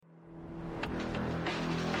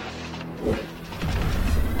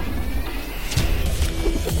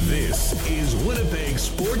is Winnipeg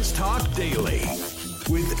Sports Talk Daily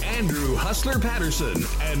with Andrew Hustler Patterson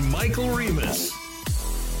and Michael Remus.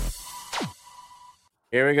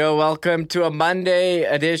 Here we go. Welcome to a Monday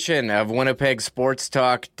edition of Winnipeg Sports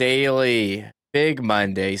Talk Daily. Big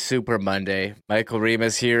Monday, Super Monday. Michael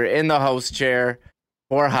Remus here in the host chair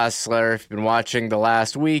for Hustler. If you've been watching the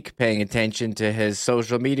last week, paying attention to his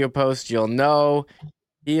social media posts, you'll know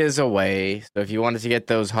he is away. So if you wanted to get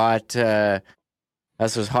those hot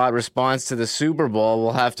response to the Super Bowl,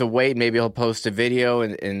 we'll have to wait. Maybe he'll post a video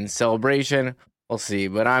in celebration. We'll see.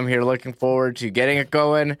 But I'm here looking forward to getting it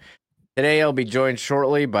going. Today, I'll be joined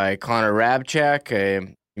shortly by Connor Rabchak.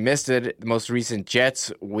 You missed it. The most recent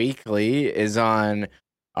Jets Weekly is on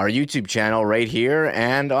our YouTube channel right here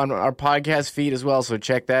and on our podcast feed as well. So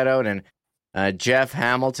check that out. And Jeff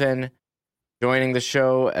Hamilton joining the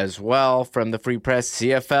show as well from the Free Press.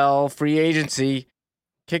 CFL free agency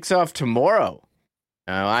kicks off tomorrow.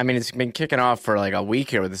 It's been kicking off for like a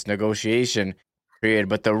week here with this negotiation period,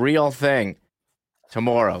 but the real thing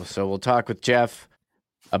tomorrow. So we'll talk with Jeff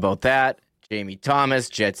about that. Jamie Thomas,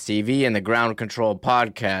 Jets TV, and the Ground Control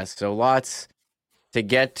podcast. So lots to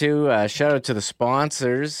get to. Shout out to the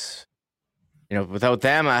sponsors. Without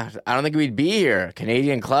them, I don't think we'd be here.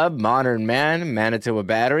 Canadian Club, Modern Man, Manitoba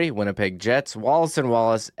Battery, Winnipeg Jets, Wallace &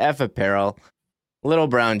 Wallace, F Apparel, Little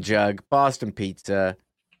Brown Jug, Boston Pizza,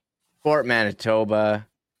 Sport Manitoba,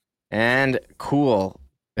 and Cool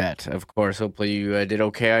Bet, of course. Hopefully you did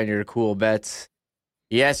okay on your Cool Bets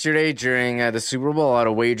yesterday during the Super Bowl. A lot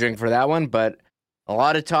of wagering for that one, but a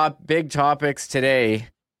lot of big topics today.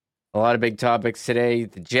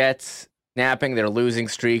 The Jets snapping their losing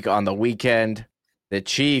streak on the weekend. The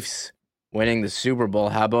Chiefs winning the Super Bowl.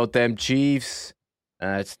 How about them Chiefs?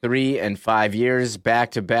 It's 3 and 5 years back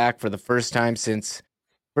to back for the first time in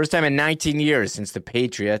 19 years since the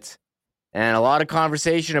Patriots. And a lot of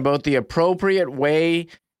conversation about the appropriate way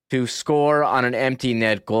to score on an empty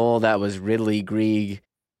net goal. That was Ridley Greig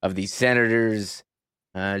of the Senators.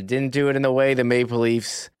 Didn't do it in the way the Maple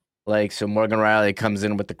Leafs like, so Morgan Riley comes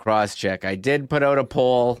in with the cross-check. I did put out a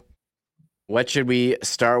poll. What should we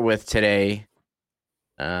start with today?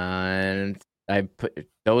 And I put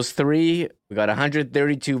those three. We got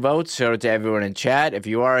 132 votes. Shout out to everyone in chat. If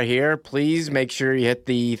you are here, please make sure you hit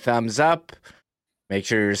the thumbs up. Make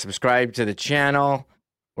sure you're subscribed to the channel.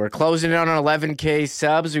 We're closing in on 11K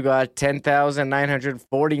subs. We got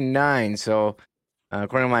 10,949. So,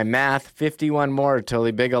 according to my math, 51 more till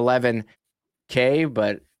the big 11K.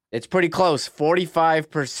 But it's pretty close.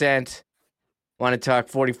 45% want to talk.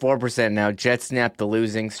 44% now. Jets snapped the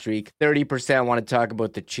losing streak. 30% want to talk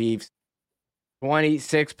about the Chiefs.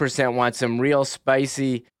 26% want some real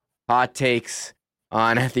spicy hot takes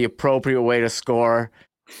on the appropriate way to score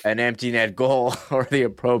an empty net goal or the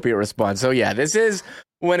appropriate response. So, yeah, this is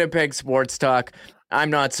Winnipeg Sports Talk. I'm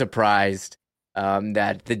not surprised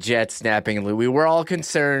that the Jets snapping. We were all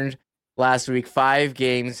concerned last week. 5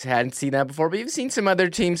 games, hadn't seen that before, but you've seen some other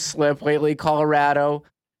teams slip lately. Colorado,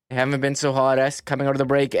 they haven't been so hot. Coming out of the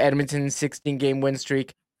break, Edmonton, 16-game win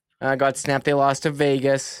streak, got snapped. They lost to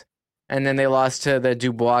Vegas, and then they lost to the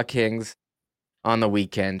Dubois Kings on the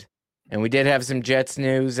weekend. And we did have some Jets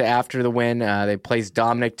news after the win. They placed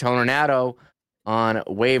Dominic Toninato on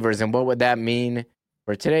waivers. And what would that mean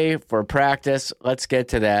for today, for practice? Let's get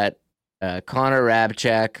to that. Connor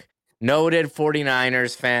Rabchak, noted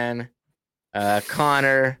 49ers fan.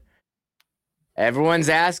 Connor, everyone's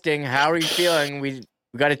asking, how are you feeling? We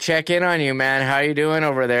got to check in on you, man. How are you doing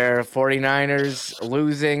over there? 49ers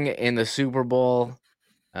losing in the Super Bowl.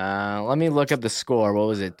 Let me look up the score. What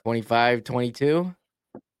was it, 25-22?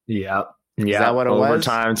 Yeah. Is that what it was?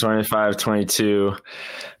 Overtime, 25-22.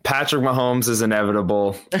 Patrick Mahomes is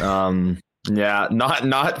inevitable. Yeah,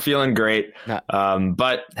 not feeling great.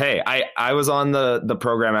 But hey, I was on the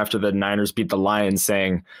program after the Niners beat the Lions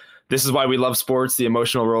saying, this is why we love sports, the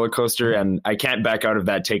emotional roller coaster, and I can't back out of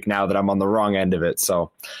that take now that I'm on the wrong end of it.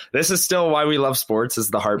 So this is still why we love sports, is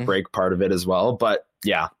the heartbreak part of it as well. But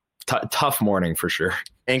yeah, tough morning for sure.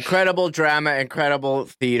 Incredible drama, incredible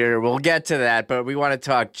theater. We'll get to that, but we want to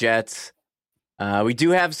talk Jets. We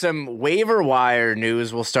do have some waiver wire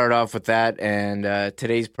news. We'll start off with that and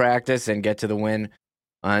today's practice and get to the win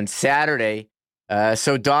on Saturday.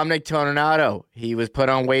 So Dominic Toninato, he was put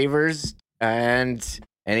on waivers, and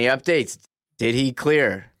any updates? Did he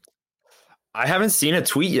clear? I haven't seen a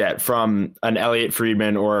tweet yet from an Elliot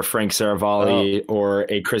Friedman or a Frank Saravalli or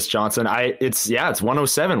a Chris Johnson. It's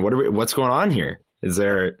 107. What's going on here? Is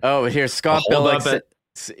there? Oh, here Scott Billick.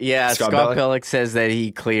 Scott Billick says that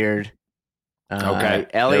he cleared. Okay.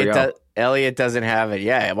 Elliot doesn't have it.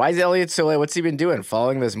 Yeah. Why is Elliot so late? What's he been doing?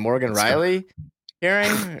 Following this Morgan Riley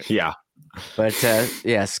hearing? Yeah. But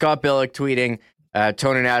yeah, Scott Billick tweeting,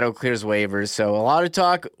 Tony Nato clears waivers. So a lot of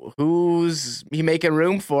talk. Who's he making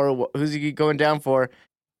room for? Who's he going down for?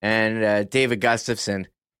 And David Gustafson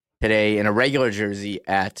today in a regular jersey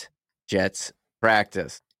at Jets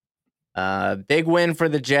practice. Big win for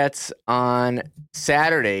the Jets on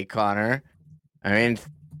Saturday, Connor. I mean,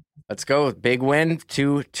 let's go. Big win,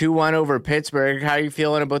 2-1 over Pittsburgh. How are you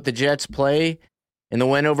feeling about the Jets' play in the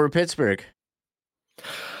win over Pittsburgh?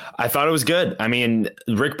 I thought it was good. I mean,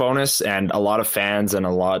 Rick Bowness and a lot of fans and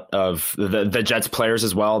a lot of the Jets players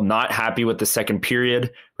as well, not happy with the second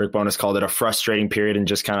period. Rick Bowness called it a frustrating period and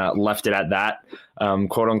just kind of left it at that,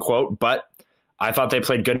 quote unquote. But I thought they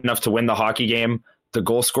played good enough to win the hockey game. The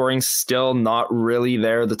goal scoring still not really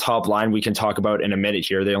there. The top line we can talk about in a minute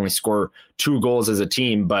here. They only score 2 goals as a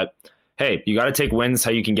team, but hey, you got to take wins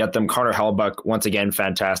how you can get them. Connor Hellebuyck, once again,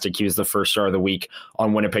 fantastic. He was the first star of the week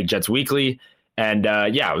on Winnipeg Jets Weekly. And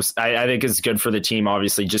yeah, I think it's good for the team,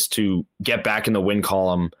 obviously, just to get back in the win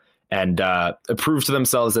column and prove to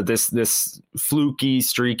themselves that this fluky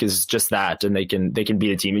streak is just that, and they can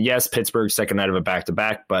beat a team. And yes, Pittsburgh's second night of a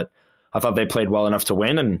back-to-back, but I thought they played well enough to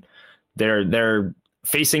win, and they're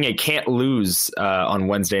facing a can't lose on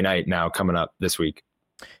Wednesday night now coming up this week.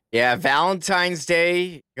 Yeah, Valentine's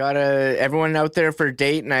Day. Got everyone out there for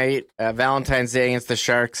date night. Valentine's Day against the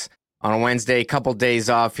Sharks on a Wednesday. Couple days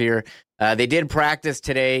off here. They did practice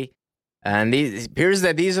today, and it appears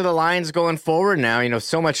that these are the lines going forward now. You know,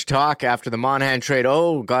 so much talk after the Monahan trade.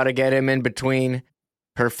 Oh, got to get him in between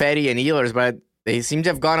Perfetti and Ehlers, but they seem to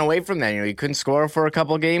have gone away from that. You know, you couldn't score for a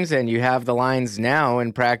couple games, and you have the lines now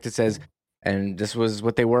in practices, and this was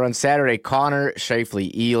what they were on Saturday. Connor,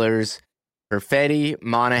 Scheifele, Ehlers, Perfetti,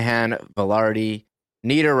 Monahan, Velarde,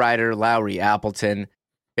 Niederreiter, Lowry, Appleton,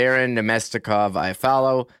 Barron, Nemestikov,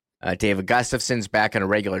 Iafallo. David Gustafson's back in a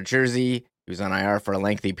regular jersey. He was on IR for a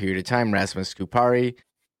lengthy period of time. Rasmus Kupari.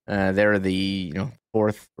 They're the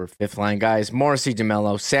fourth or fifth line guys. Morrissey,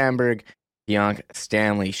 DeMello, Sandberg, Pionk,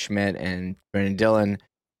 Stanley, Schmidt, and Brendan Dillon.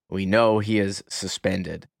 We know he is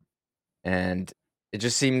suspended. And it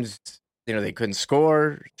just seems, they couldn't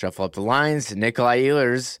score, shuffle up the lines. Nikolai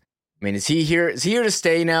Ehlers, I mean, is he here? Is he here to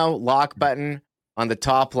stay now? Lock button on the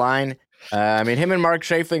top line. I mean, him and Mark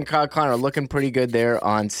Scheifele and Kyle Connor are looking pretty good there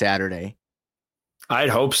on Saturday. I'd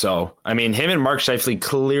hope so. I mean, him and Mark Scheifele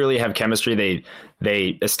clearly have chemistry. They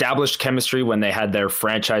established chemistry when they had their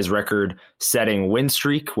franchise record-setting win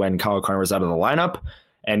streak when Kyle Connor was out of the lineup.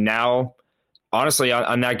 And now, honestly,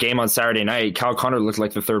 on that game on Saturday night, Kyle Connor looked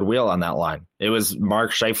like the third wheel on that line. It was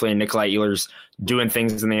Mark Scheifele and Nikolai Ehlers doing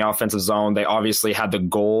things in the offensive zone. They obviously had the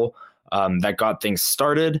goal that got things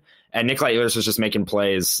started. And Nikolai Ehlers was just making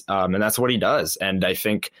plays, and that's what he does. And I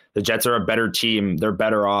think the Jets are a better team. They're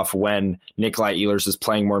better off when Nikolai Ehlers is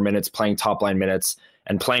playing more minutes, playing top-line minutes,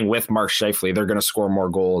 and playing with Mark Scheifele. They're going to score more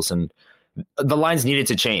goals. And the lines needed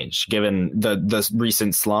to change given the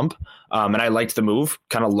recent slump. And I liked the move,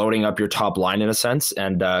 kind of loading up your top line in a sense.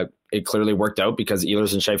 And it clearly worked out because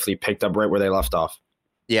Ehlers and Scheifele picked up right where they left off.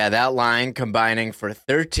 Yeah, that line combining for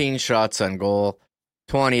 13 shots on goal,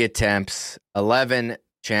 20 attempts, 11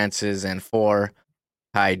 chances, and 4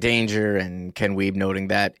 high danger, and Ken Wiebe noting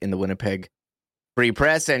that in the Winnipeg Free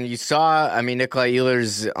Press. And you saw, I mean, Nikolai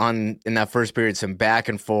Ehlers in that first period, some back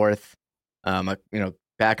and forth,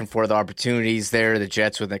 back and forth opportunities there. The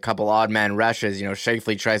Jets with a couple odd man rushes.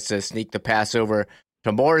 Scheifele tries to sneak the pass over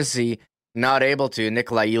to Morrissey, not able to.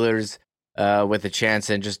 Nikolai Ehlers with a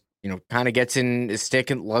chance and just kind of gets in his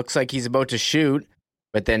stick and looks like he's about to shoot.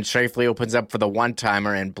 But then Scheifele opens up for the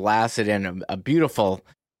one-timer and blasts it in a beautiful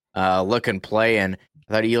looking play. And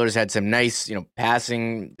I thought Ehlers had some nice,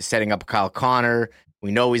 passing, setting up Kyle Connor.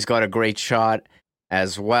 We know he's got a great shot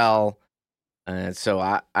as well. So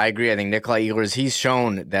I agree. I think Nikolai Ehlers, he's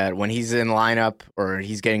shown that when he's in lineup or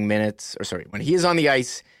he's getting minutes, when he is on the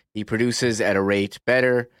ice, he produces at a rate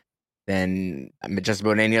better than just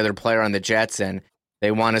about any other player on the Jets. And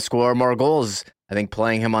they want to score more goals. I think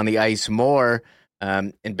playing him on the ice more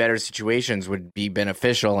in better situations would be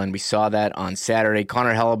beneficial, and we saw that on Saturday.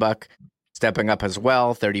 Connor Hellebuyck stepping up as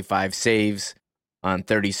well, 35 saves on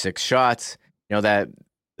 36 shots. That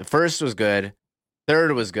the first was good,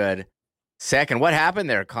 third was good, second. What happened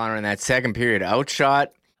there, Connor, in that second period?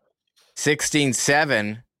 Outshot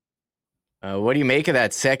 16-7. What do you make of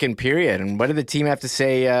that second period, and what did the team have to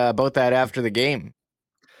say about that after the game?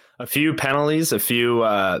 A few penalties, a few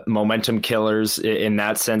momentum killers in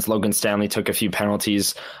that sense. Logan Stanley took a few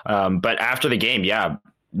penalties. But after the game,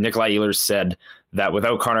 Nikolai Ehlers said that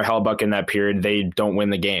without Connor Hellebuyck in that period, they don't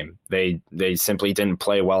win the game. They simply didn't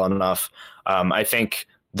play well enough. I think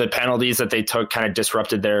the penalties that they took kind of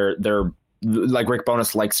disrupted their like Rick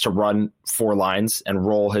Bowness likes to run 4 lines and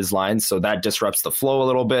roll his lines, so that disrupts the flow a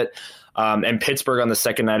little bit. And Pittsburgh on the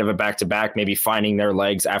second night of a back-to-back, maybe finding their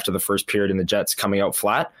legs after the first period and the Jets coming out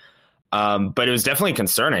flat. But it was definitely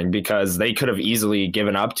concerning because they could have easily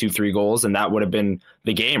given up 2-3 goals, and that would have been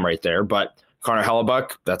the game right there. But Connor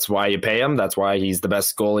Hellebuck, that's why you pay him. That's why he's the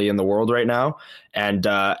best goalie in the world right now. And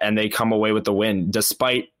they come away with the win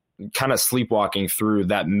despite kind of sleepwalking through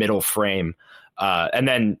that middle frame. And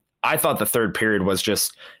then I thought the third period was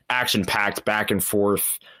just action-packed, back and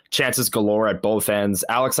forth, chances galore at both ends.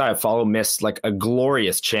 Alex Iafallo missed like a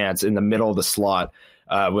glorious chance in the middle of the slot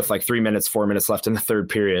with like 4 minutes left in the third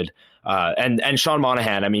period. And Sean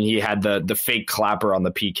Monahan, I mean, he had the fake clapper on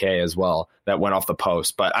the PK as well that went off the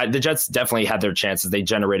post. But the Jets definitely had their chances. They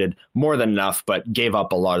generated more than enough, but gave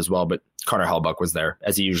up a lot as well. But Connor Hellebuck was there,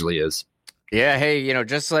 as he usually is. Yeah, hey,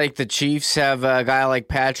 just like the Chiefs have a guy like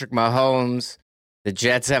Patrick Mahomes, the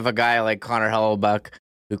Jets have a guy like Connor Hellebuck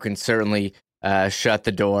who can certainly shut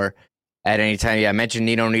the door at any time. Yeah, I mentioned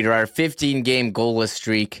Nino Niederreiter, 15-game goalless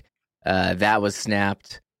streak. That was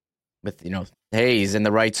snapped with, hey, he's in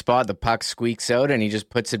the right spot. The puck squeaks out, and he just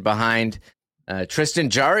puts it behind Tristan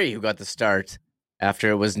Jarry, who got the start after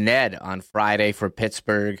it was Ned on Friday for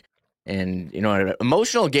Pittsburgh. And, an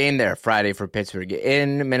emotional game there Friday for Pittsburgh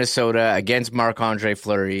in Minnesota against Marc-Andre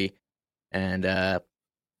Fleury. And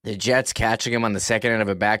the Jets catching him on the second end of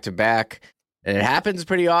a back-to-back. And it happens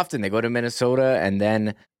pretty often. They go to Minnesota and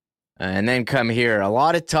then come here. A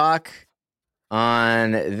lot of talk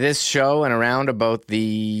on this show and around about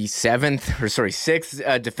the sixth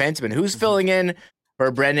defenseman who's filling in for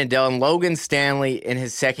Brendan Dillon, Logan Stanley, in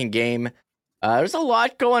his second game. There's a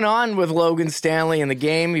lot going on with Logan Stanley in the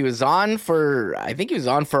game. He was on for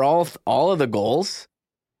all of the goals,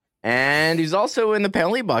 and he's also in the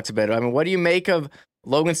penalty box a bit. I mean, what do you make of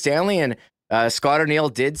Logan Stanley? And Scott O'Neill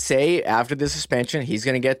did say after the suspension he's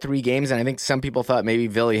going to get 3 games, and I think some people thought maybe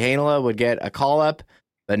Ville Heinola would get a call up,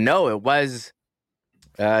 but no, it was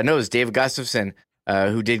Dave Gustafsson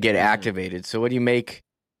who did get activated. So what do you make?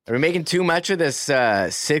 Are we making too much of this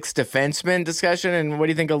sixth defenseman discussion? And what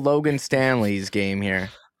do you think of Logan Stanley's game here?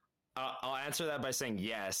 I'll answer that by saying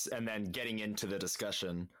yes, and then getting into the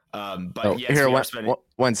discussion. But yes, here,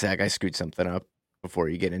 one sec. I screwed something up before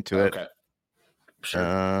you get into it. Okay.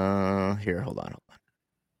 Sure. Here, hold on.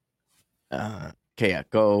 Okay, yeah,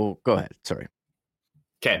 go ahead. Sorry.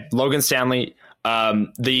 Okay, Logan Stanley.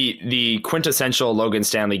 The quintessential Logan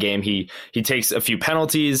Stanley game. He takes a few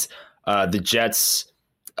penalties. The Jets.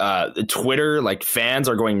 Twitter, like, fans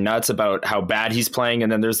are going nuts about how bad he's playing,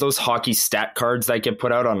 and then there's those hockey stat cards that get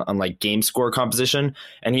put out on like game score composition,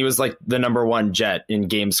 and he was like the number 1 Jet in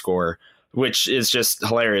game score, which is just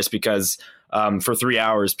hilarious because for 3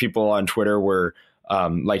 hours people on Twitter were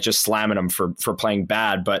like just slamming him for playing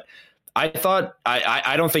bad. But I thought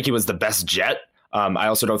I don't think he was the best Jet. I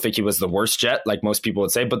also don't think he was the worst Jet, like most people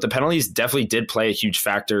would say, but the penalties definitely did play a huge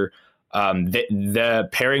factor. The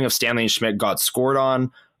pairing of Stanley and Schmidt got scored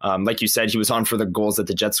on. Like you said, he was on for the goals that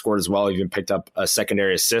the Jets scored as well. He even picked up a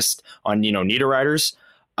secondary assist on Niederreiter's.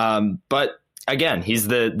 But again, he's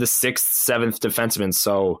the 6th, 7th defenseman.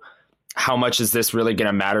 So how much is this really going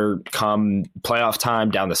to matter come playoff time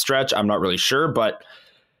down the stretch? I'm not really sure, but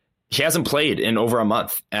he hasn't played in over a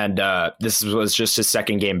month, and this was just his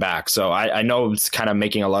second game back. So I know it's kind of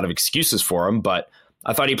making a lot of excuses for him, but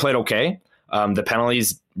I thought he played okay. The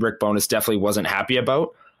penalties, Rick Bowness definitely wasn't happy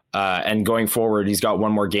about. And going forward, he's got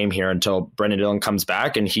one more game here until Brendan Dillon comes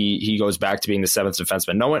back, and he goes back to being the 7th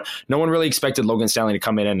defenseman. No one really expected Logan Stanley to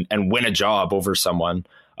come in and win a job over someone.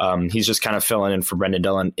 He's just kind of filling in for Brendan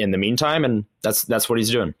Dillon in the meantime, and that's what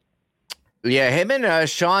he's doing. Yeah, him and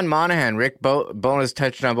Sean Monahan, Rick Bowness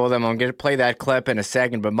touched on both of them. I'm going to play that clip in a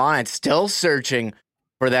second, but Monahan still searching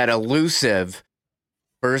for that elusive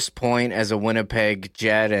first point as a Winnipeg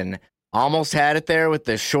Jet, and almost had it there with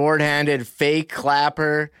the shorthanded fake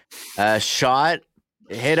clapper shot,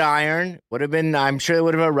 hit iron. I'm sure it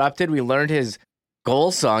would have erupted. We learned his goal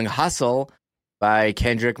song, Hustle, by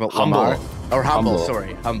Kendrick Lamar. Or Humble,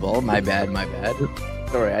 sorry. Humble, my bad.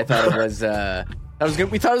 Sorry, I thought it was...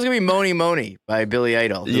 we thought it was going to be Moni Moni by Billy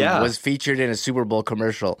Idol, who was featured in a Super Bowl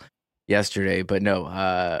commercial yesterday, but no.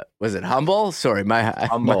 Was it Humble? Sorry,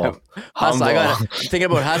 Humble. Hustle. I'm thinking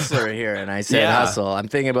about Hustler here, and I said Hustle. I'm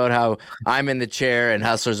thinking about how I'm in the chair and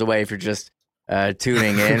Hustler's away if you're just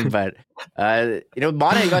tuning in. But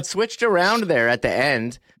Monahan got switched around there at the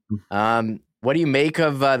end. What do you make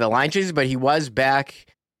of the line changes? But he was back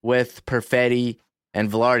with Perfetti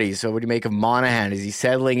and Velarde. So what do you make of Monahan? Is he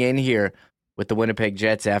settling in here with the Winnipeg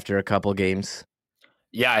Jets after a couple games?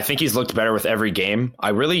 Yeah, I think he's looked better with every game. I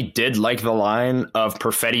really did like the line of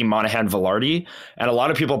Perfetti, Monahan, Velarde. And a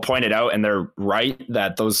lot of people pointed out, and they're right,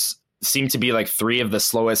 that those seem to be like three of the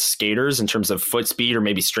slowest skaters in terms of foot speed or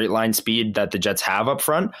maybe straight line speed that the Jets have up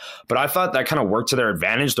front. But I thought that kind of worked to their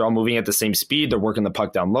advantage. They're all moving at the same speed. They're working the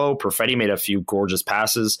puck down low. Perfetti made a few gorgeous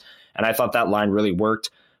passes, and I thought that line really worked.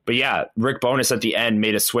 But yeah, Rick Bowness at the end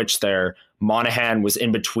made a switch there. Monahan was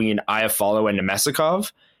in between Iafallo and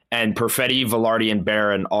Nemestikov. And Perfetti, Velarde, and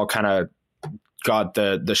Barron all kind of got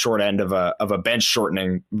the short end of a bench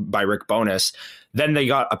shortening by Rick Bowness. Then they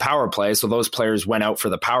got a power play, so those players went out for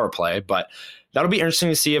the power play. But that'll be interesting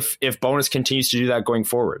to see if Bowness continues to do that going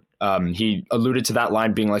forward. He alluded to that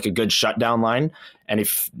line being like a good shutdown line. And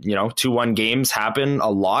if 2-1 games happen a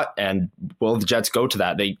lot, and will the Jets go to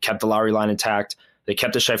that? They kept the Lowry line intact. They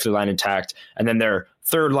kept the Scheifele line intact. And then their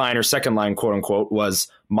third line or second line, quote unquote, was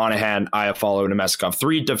Monahan, Iafallo, and Nemestikov.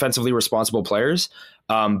 3 defensively responsible players.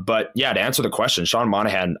 But yeah, to answer the question, Sean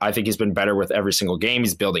Monahan, I think he's been better with every single game.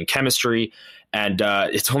 He's building chemistry, and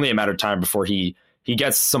it's only a matter of time before he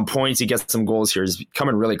gets some points, he gets some goals here. He's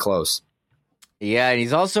coming really close. Yeah, and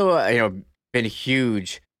he's also been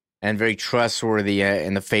huge and very trustworthy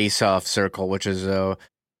in the face-off circle, which is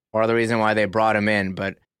part of the reason why they brought him in.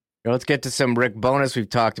 But let's get to some Rick Bowness. We've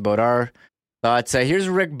talked about our thoughts. Here's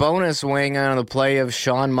Rick Bowness weighing in on the play of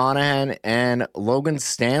Sean Monahan and Logan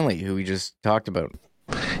Stanley, who we just talked about.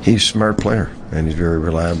 He's a smart player, and he's very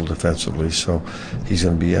reliable defensively, so he's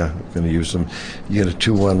going to be going to use them. You get a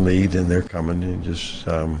 2-1 lead, and they're coming, and just,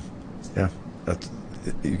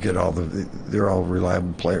 you get they're all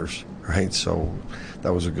reliable players, right? So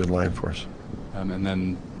that was a good line for us. And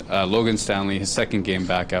then Logan Stanley, his second game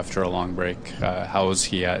back after a long break. How is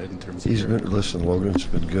he at in terms of... Logan's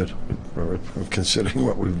been good. Considering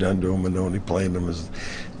what we've done to him and only playing him is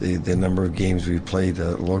the number of games we've played,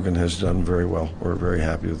 Logan has done very well. We're very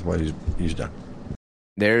happy with what he's done.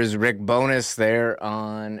 There's Rick Bowness there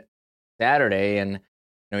on Saturday, and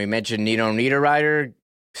we mentioned Nino Niederreiter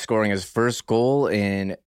scoring his first goal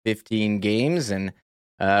in 15 games, and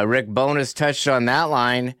Rick Bowness touched on that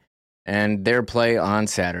line and their play on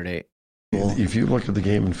Saturday. If you look at the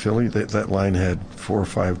game in Philly, that line had 4 or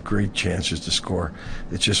 5 great chances to score.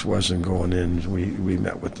 It just wasn't going in. We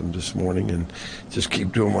met with them this morning, and just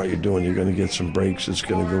keep doing what you're doing. You're going to get some breaks. It's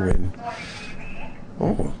going to go in.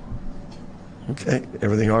 Oh, okay.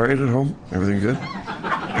 Everything all right at home? Everything good?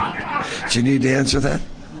 Do you need to answer that?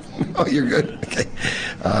 Oh, you're good. Okay.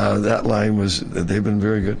 That line they've been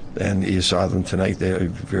very good, and you saw them tonight. They are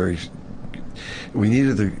very. We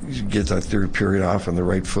needed to get that third period off on the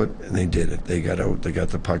right foot, and they did it. They got out, they got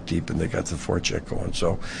the puck deep, and they got the forecheck going.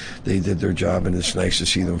 So they did their job, and it's nice to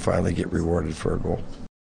see them finally get rewarded for a goal.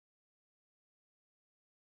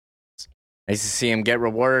 Nice to see him get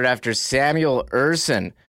rewarded after Samuel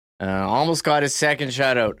Ersson almost got his second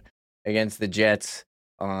shutout against the Jets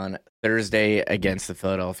on Thursday against the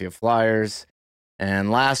Philadelphia Flyers.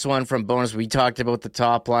 And last one from Bowness, we talked about the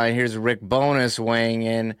top line. Here's Rick Bowness weighing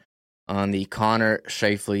in on the Connor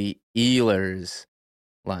Scheifele Ehlers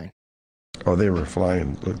line. Oh, they were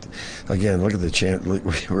flying. Look at the chance. We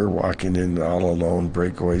were walking in all alone,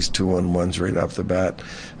 breakaways, 2-on-1s right off the bat.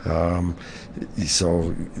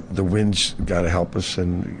 So the wind's got to help us,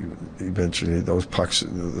 and eventually those pucks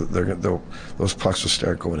will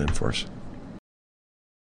start going in for us.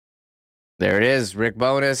 There it is, Rick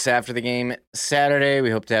Bowness after the game Saturday. We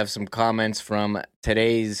hope to have some comments from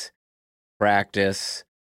today's practice.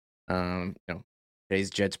 Today's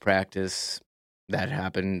Jets practice that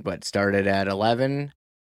happened, started at 11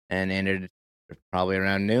 and ended probably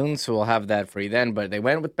around noon. So we'll have that for you then. But they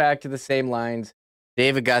went back to the same lines.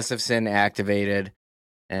 David Gustafsson activated,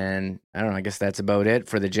 and I guess that's about it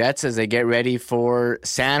for the Jets as they get ready for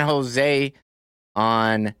San Jose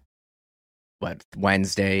on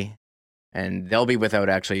Wednesday, and they'll be without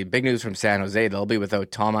big news from San Jose. They'll be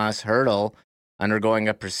without Thomas Hertl undergoing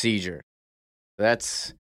a procedure. So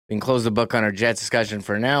we can close the book on our Jets discussion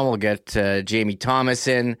for now. We'll get Jamie Thomas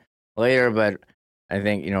in later, but I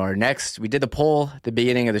think, our next, we did the poll at the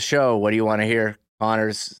beginning of the show. What do you want to hear?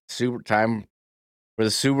 Connor's time for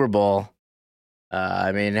the Super Bowl.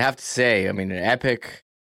 I have to say, an epic,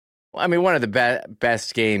 one of the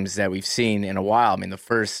best games that we've seen in a while. The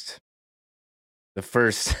first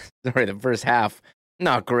half,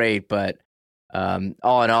 not great, but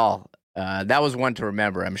all in all, that was one to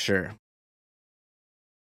remember, I'm sure.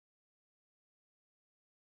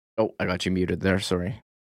 Oh, I got you muted there. Sorry.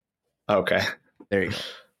 Okay. There you go.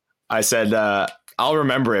 I said, I'll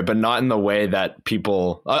remember it, but not in the way that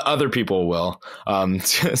other people will.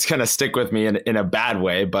 It's going to stick with me in a bad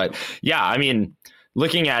way. But yeah,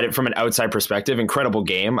 looking at it from an outside perspective, incredible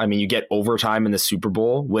game. I mean, you get overtime in the Super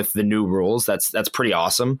Bowl with the new rules. That's pretty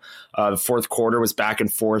awesome. The fourth quarter was back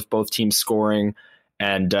and forth, both teams scoring.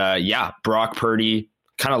 And Brock Purdy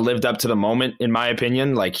kind of lived up to the moment, in my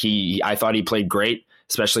opinion. Like I thought he played great,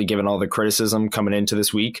 especially given all the criticism coming into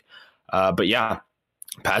this week.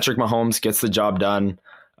 Patrick Mahomes gets the job done.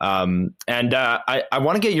 I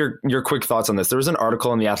want to get your quick thoughts on this. There was an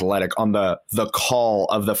article in The Athletic on the call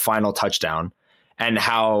of the final touchdown and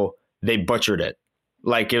how they butchered it.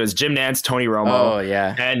 Like, it was Jim Nantz, Tony Romo. Oh,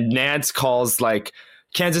 yeah. And Nantz calls like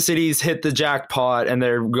Kansas City's hit the jackpot and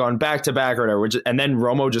they're going back to back or whatever. And then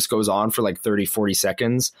Romo just goes on for like 30, 40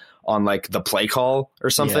 seconds on like the play call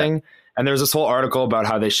or something. Yeah. And there's this whole article about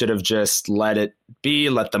how they should have just let it be,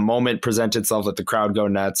 let the moment present itself, let the crowd go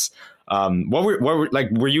nuts.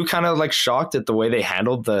 Were you kind of like shocked at the way they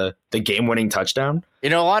handled the game-winning touchdown? You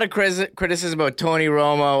know, a lot of criticism about Tony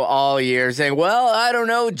Romo all year, saying, well, I don't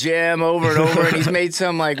know, Jim, over and over. And he's made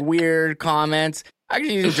some like weird comments. I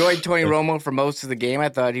actually enjoyed Tony Romo for most of the game. I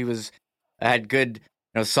thought he had good,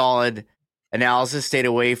 solid analysis, stayed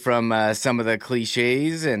away from some of the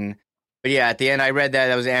cliches. But yeah, at the end, I read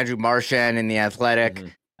that was Andrew Marchand in The Athletic.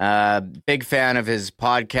 Big fan of his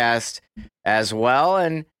podcast as well.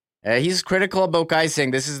 And he's critical about guys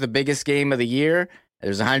saying this is the biggest game of the year.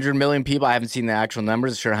 There's 100 million people. I haven't seen the actual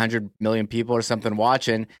numbers. Sure, 100 million people or something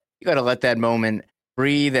watching. You got to let that moment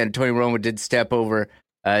breathe. And Tony Romo did step over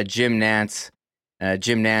Jim Nantz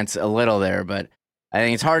a little there. But I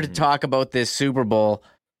think it's hard to talk about this Super Bowl,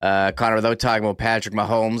 Connor, without talking about Patrick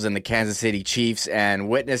Mahomes and the Kansas City Chiefs and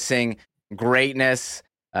witnessing greatness.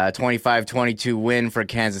 25-22 win for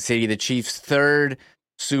Kansas City. The Chiefs' third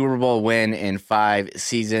Super Bowl win in 5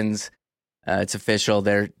 seasons. It's official.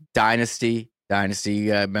 Their dynasty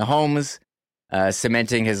Mahomes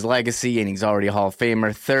cementing his legacy, and he's already a Hall of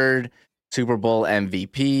Famer. Third Super Bowl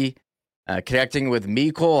MVP. Connecting with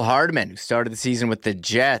Mecole Hardman, who started the season with the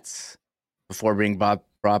Jets before being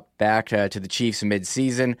brought back to the Chiefs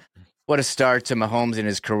mid-season. What a start to Mahomes in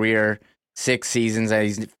his career. 6 seasons.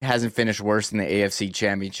 He hasn't finished worse than the AFC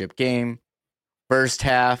Championship game. First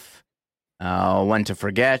half, one to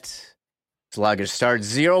forget. Sluggish start.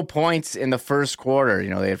 0 points in the first quarter.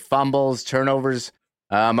 They had fumbles, turnovers.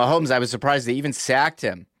 Mahomes, I was surprised they even sacked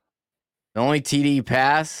him. The only TD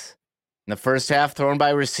pass in the first half thrown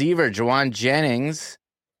by receiver Juwan Jennings,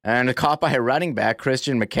 and caught by a running back,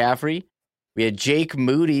 Christian McCaffrey. We had Jake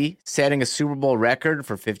Moody setting a Super Bowl record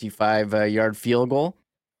for 55-yard field goal.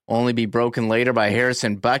 Only be broken later by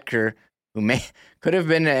Harrison Butker, who could have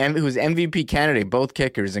been who's MVP candidate. Both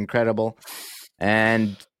kickers, incredible.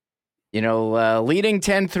 And, leading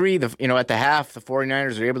 10-3, at the half, the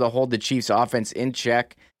 49ers were able to hold the Chiefs offense in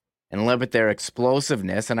check and limit their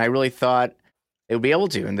explosiveness. And I really thought they would be able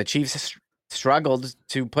to. And the Chiefs struggled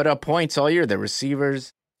to put up points all year. The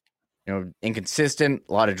receivers, inconsistent,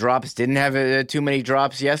 a lot of drops. Didn't have too many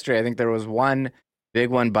drops yesterday. I think there was one big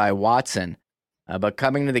one by Watson. But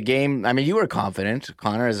coming to the game, I mean, you were confident,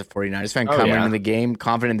 Connor, as a 49ers fan, into the game,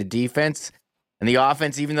 confident in the defense. And the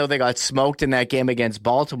offense, even though they got smoked in that game against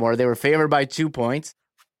Baltimore, they were favored by 2 points,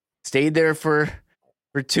 stayed there for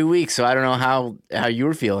 2 weeks. So I don't know how you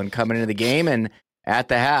were feeling coming into the game and at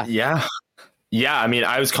the half. Yeah. I mean,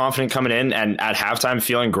 I was confident coming in and at halftime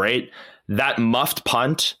feeling great. That muffed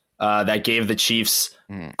punt that gave the Chiefs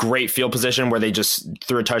great field position where they just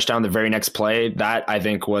threw a touchdown the very next play. That, I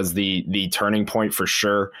think, was the turning point for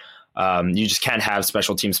sure. You just can't have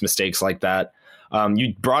special teams mistakes like that.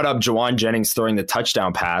 You brought up Juwan Jennings throwing the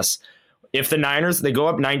touchdown pass. If the Niners, they go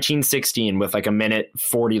up 19-16 with like a minute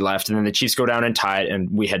 40 left, and then the Chiefs go down and tie it,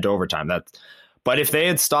 and we head to overtime. But if they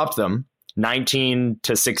had stopped them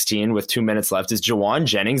 19-16 with 2 minutes left, is Juwan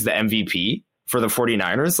Jennings the MVP for the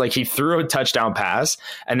 49ers? Like, he threw a touchdown pass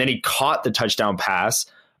and then he caught the touchdown pass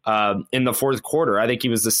in the fourth quarter. I think he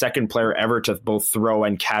was the second player ever to both throw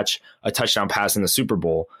and catch a touchdown pass in the Super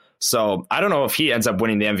Bowl. So I don't know if he ends up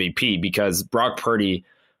winning the MVP because Brock Purdy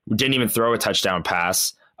didn't even throw a touchdown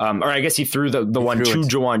pass. Or I guess he threw the one to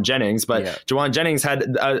Juwan Jennings, but Juwan Jennings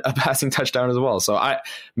had a passing touchdown as well. So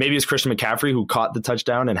maybe it's Christian McCaffrey who caught the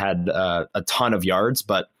touchdown and had a ton of yards,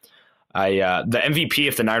 but the MVP,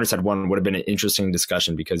 if the Niners had won, would have been an interesting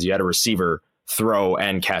discussion because you had a receiver throw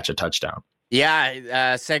and catch a touchdown.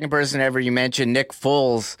 Yeah, second person ever you mentioned, Nick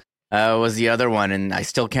Foles was the other one, and I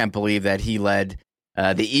still can't believe that he led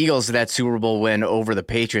the Eagles to that Super Bowl win over the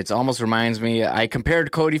Patriots. Almost reminds me, I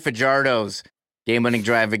compared Cody Fajardo's game-winning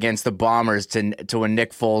drive against the Bombers to what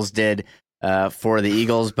Nick Foles did for the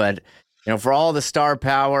Eagles, but for all the star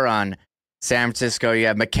power on San Francisco, you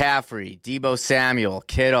have McCaffrey, Deebo Samuel,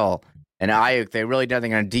 Kittle, and Ayuk. They really did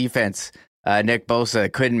nothing on defense Nick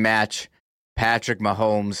Bosa couldn't match Patrick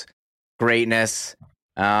Mahomes' greatness.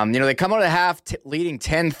 They come out of the half leading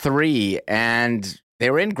 10-3, and they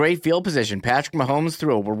were in great field position. Patrick Mahomes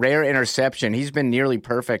threw a rare interception. He's been nearly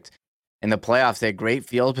perfect in the playoffs. They had great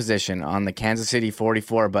field position on the Kansas City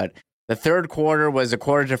 44, but the third quarter was a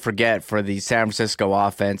quarter to forget for the San Francisco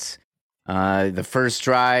offense. The first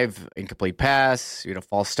drive, incomplete pass,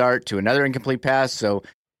 false start to another incomplete pass. So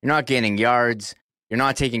you're not gaining yards. You're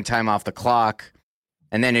not taking time off the clock.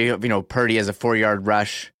 And then, Purdy has a 4-yard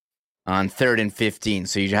rush on 3rd and 15.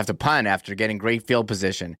 So you have to punt after getting great field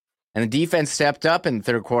position. And the defense stepped up in the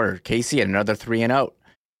third quarter. KC had another 3-and-out.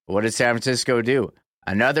 What did San Francisco do?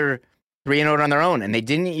 Another 3-and-out on their own. And they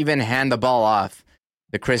didn't even hand the ball off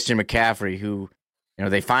to Christian McCaffrey, who,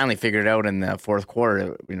 they finally figured out in the fourth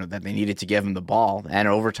quarter, that they needed to give him the ball and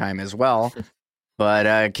overtime as well. But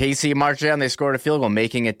KC marched down. They scored a field goal,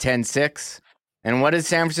 making it 10-6. And what did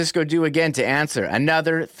San Francisco do again to answer?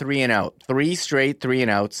 Another 3-and-out. 3 straight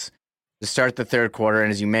 3-and-outs to start the third quarter.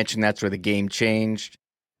 And as you mentioned, that's where the game changed.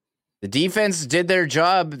 The defense did their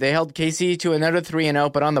job. They held KC to another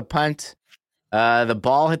 3-and-out, but on the punt, the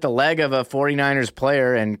ball hit the leg of a 49ers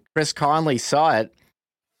player, and Chris Conley saw it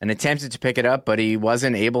and attempted to pick it up, but he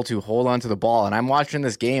wasn't able to hold onto the ball. And I'm watching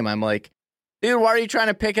this game. I'm like, dude, why are you trying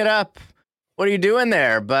to pick it up? What are you doing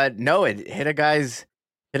there? But no, it hit a guy's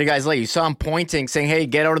leg. You saw him pointing, saying, hey,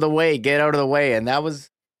 get out of the way, get out of the way. And that was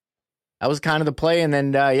kind of the play. And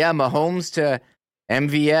then, Mahomes to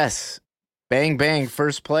MVS. Bang, bang,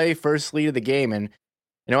 first play, first lead of the game. And,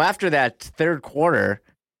 after that third quarter,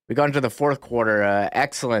 we got into the fourth quarter.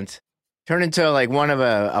 Excellent. Turned into like one of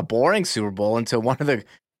a boring Super Bowl into one of the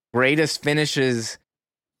greatest finishes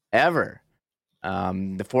ever.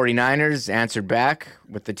 The 49ers answered back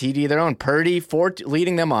with the TD of their own. Purdy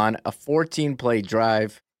leading them on a 14-play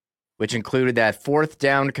drive, which included that 4th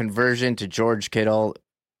down conversion to George Kittle.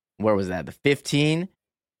 Where was that? The 15.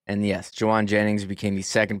 And yes, Juwan Jennings became the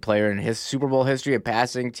second player in his Super Bowl history of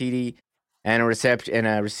passing TD and a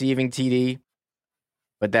receiving TD.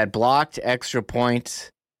 But that blocked extra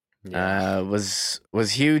point was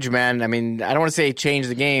huge, man. I mean, I don't want to say it changed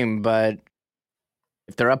the game, but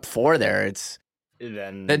if they're up 4 there, it's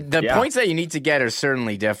the points that you need to get are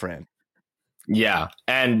certainly different. Yeah,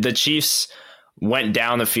 and the Chiefs went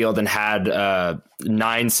down the field and had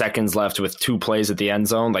 9 seconds left with 2 plays at the end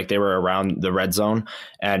zone. Like they were around the red zone.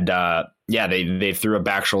 And they threw a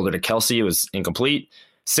back shoulder to Kelsey. It was incomplete.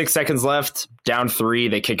 6 seconds left, down 3.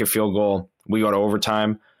 They kick a field goal. We go to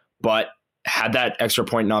overtime. But had that extra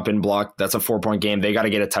point not been blocked, that's a 4-point game. They got to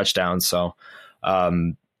get a touchdown. So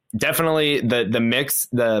definitely the mix,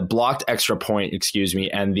 the blocked extra point,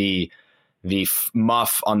 and the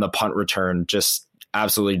muff on the punt return just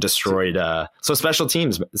absolutely destroyed. So special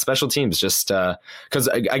teams just because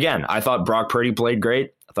again, I thought Brock Purdy played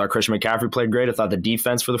great. I thought Christian McCaffrey played great. I thought the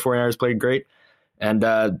defense for the 49ers played great.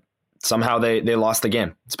 And somehow they lost the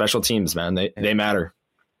game. Special teams, man, they matter.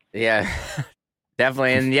 Yeah,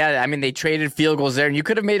 definitely. And yeah, I mean, they traded field goals there, and you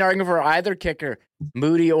could have made an argument for either kicker,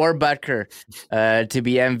 Moody or Butker, to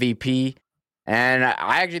be MVP. And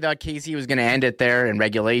I actually thought KC was going to end it there in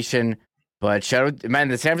regulation. But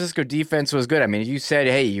the San Francisco defense was good. I mean, you said,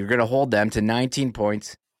 hey, you're going to hold them to 19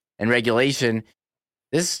 points in regulation.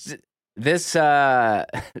 This San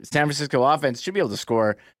Francisco offense should be able to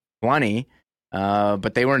score 20,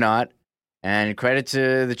 but they were not. And credit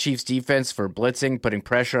to the Chiefs defense for blitzing, putting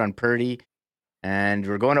pressure on Purdy. And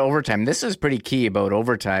we're going to overtime. This is pretty key about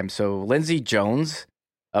overtime. So Lindsey Jones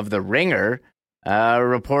of The Ringer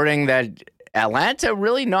reporting that Atlanta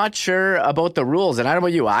really not sure about the rules. And I don't know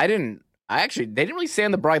about you. they didn't really say on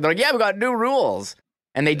the broadcast. They're like, yeah, we got new rules.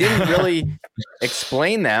 And they didn't really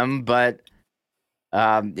explain them. But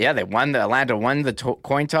they won. Atlanta won the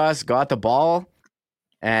coin toss, got the ball.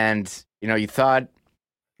 And, you thought,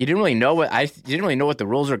 you didn't really know what the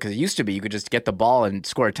rules were, because it used to be you could just get the ball and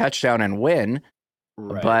score a touchdown and win.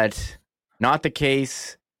 Right. But not the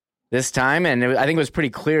case this time. And I think it was pretty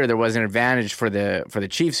clear there was an advantage for the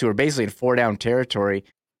Chiefs, who were basically in 4-down territory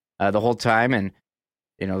the whole time. And,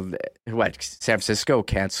 San Francisco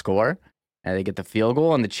can't score. And they get the field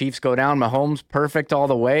goal, and the Chiefs go down. Mahomes perfect all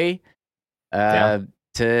the way to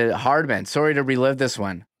Hardman. Sorry to relive this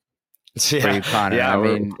one. For you, Connor. Yeah, I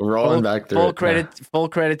mean, we're rolling back through full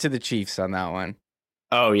credit to the Chiefs on that one.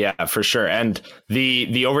 Oh yeah, for sure. And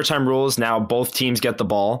the overtime rules, now both teams get the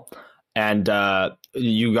ball, and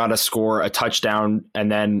you got to score a touchdown,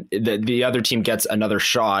 and then the other team gets another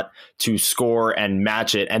shot to score and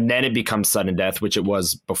match it, and then it becomes sudden death, which it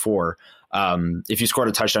was before. If you scored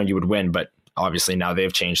a touchdown, you would win, but obviously now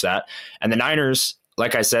they've changed that. And the Niners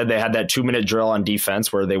like I said, they had that 2-minute drill on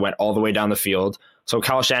defense where they went all the way down the field. So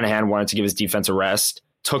Kyle Shanahan wanted to give his defense a rest,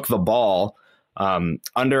 took the ball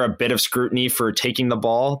under a bit of scrutiny for taking the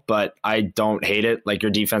ball, but I don't hate it. Like,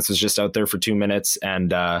 your defense was just out there for 2 minutes,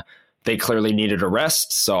 and they clearly needed a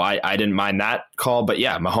rest. So I didn't mind that call. But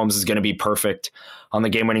yeah, Mahomes is going to be perfect on the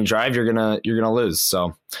game-winning drive. You're gonna lose.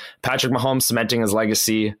 So Patrick Mahomes cementing his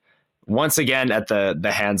legacy once again at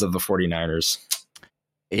the hands of the 49ers.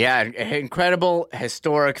 Yeah, incredible,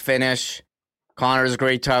 historic finish. Connor's a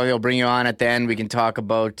great time. He'll bring you on at the end. We can talk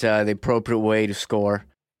about the appropriate way to score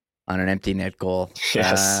on an empty net goal.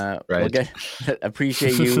 Yes, right.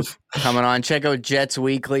 Appreciate you coming on. Check out Jets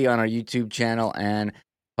Weekly on our YouTube channel and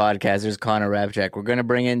podcast. There's Connor Rabchak. We're going to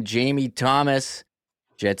bring in Jamie Thomas,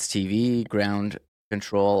 Jets TV, Ground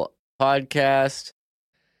Control Podcast.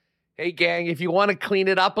 Hey, gang, if you want to clean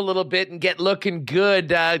it up a little bit and get looking good,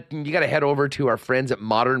 you got to head over to our friends at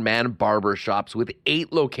Modern Man Barber Shops with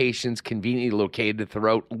 8 locations conveniently located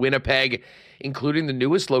throughout Winnipeg, including the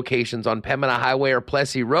newest locations on Pembina Highway or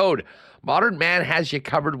Plessis Road. Modern Man has you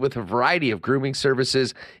covered with a variety of grooming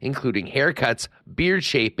services, including haircuts, beard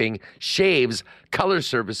shaping, shaves, color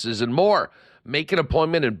services, and more. Make an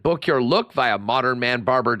appointment and book your look via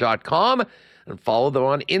modernmanbarber.com and follow them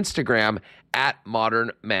on Instagram at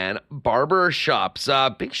Modern Man Barber Shops.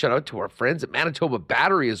 Big shout out to our friends at Manitoba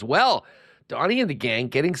Battery as well. Donnie and the gang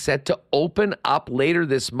getting set to open up later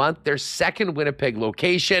this month their second Winnipeg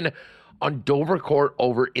location on Dover Court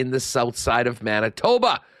over in the south side of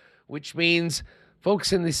Manitoba, which means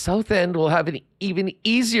folks in the south end will have an even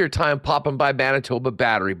easier time popping by Manitoba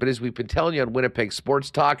Battery. But as we've been telling you on Winnipeg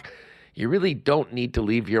Sports Talk, you really don't need to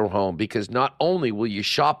leave your home, because not only will you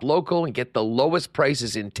shop local and get the lowest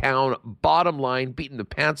prices in town, bottom line, beating the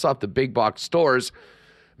pants off the big box stores,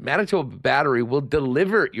 Manitoba Battery will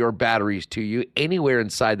deliver your batteries to you anywhere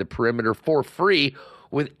inside the perimeter for free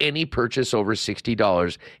with any purchase over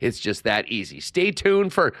 $60. It's just that easy. Stay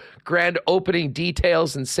tuned for grand opening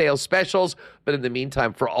details and sales specials. But in the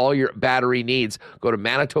meantime, for all your battery needs, go to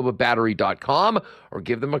manitobabattery.com or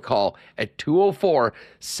give them a call at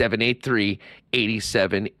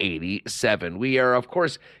 204-783-8787. We are, of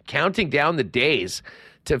course, counting down the days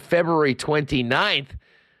to February 29th,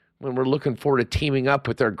 when we're looking forward to teaming up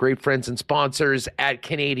with our great friends and sponsors at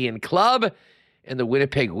Canadian Club and the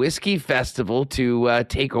Winnipeg Whiskey Festival to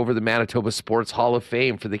take over the Manitoba Sports Hall of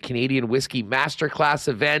Fame for the Canadian Whiskey Masterclass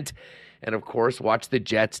event. And, of course, watch the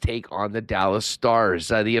Jets take on the Dallas Stars.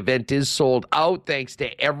 The event is sold out, thanks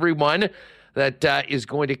to everyone that is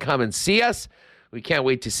going to come and see us. We can't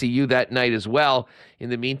wait to see you that night as well. In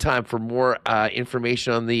the meantime, for more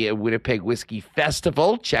information on the Winnipeg Whiskey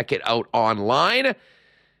Festival, check it out online.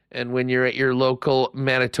 And when you're at your local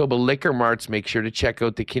Manitoba liquor marts, make sure to check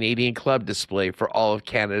out the Canadian Club display for all of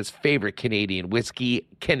Canada's favorite Canadian whiskey,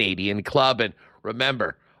 Canadian Club. And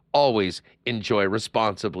remember, always enjoy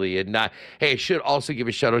responsibly. And hey, I should also give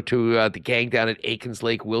a shout out to the gang down at Aikens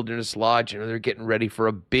Lake Wilderness Lodge. You know, they're getting ready for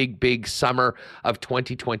a big summer of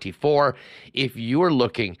 2024. If you are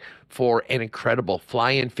looking for an incredible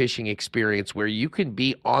fly-in fishing experience where you can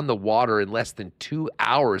be on the water in less than 2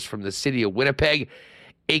 hours from the city of Winnipeg,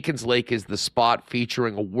 Aikens Lake is the spot,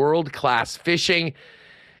 featuring world-class fishing.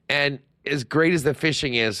 And as great as the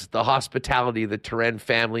fishing is, the hospitality of the Terren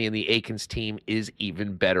family and the Aikens team is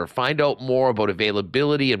even better. Find out more about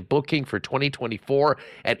availability and booking for 2024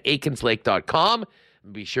 at aikenslake.com.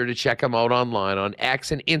 And be sure to check them out online on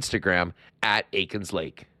X and Instagram at Aikens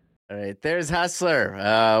Lake. All right, there's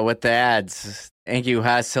Hustler with the ads. Thank you,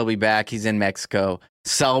 Huss. He'll be back. He's in Mexico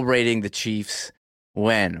celebrating the Chiefs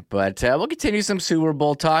win. But we'll continue some Super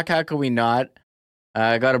Bowl talk. How can we not?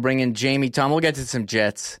 I got to bring in Jamie Tom. We'll get to some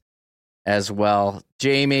Jets as well.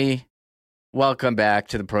 Jamie, welcome back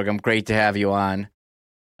to the program. Great to have you on.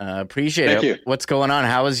 Appreciate Thank it. you. What's going on?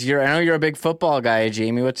 How was your? I know you're a big football guy,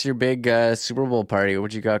 Jamie. What's your big Super Bowl party?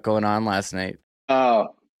 What you got going on last night?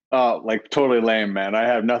 Like totally lame, man. I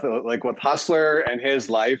have nothing like with Hustler and his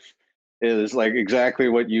life is like exactly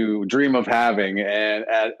what you dream of having, and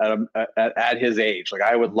at his age. Like,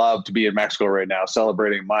 I would love to be in Mexico right now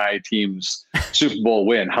celebrating my team's Super Bowl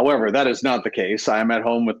win. However, that is not the case. I'm at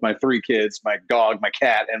home with my 3 kids, my dog, my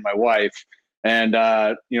cat, and my wife, and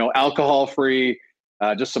alcohol free.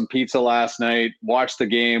 Just some pizza last night. Watched the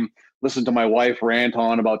game. Listened to my wife rant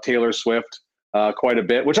on about Taylor Swift quite a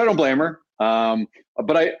bit, which I don't blame her.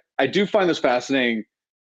 But I do find this fascinating.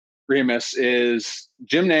 Remus is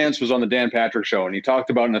Jim Nantz was on the Dan Patrick Show, and he talked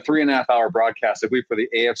about in a 3.5-hour broadcast, I believe, for the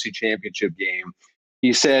AFC Championship game.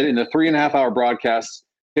 He said in the 3.5-hour broadcast,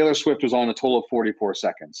 Taylor Swift was on a total of 44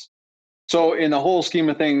 seconds. So in the whole scheme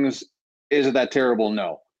of things, is it that terrible?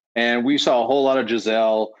 No. and we saw a whole lot of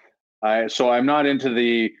Giselle. So I'm not into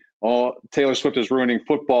the Taylor Swift is ruining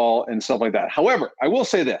football and stuff like that. However, I will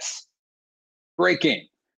say this: great game,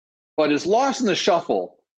 but is lost in the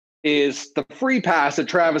shuffle is the free pass that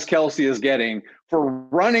Travis Kelce is getting for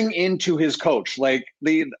running into his coach.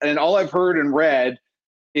 And all I've heard and read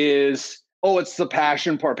is, it's the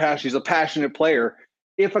passion part. He's a passionate player.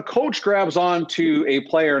 If a coach grabs onto a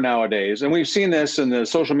player nowadays, and we've seen this in the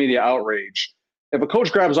social media outrage, if a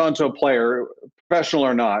coach grabs onto a player, professional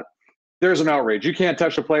or not, there's an outrage. You can't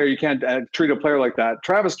touch a player. You can't treat a player like that.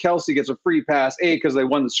 Travis Kelce gets a free pass, A, because they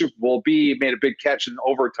won the Super Bowl, B, made a big catch in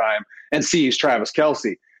overtime, and C, he's Travis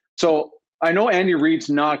Kelce. So I know Andy Reid's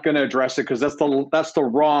not going to address it because that's the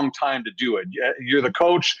wrong time to do it. You're the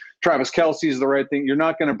coach. Travis Kelce is the right thing. You're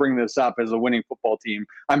not going to bring this up as a winning football team.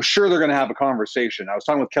 I'm sure they're going to have a conversation. I was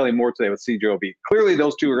talking with Kelly Moore today with CJOB. Clearly,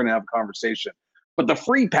 those two are going to have a conversation. But the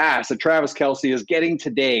free pass that Travis Kelce is getting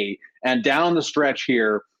today and down the stretch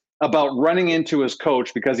here about running into his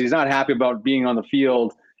coach because he's not happy about being on the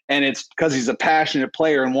field, and it's because he's a passionate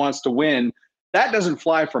player and wants to win, that doesn't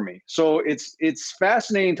fly for me. So it's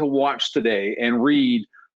fascinating to watch today and read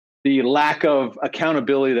the lack of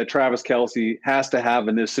accountability that Travis Kelce has to have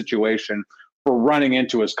in this situation for running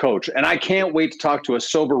into his coach. And I can't wait to talk to a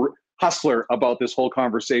sober hustler about this whole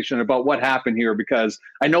conversation, about what happened here, because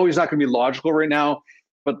I know he's not going to be logical right now,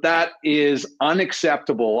 but that is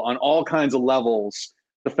unacceptable on all kinds of levels.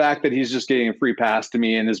 The fact that he's just getting a free pass to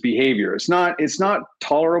me and his behavior, it's not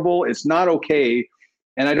tolerable. It's not okay.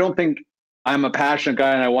 And I don't think I'm a passionate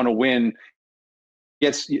guy and I want to win.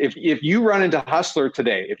 If you run into Hustler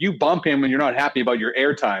today, if you bump him and you're not happy about your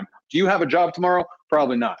airtime, do you have a job tomorrow?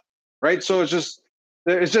 Probably not. Right. So it's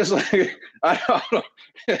just like, I don't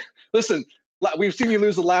know. Listen, we've seen you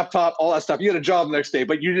lose the laptop, all that stuff. You had a job the next day,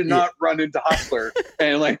 but you did not run into Hustler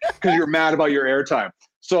and because you're mad about your airtime.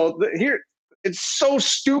 So here, it's so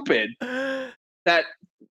stupid that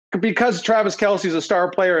because Travis Kelce's a star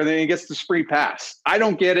player and then he gets this free pass. I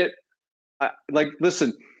don't get it.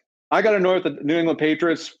 Listen, I got annoyed with the New England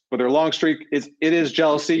Patriots with their long streak. It is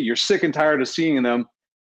jealousy. You're sick and tired of seeing them.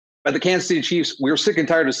 But the Kansas City Chiefs, we're sick and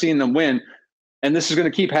tired of seeing them win. And this is going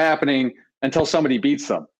to keep happening until somebody beats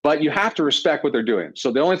them. But you have to respect what they're doing.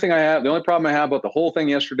 So the only problem I have about the whole thing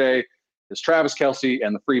yesterday is Travis Kelce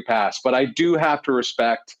and the free pass. But I do have to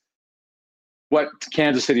respect what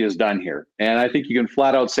Kansas City has done here. And I think you can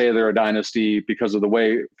flat out say they're a dynasty because of the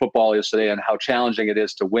way football is today and how challenging it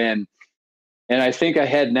is to win. And I think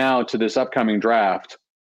ahead now to this upcoming draft,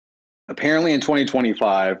 apparently in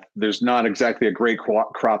 2025, there's not exactly a great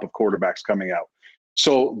crop of quarterbacks coming out.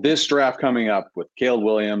 So this draft coming up with Caleb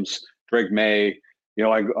Williams, Drake May,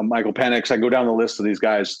 Michael Penix, I go down the list of these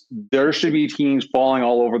guys. There should be teams falling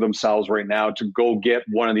all over themselves right now to go get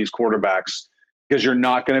one of these quarterbacks because you're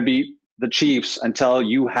not going to beat the Chiefs until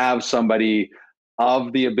you have somebody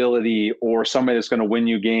of the ability or somebody that's going to win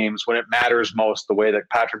you games when it matters most, the way that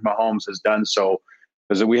Patrick Mahomes has done so.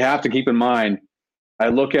 Because we have to keep in mind, I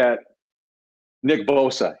look at Nick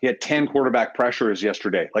Bosa. He had 10 quarterback pressures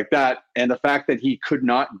yesterday like that. And the fact that he could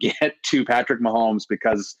not get to Patrick Mahomes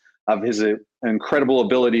because of his incredible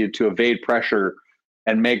ability to evade pressure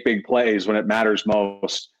and make big plays when it matters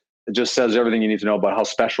most, it just says everything you need to know about how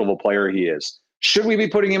special of a player he is. Should we be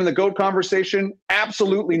putting him in the GOAT conversation?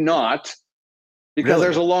 Absolutely not, because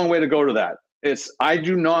There's a long way to go to that.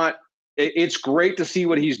 It's great to see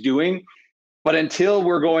what he's doing, but until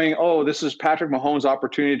we're going, this is Patrick Mahomes'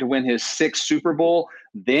 opportunity to win his 6th Super Bowl,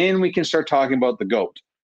 then we can start talking about the GOAT,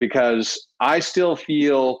 because I still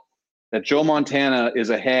feel that Joe Montana is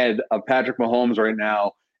ahead of Patrick Mahomes right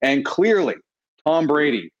now, and clearly Tom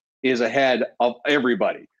Brady is ahead of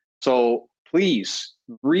everybody. So please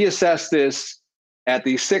reassess this at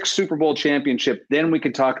the 6th Super Bowl championship. Then we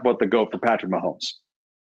can talk about the GOAT for Patrick Mahomes.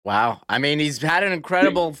 Wow. I mean, he's had an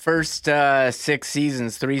incredible first 6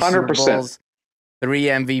 seasons, 3 Super 100%. Bowls, 3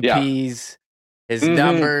 MVPs. His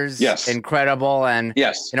numbers, incredible. And,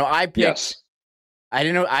 I picked, I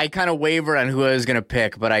didn't know, I kind of wavered on who I was going to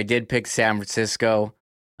pick, but I did pick San Francisco.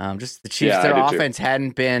 Just the Chiefs, their offense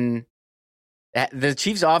hadn't been, the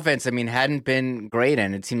Chiefs' offense, hadn't been great,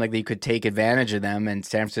 and it seemed like they could take advantage of them. And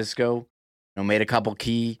San Francisco, made a couple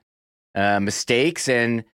key mistakes.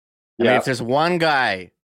 And if there's one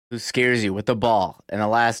guy who scares you with the ball in the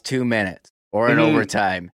last 2 minutes or in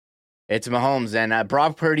overtime, it's Mahomes. And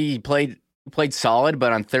Brock Purdy played solid,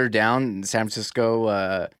 but on third down, San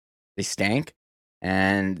Francisco they stank.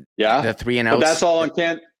 And the 3 and outs. But that's all on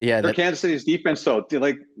Kansas City's defense, though.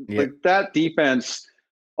 Like that defense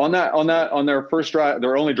on their first drive,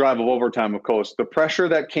 their only drive of overtime, of course, the pressure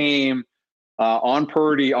that came on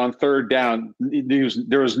Purdy on third down.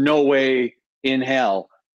 There was no way in hell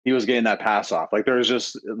he was getting that pass off. Like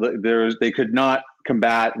they could not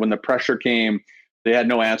combat when the pressure came. They had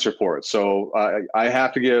no answer for it. So I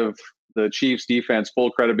have to give the Chiefs defense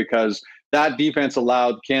full credit, because that defense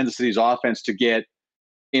allowed Kansas City's offense to get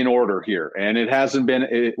in order here. And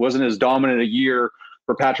it wasn't as dominant a year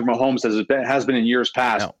for Patrick Mahomes as it has been in years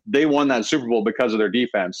past. No. They won that Super Bowl because of their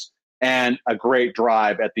defense and a great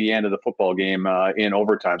drive at the end of the football game in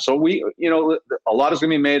overtime. So a lot is going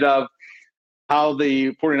to be made of how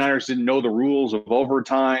the 49ers didn't know the rules of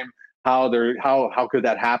overtime. How could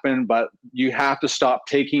that happen? But you have to stop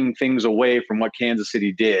taking things away from what Kansas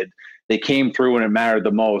City did. They came through when it mattered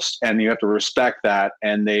the most, and you have to respect that.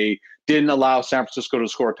 And they didn't allow San Francisco to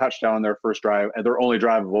score a touchdown on their first drive, and their only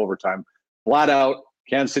drive of overtime. Flat out,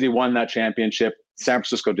 Kansas City won that championship. San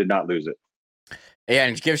Francisco did not lose it. Yeah,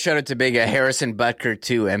 and give shout out to big Harrison Butker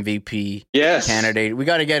too, MVP candidate. We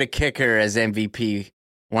got to get a kicker as MVP.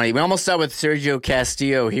 We almost saw with Sergio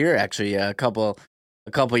Castillo here actually a couple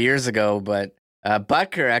years ago, but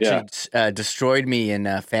Butker actually destroyed me in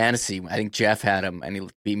fantasy. I think Jeff had him, and he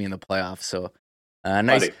beat me in the playoffs. So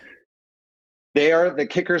nice. Buddy. The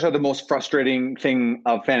kickers are the most frustrating thing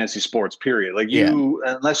of fantasy sports, period. Like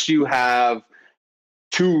unless you have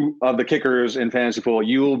two of the kickers in fantasy football,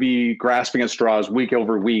 you will be grasping at straws week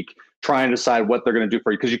over week, trying to decide what they're going to do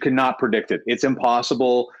for you, because you cannot predict it. It's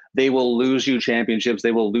impossible. They will lose you championships.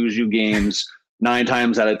 They will lose you games 9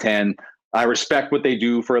 times out of 10. I respect what they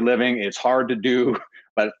do for a living. It's hard to do,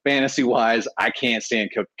 but fantasy-wise, I can't stand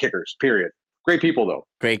kickers, period. Great people, though.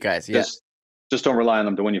 Great guys, Just don't rely on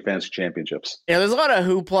them to win you fantasy championships. Yeah, there's a lot of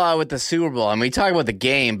hoopla with the Super Bowl. I mean, we talk about the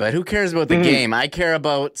game, but who cares about the game? I care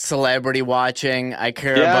about celebrity watching. I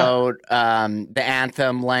care about the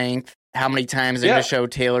anthem length, how many times they're going to show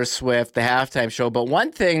Taylor Swift, the halftime show. But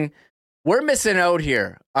one thing, we're missing out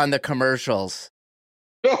here on the commercials,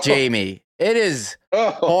 Jamie. It is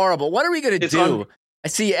horrible. What are we going to do? I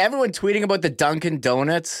see everyone tweeting about the Dunkin'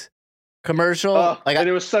 Donuts commercial. And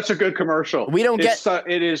it was such a good commercial.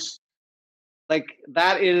 It is like,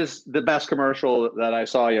 that is the best commercial that I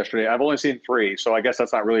saw yesterday. I've only seen 3, so I guess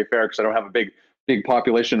that's not really fair because I don't have a big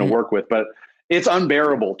population to work with. But it's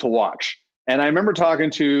unbearable to watch. And I remember talking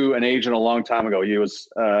to an agent a long time ago.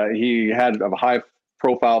 He had a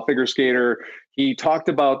high-profile figure skater. He talked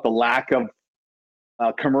about the lack of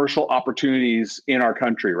commercial opportunities in our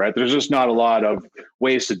country, right? There's just not a lot of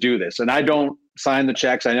ways to do this. And I don't sign the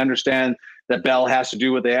checks. I understand that Bell has to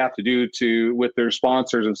do what they have to do with their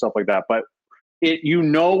sponsors and stuff like that. But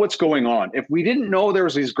what's going on. If we didn't know there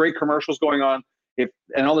was these great commercials going on,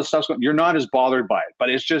 and all this stuff's going, you're not as bothered by it. But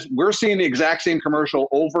it's just, we're seeing the exact same commercial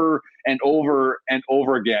over and over and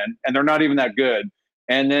over again, and they're not even that good.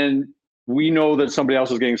 And then we know that somebody else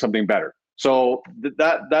is getting something better. So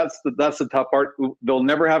that's the tough part. They'll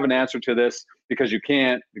never have an answer to this because you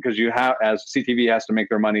have, as CTV has to make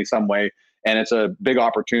their money some way, and it's a big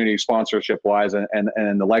opportunity sponsorship wise and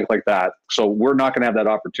the like that. So we're not going to have that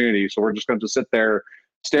opportunity. So we're just going to sit there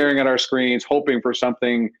staring at our screens, hoping for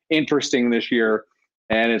something interesting this year,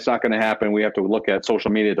 and it's not going to happen. We have to look at social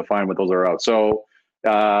media to find what those are out. So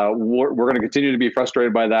we're going to continue to be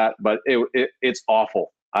frustrated by that, but it's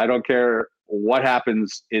awful. I don't care what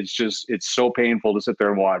happens. It's so painful to sit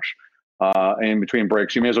there and watch in between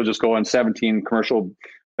breaks. You may as well just go on 17 commercial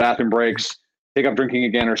bathroom breaks, take up drinking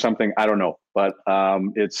again or something. I don't know, but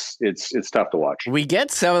it's tough to watch. We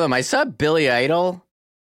get some of them. I saw Billy Idol,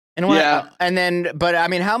 but I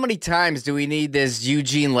mean, how many times do we need this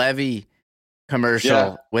Eugene Levy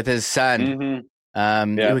commercial with his son?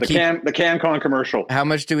 Mm-hmm. The CanCon commercial. How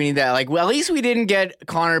much do we need that? Like, well, at least we didn't get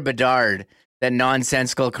Connor Bedard, that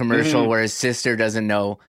nonsensical commercial where his sister doesn't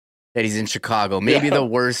know that he's in Chicago. Maybe the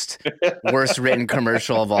worst written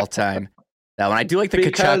commercial of all time. That one. I do like the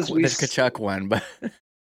Kachuk one, but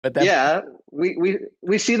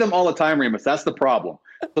we see them all the time, Remus. That's the problem.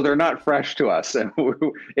 So they're not fresh to us, and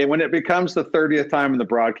when it becomes the 30th time in the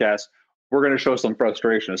broadcast, we're going to show some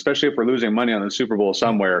frustration, especially if we're losing money on the Super Bowl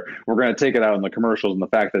somewhere. We're going to take it out on the commercials and the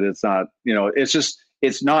fact that it's not,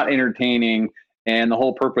 it's not entertaining. And the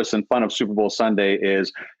whole purpose and fun of Super Bowl Sunday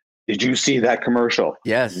is, did you see that commercial?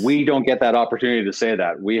 Yes. We don't get that opportunity to say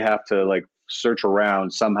that. We have to search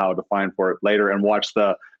around somehow to find for it later and watch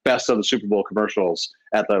the best of the Super Bowl commercials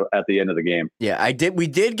at the end of the game. Yeah, we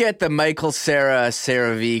did get the Michael Cera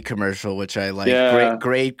CeraVe commercial, which I like. Yeah.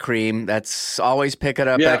 Great cream. That's always pick it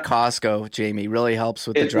up at Costco, Jamie. Really helps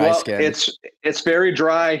with the dry skin. It's very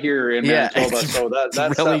dry here in Manitoba, so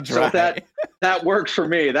that's really dry. So That works for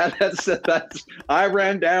me. That's. I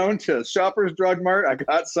ran down to Shoppers Drug Mart. I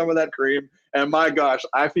got some of that cream, and my gosh,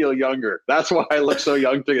 I feel younger. That's why I look so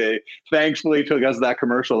young today. Thankfully, because of that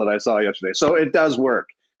commercial that I saw yesterday. So it does work.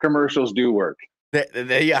 Commercials do work. They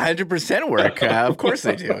 100% work. Of course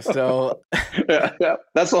they do. So yeah,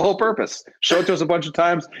 that's the whole purpose. Show it to us a bunch of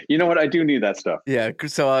times. You know what? I do need that stuff. Yeah.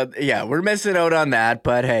 So we're missing out on that.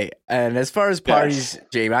 But hey, and as far as parties, yes.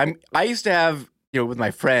 Jamie, I used to have, with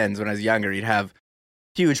my friends when I was younger, you'd have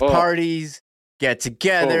huge parties, get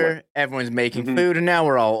together, everyone's making food, and now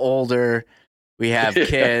we're all older. We have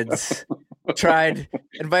kids.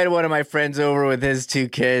 Invited one of my friends over with his 2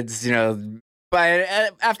 kids,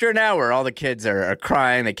 But after an hour, all the kids are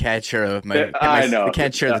crying. They can't share they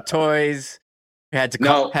can't share the toys. We had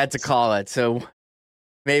to call it. So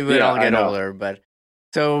maybe we'd all get older. But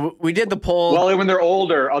so we did the poll. Well, when they're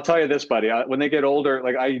older, I'll tell you this, buddy. When they get older,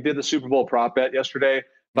 like I did the Super Bowl prop bet yesterday,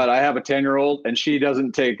 but I have a 10-year-old and she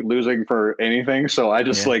doesn't take losing for anything. So I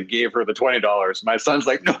just gave her the $20. My son's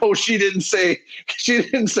like, no, she didn't say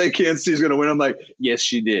Kansas City's going to win. I'm like, yes,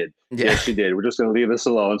 she did. Yeah. Yes, she did. We're just going to leave this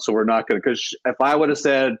alone. So we're not going to, because if I would have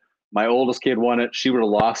said my oldest kid won it, she would have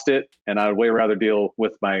lost it. And I would way rather deal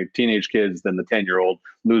with my teenage kids than the 10-year-old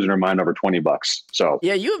losing her mind over $20. So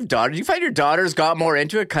yeah, you have daughters. Do you find your daughters got more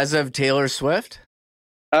into it because of Taylor Swift?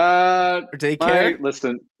 Or do they care?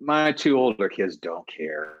 Listen, my 2 older kids don't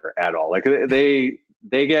care at all. Like they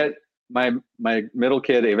get my middle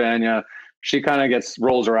kid, Ivania, she kind of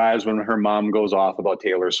rolls her eyes when her mom goes off about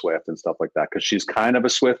Taylor Swift and stuff like that, because she's kind of a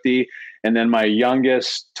Swiftie. And then my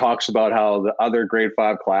youngest talks about how the other grade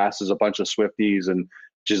 5 class is a bunch of Swifties, and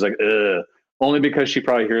she's like, ugh. Only because she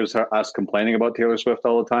probably hears us complaining about Taylor Swift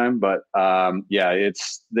all the time. But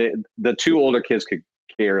it's the 2 older kids could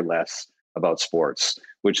care less about sports,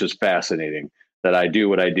 which is fascinating. That I do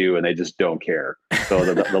what I do and they just don't care. So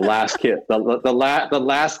the last kid, the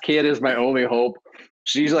last kid is my only hope.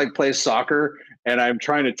 She's like plays soccer, and I'm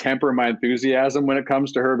trying to temper my enthusiasm when it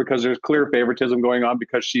comes to her, because there's clear favoritism going on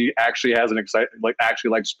because she actually has actually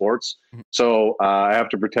likes sports. So I have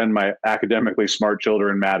to pretend my academically smart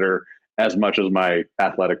children matter as much as my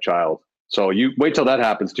athletic child. So you wait till that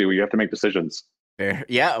happens too. You have to make decisions. Fair.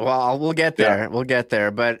 Yeah. Well, we'll get there. Yeah. We'll get there.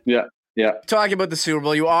 But yeah. Talking about the Super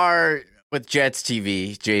Bowl, you are with Jets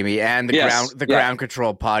TV, Jamie, and the Ground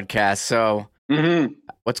Control podcast. So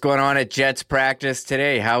what's going on at Jets practice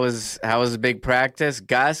today? How was a big practice?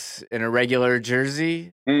 Gus in a regular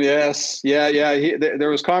jersey? Yes. Yeah. There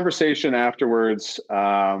was conversation afterwards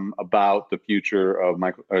about the future of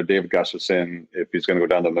David Gustafson, if he's going to go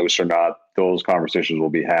down the Moose or not. Those conversations will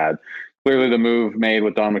be had. Clearly, the move made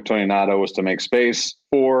with Don McTominato was to make space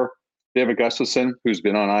for David Gustafson, who's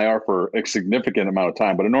been on IR for a significant amount of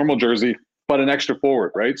time, but a normal jersey, but an extra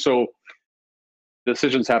forward, right? So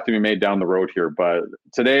decisions have to be made down the road here. But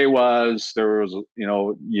today you have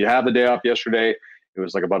the day off yesterday. It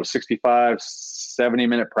was like about a 65,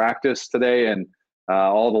 70-minute practice today, and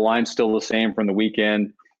all the lines still the same from the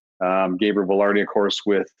weekend. Gabriel Velarde, of course,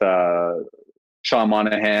 with Sean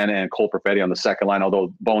Monahan and Cole Perfetti on the second line,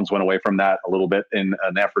 although Bones went away from that a little bit in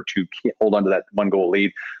an effort to hold on to that 1-goal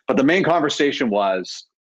lead. But the main conversation was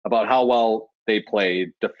about how well they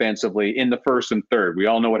played defensively in the first and third. We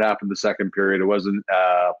all know what happened the second period. It wasn't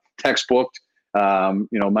textbooked.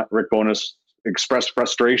 Rick Bowness expressed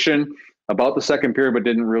frustration about the second period, but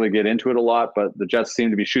didn't really get into it a lot. But the Jets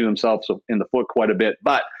seemed to be shooting themselves in the foot quite a bit.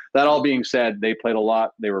 But that all being said, they played a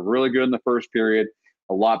lot. They were really good in the first period,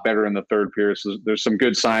 a lot better in the third period. So there's some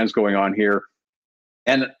good signs going on here.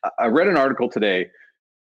 And I read an article today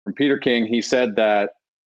from Peter King. He said that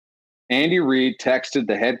Andy Reid texted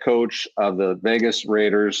the head coach of the Vegas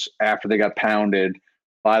Raiders after they got pounded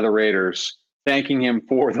by the Raiders, thanking him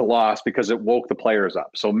for the loss because it woke the players up.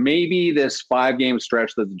 So maybe this 5-game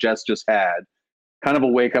stretch that the Jets just had, kind of a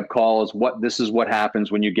wake-up call, this is what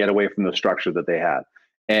happens when you get away from the structure that they had.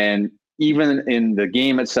 And even in the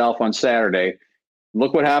game itself on Saturday,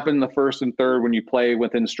 look what happened in the first and third when you play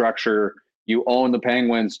within structure. You own the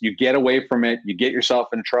Penguins, you get away from it, you get yourself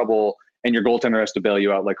in trouble, and your goaltender has to bail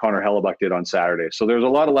you out like Connor Hellebuck did on Saturday. So there's a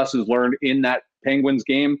lot of lessons learned in that Penguins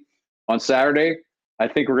game on Saturday. I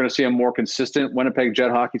think we're going to see a more consistent Winnipeg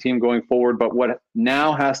Jet hockey team going forward. But what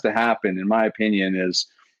now has to happen, in my opinion, is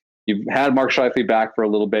you've had Mark Scheifele back for a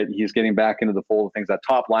little bit. He's getting back into the fold of things. That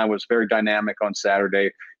top line was very dynamic on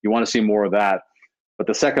Saturday. You want to see more of that. But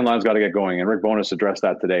the second line's got to get going, and Rick Bowness addressed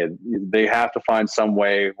that today. They have to find some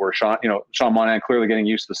way where Sean Monahan clearly getting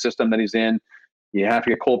used to the system that he's in. You have to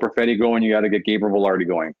get Cole Perfetti going. You got to get Gabriel Velarde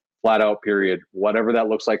going, flat out, period. Whatever that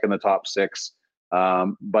looks like in the top 6.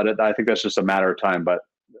 But I think that's just a matter of time. But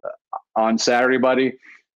on Saturday, buddy,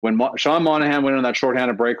 when Sean Monahan went on that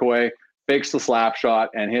shorthanded breakaway, fakes the slap shot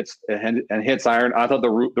and hits iron, I thought the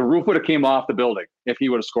roof would have came off the building if he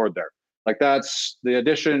would have scored there. Like, that's the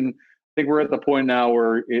addition. I think we're at the point now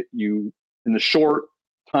where in the short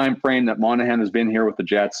time frame that Monahan has been here with the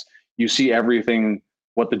Jets, you see everything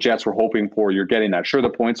what the Jets were hoping for. You're getting that. Sure, the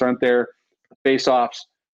points aren't there. The face-offs,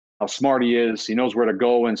 how smart he is. He knows where to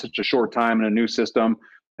go in such a short time in a new system.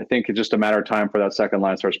 I think it's just a matter of time for that second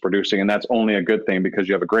line starts producing, and that's only a good thing because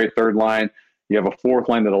you have a great third line. You have a fourth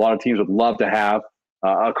line that a lot of teams would love to have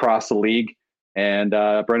across the league. And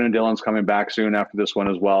Brendan Dillon's coming back soon after this one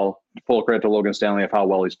as well. Full credit to Logan Stanley of how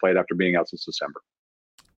well he's played after being out since December.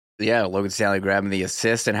 Yeah, Logan Stanley grabbing the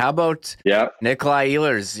assist. And how about Nikolai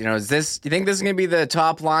Ehlers? You know, do you think this is going to be the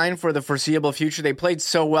top line for the foreseeable future? They played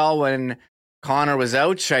so well when Connor was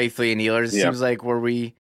out, Scheifele and Ehlers. It seems like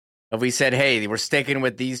if we said, hey, we're sticking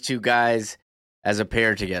with these two guys as a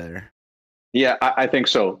pair together. Yeah, I think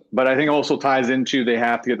so. But I think it also ties into they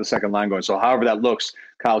have to get the second line going. So however that looks,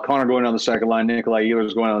 Kyle Connor going on the second line, Nikolai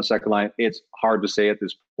Ehlers going on the second line, it's hard to say at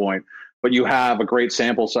this point. But you have a great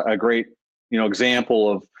example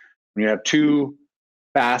of when you have two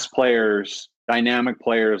fast players, dynamic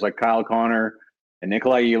players like Kyle Connor and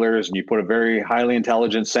Nikolai Ehlers, and you put a very highly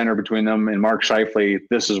intelligent center between them and Mark Scheifele,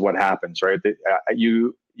 this is what happens, right?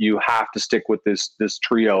 You have to stick with this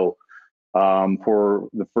trio for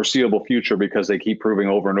the foreseeable future because they keep proving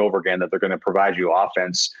over and over again that they're going to provide you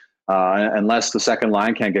offense unless the second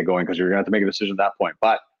line can't get going because you're going to have to make a decision at that point.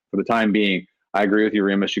 But for the time being, I agree with you,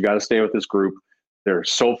 Remus. You got to stay with this group. They're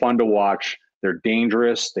so fun to watch. They're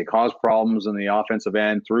dangerous. They cause problems in the offensive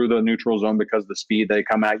end through the neutral zone because of the speed they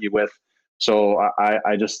come at you with. So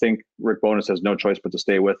I just think Rick Bowness has no choice but to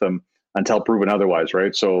stay with them until proven otherwise,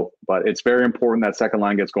 right? So, but it's very important that second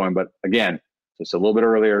line gets going. But again, just a little bit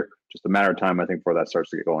earlier, just a matter of time, I think, before that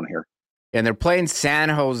starts to get going here. And they're playing San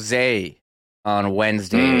Jose on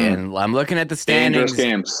Wednesday, and I'm looking at the standings. Dangerous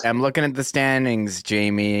games. I'm looking at the standings,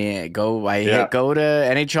 Jamie. Go to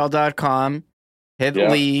NHL.com, hit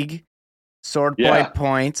league, sort by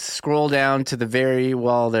points, scroll down to the very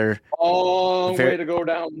way to go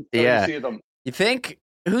down. To see them. You think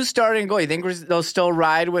who's starting goal? You think they'll still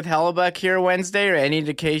ride with Hellebuck here Wednesday, or any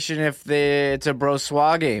indication if it's a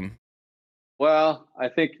Brossoit game? Well, I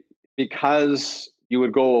think because you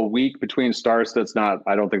would go a week between starts,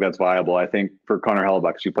 I don't think that's viable. I think for Connor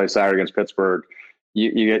Hellebuck, you play Saturday against Pittsburgh,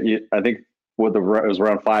 I think it was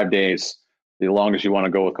around 5 days, the longest you want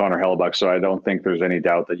to go with Connor Hellebuck. So I don't think there's any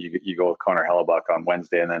doubt that you go with Connor Hellebuck on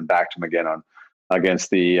Wednesday and then back to him again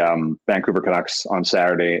against the Vancouver Canucks on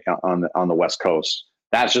Saturday on the West Coast.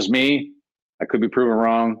 That's just me. I could be proven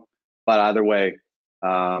wrong, but either way,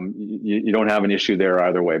 you don't have an issue there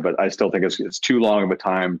either way. But I still think it's too long of a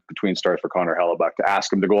time between starts for Connor Hellebuck to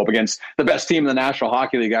ask him to go up against the best team in the National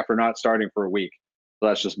Hockey League after not starting for a week. So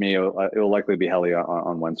that's just me. It'll likely be Helly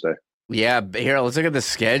on Wednesday. Yeah, here, let's look at the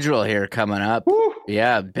schedule here coming up. Woo!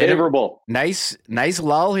 Yeah, favorable. Nice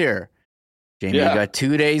lull here. Jamie, you got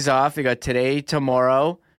 2 days off. You got today,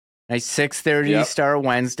 tomorrow. Nice 6:30 start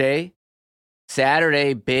Wednesday.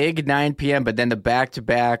 Saturday, big 9 p.m., but then the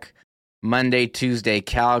back-to-back Monday, Tuesday,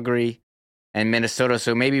 Calgary and Minnesota.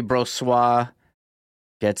 So maybe Brossoit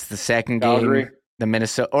gets the second Calgary. game. The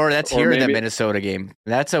Minnesota, the Minnesota game.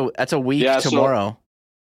 That's a week tomorrow.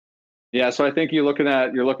 So I think you're looking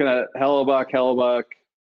at Hellebuck,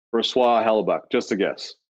 Brossoit, Hellebuck. Just a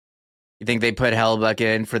guess. You think they put Hellebuck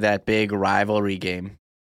in for that big rivalry game,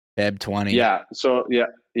 Feb 20? Yeah. So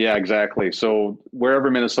yeah, exactly. So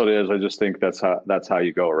wherever Minnesota is, I just think that's how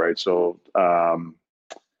you go, right? So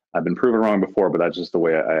I've been proven wrong before, but that's just the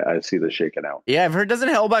way I see this shaking out. Yeah, I've heard, doesn't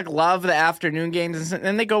Hellebuck love the afternoon games? And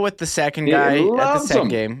then they go with the second guy at the second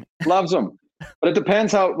game. Loves them. But it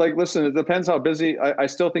depends it depends how busy. I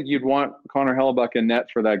still think you'd want Connor Hellebuck in net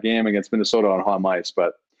for that game against Minnesota on home ice,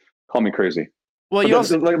 but call me crazy. Well,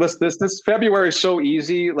 this February is so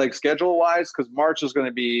easy, like schedule wise, because March is going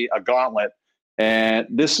to be a gauntlet. And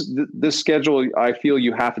this schedule, I feel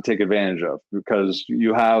you have to take advantage of because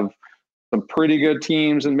you have some pretty good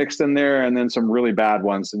teams and mixed in there, and then some really bad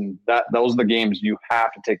ones. And those are the games you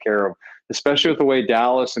have to take care of, especially with the way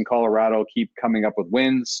Dallas and Colorado keep coming up with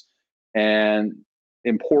wins. And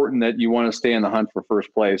important that you want to stay in the hunt for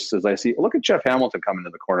first place. As I see, look at Jeff Hamilton coming to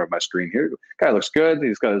the corner of my screen here. Guy looks good.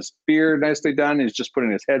 He's got his beard nicely done. He's just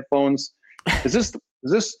putting his headphones. Is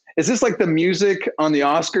this like the music on the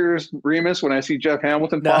Oscars, Remus, when I see Jeff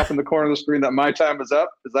Hamilton pop in the corner of the screen that my time is up?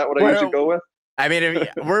 Is that what I usually go with? I mean,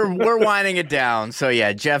 we're winding it down. So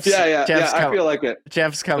yeah, Jeff's I feel like it.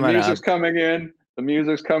 Jeff's coming. The music's up. coming in. The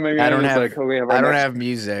music's coming in. I don't have have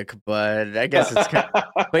music, but I guess it's kind of,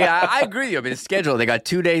 but yeah, I agree with you. I mean, the schedule, they got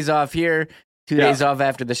 2 days off here, 2 days off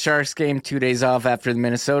after the Sharks game, 2 days off after the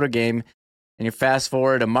Minnesota game, and you fast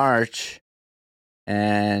forward to March,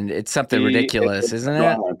 and it's something ridiculous, isn't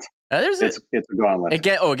it? It's a gauntlet.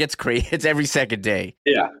 It gets crazy. It's every second day.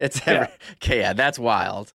 Yeah. That's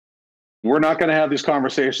wild. We're not going to have these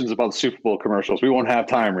conversations about Super Bowl commercials. We won't have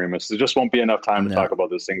time, Remus. There just won't be enough time to talk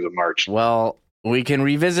about these things in March. Well, we can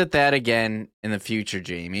revisit that again in the future,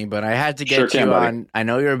 Jamie, but I had to get you on. I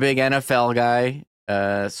know you're a big NFL guy.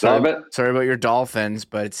 Sorry about your Dolphins,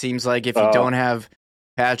 but it seems like if you don't have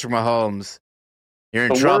Patrick Mahomes, you're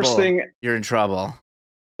in trouble. You're in trouble.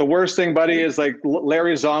 The worst thing, buddy, is like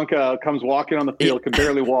Larry Zonka comes walking on the field, can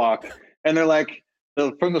barely walk, and they're like,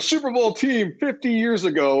 from the Super Bowl team 50 years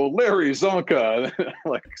ago, Larry Zonka.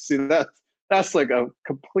 Like, see, that's like a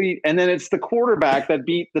complete. And then it's the quarterback that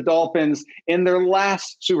beat the Dolphins in their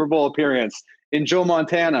last Super Bowl appearance in Joe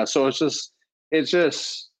Montana. So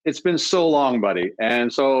it's been so long, buddy.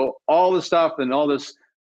 And so all the stuff and all this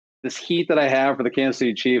heat that I have for the Kansas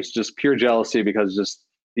City Chiefs, just pure jealousy, because just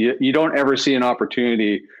you don't ever see an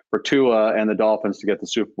opportunity for Tua and the Dolphins to get the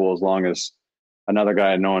Super Bowl as long as another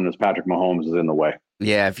guy known as Patrick Mahomes is in the way.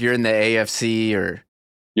 Yeah, if you're in the AFC or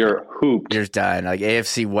you're hooped, you're done. Like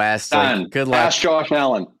AFC West, done. Like, good luck. Ask Josh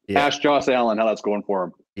Allen. Yeah. Ask Josh Allen how that's going for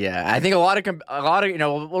him. Yeah, I think a lot of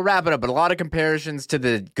we'll wrap it up, but a lot of comparisons to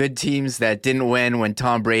the good teams that didn't win when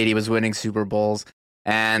Tom Brady was winning Super Bowls,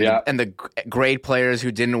 and the great players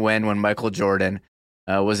who didn't win when Michael Jordan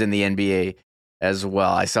was in the NBA as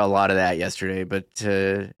well. I saw a lot of that yesterday, but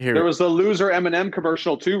here there was the loser Eminem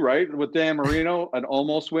commercial too, right? With Dan Marino, an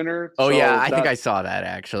almost winner. Oh, so yeah, I think I saw that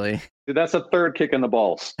actually. Dude, that's a third kick in the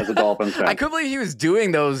balls as a Dolphins fan. I couldn't believe he was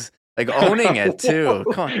doing those, like owning it too.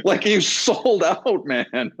 Come on. Like he sold out,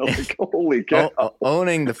 man. Like holy cow.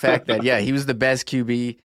 Owning the fact that he was the best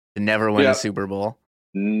QB to never win a Super Bowl.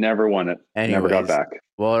 Never won it. Never got back.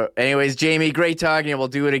 Well, anyways, Jamie, great talking. We'll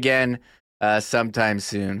do it again sometime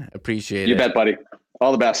soon. Appreciate it. You bet, buddy.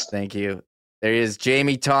 All the best. Thank you. There is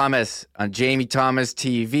Jamie Thomas on Jamie Thomas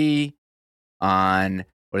TV on,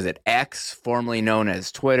 X, formerly known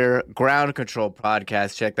as Twitter. Ground Control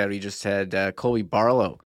Podcast. Check that. We just had Colby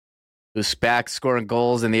Barlow, who's back scoring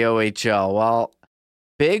goals in the OHL. Well,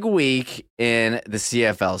 big week in the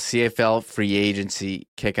CFL. CFL free agency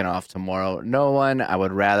kicking off tomorrow. No one I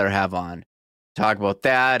would rather have on talk about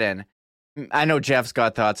that, and I know Jeff's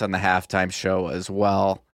got thoughts on the halftime show as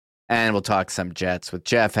well, and we'll talk some Jets with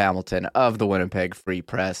Jeff Hamilton of the Winnipeg Free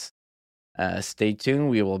Press. Stay tuned.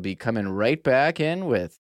 We will be coming right back in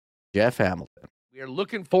with Jeff Hamilton. We are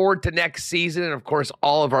looking forward to next season, and of course,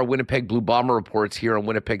 all of our Winnipeg Blue Bomber reports here on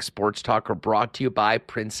Winnipeg Sports Talk are brought to you by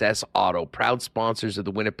Princess Auto, proud sponsors of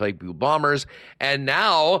the Winnipeg Blue Bombers, and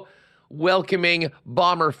now welcoming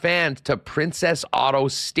Bomber fans to Princess Auto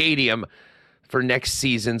Stadium for next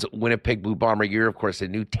season's Winnipeg Blue Bomber year. Of course, a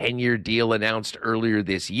new 10-year deal announced earlier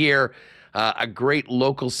this year. A great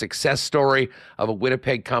local success story of a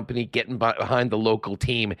Winnipeg company getting behind the local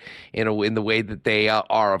team in the way that they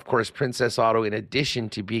are. Of course, Princess Auto, in addition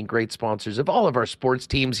to being great sponsors of all of our sports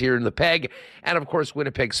teams here in the Peg, and of course,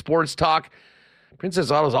 Winnipeg Sports Talk,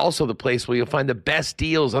 Princess Auto is also the place where you'll find the best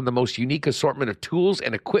deals on the most unique assortment of tools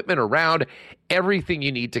and equipment around. Everything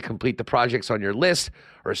you need to complete the projects on your list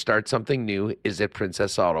or start something new is at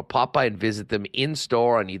Princess Auto. Pop by and visit them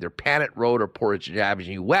in-store on either Panet Road or Portage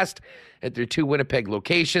Avenue West at their 2 Winnipeg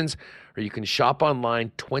locations, or you can shop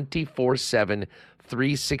online 24/7,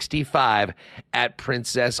 365 at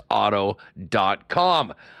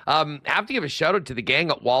princessauto.com. Have to give a shout out to the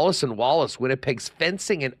gang at Wallace & Wallace, Winnipeg's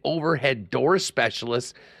fencing and overhead door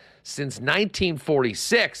specialists since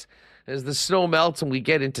 1946. As the snow melts and we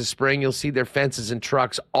get into spring, you'll see their fences and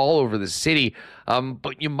trucks all over the city.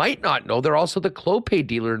 But you might not know they're also the Clopay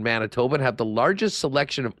dealer in Manitoba and have the largest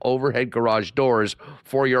selection of overhead garage doors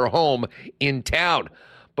for your home in town.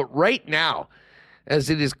 But right now, as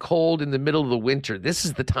it is cold in the middle of the winter, this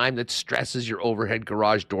is the time that stresses your overhead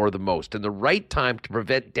garage door the most. And the right time to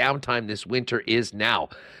prevent downtime this winter is now.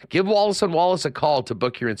 Give Wallace & Wallace a call to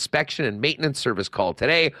book your inspection and maintenance service call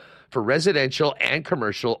today. For residential and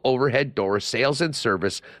commercial overhead door sales and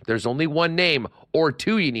service, there's only one name or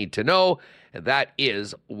two you need to know, and that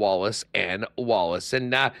is Wallace & Wallace.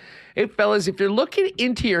 And hey, fellas, if you're looking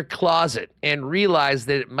into your closet and realize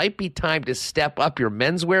that it might be time to step up your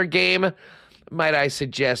menswear game, might I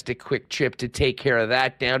suggest a quick trip to take care of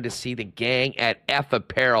that down to see the gang at F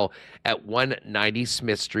Apparel at 190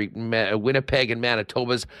 Smith Street, Winnipeg and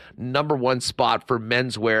Manitoba's #1 spot for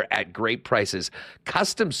menswear at great prices.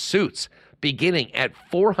 Custom suits, beginning at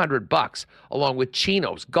 $400, along with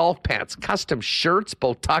chinos, golf pants, custom shirts,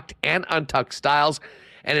 both tucked and untucked styles,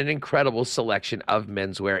 and an incredible selection of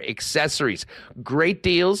menswear accessories. Great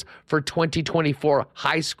deals for 2024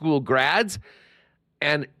 high school grads.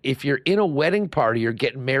 And if you're in a wedding party or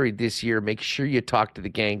getting married this year, make sure you talk to the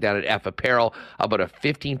gang down at F Apparel about a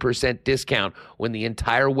 15% discount when the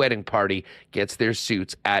entire wedding party gets their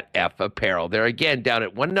suits at F Apparel. They're again down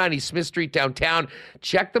at 190 Smith Street downtown.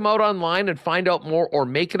 Check them out online and find out more, or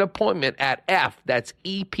make an appointment at that's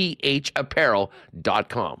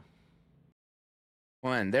EPHapparel.com.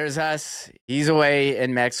 There's us. He's away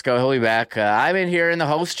in Mexico. He'll be back. I'm in here in the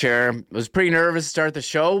host chair. Was pretty nervous to start the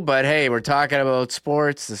show, but hey, we're talking about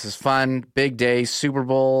sports. This is fun. Big day. Super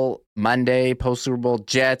Bowl Monday, post Super Bowl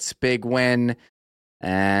Jets, big win.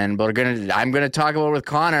 I'm gonna talk about it with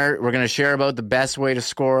Connor. We're gonna share about the best way to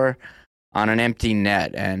score on an empty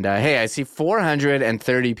net. And hey, I see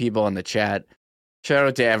 430 people in the chat. Shout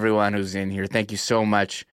out to everyone who's in here. Thank you so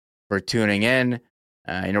much for tuning in.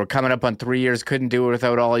 We're coming up on 3 years. Couldn't do it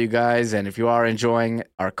without all you guys. And if you are enjoying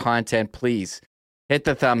our content, please hit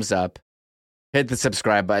the thumbs up, hit the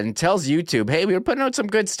subscribe button. It tells YouTube, hey, we were putting out some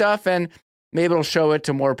good stuff, and maybe it'll show it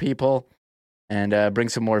to more people and bring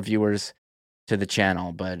some more viewers to the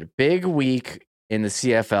channel. But big week in the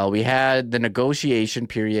CFL. We had the negotiation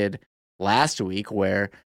period last week where,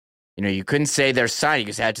 you couldn't say they're signing. You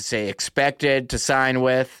just had to say expected to sign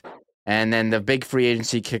with. And then the big free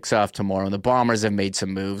agency kicks off tomorrow. The Bombers have made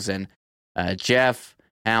some moves. And Jeff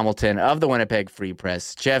Hamilton of the Winnipeg Free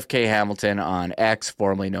Press, Jeff K. Hamilton on X,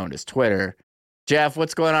 formerly known as Twitter. Jeff,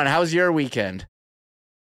 what's going on? How's your weekend?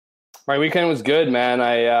 My weekend was good, man.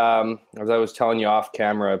 I as I was telling you off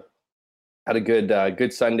camera, had a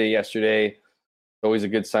good Sunday yesterday. Always a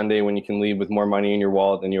good Sunday when you can leave with more money in your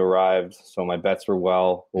wallet than you arrived. So my bets were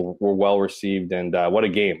well received, and what a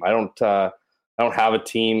game! I don't have a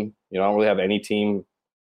team. I don't really have any team,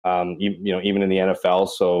 even in the NFL.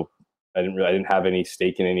 So I didn't have any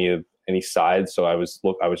stake in any side. So I was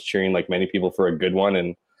cheering like many people for a good one,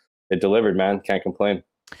 and it delivered, man. Can't complain.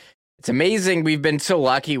 It's amazing. We've been so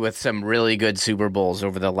lucky with some really good Super Bowls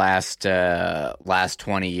over the last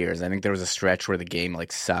 20 years. I think there was a stretch where the game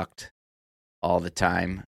sucked all the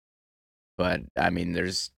time. But I mean,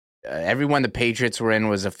 there's every one the Patriots were in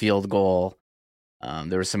was a field goal.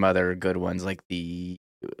 There were some other good ones like the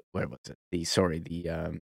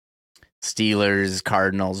Steelers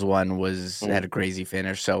Cardinals one had a crazy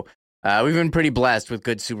finish. So we've been pretty blessed with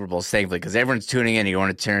good Super Bowls, thankfully, because everyone's tuning in. You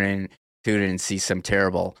want to tune in and see some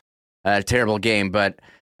terrible game. But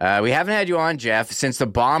we haven't had you on, Jeff, since the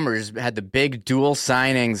Bombers had the big dual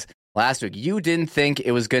signings last week. You didn't think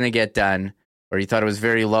it was going to get done, or you thought it was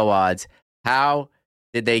very low odds. How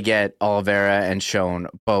did they get Oliveira and Schoen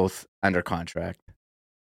both under contract?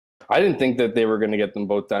 I didn't think that they were going to get them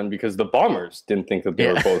both done because the Bombers didn't think that they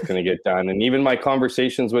were both going to get done. And even my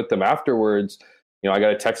conversations with them afterwards, I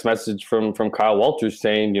got a text message from Kyle Walters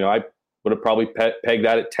saying, I would have probably pegged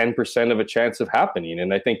that at 10% of a chance of happening.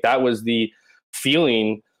 And I think that was the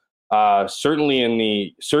feeling, certainly in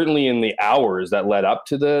the hours that led up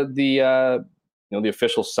to the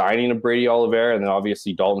official signing of Brady Oliveira, and then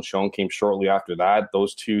obviously Dalton Schoen came shortly after that.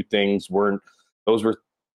 Those two things were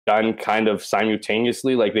done kind of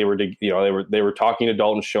simultaneously. Like they were talking to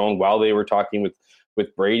Dalton Schoen while they were talking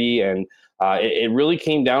with Brady, and it really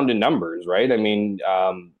came down to numbers, right? I mean,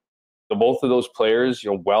 both of those players,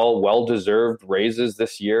 well deserved raises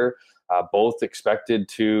this year. Both expected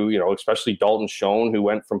to, especially Dalton Schoen, who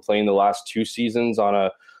went from playing the last two seasons on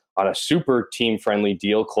a super team friendly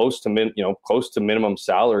deal, close to minimum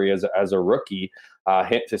salary as a rookie,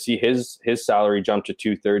 to see his salary jump to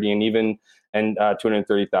 230 and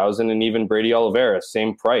 230,000, and even Brady Oliveira,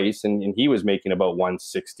 same price, and he was making about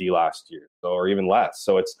 160 last year, or even less.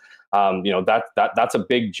 So it's that's a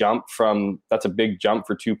big jump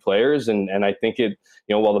for two players, and I think it,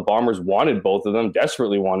 while the Bombers wanted both of them,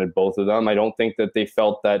 desperately wanted both of them, I don't think that they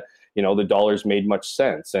felt that the dollars made much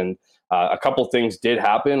sense. And a couple things did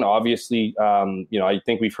happen. Obviously, I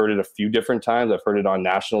think we've heard it a few different times. I've heard it on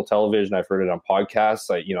national television. I've heard it on podcasts.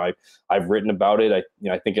 I've written about it.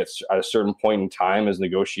 I think it's at a certain point in time as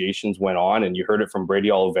negotiations went on, and you heard it from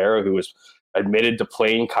Brady Oliveira, who was admitted to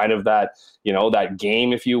playing kind of that, that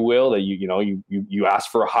game, if you will, that you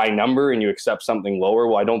ask for a high number and you accept something lower.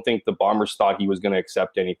 Well, I don't think the Bombers thought he was going to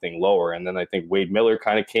accept anything lower. And then I think Wade Miller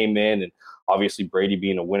kind of came in, and obviously Brady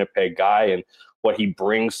being a Winnipeg guy and what he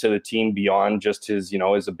brings to the team beyond just his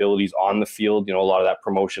abilities on the field, a lot of that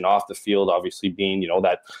promotion off the field, obviously being,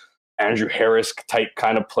 that Andrew Harris type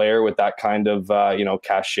kind of player with that kind of,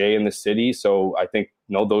 cachet in the city. So I think,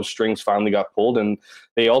 those strings finally got pulled and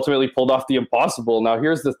they ultimately pulled off the impossible. Now,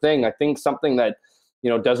 here's the thing. I think something that,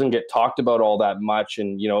 doesn't get talked about all that much.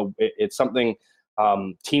 And, it's something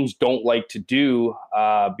teams don't like to do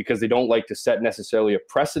because they don't like to set necessarily a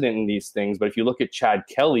precedent in these things. But if you look at Chad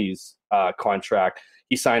Kelly's contract,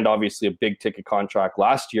 he signed obviously a big ticket contract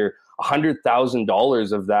last year.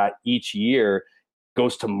 $100,000 of that each year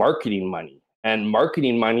goes to marketing money, and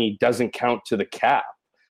marketing money doesn't count to the cap.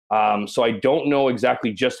 So I don't know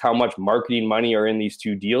exactly just how much marketing money are in these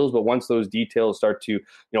two deals, but once those details start to,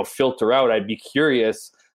 filter out, I'd be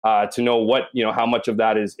curious to know what, how much of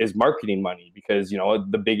that is marketing money, because,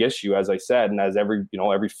 the big issue, as I said, and as every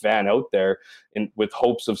fan out there with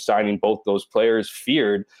hopes of signing both those players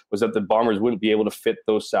feared, was that the Bombers wouldn't be able to fit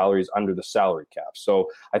those salaries under the salary cap. So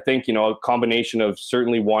I think, a combination of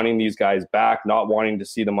certainly wanting these guys back, not wanting to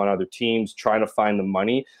see them on other teams, trying to find the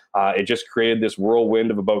money, it just created this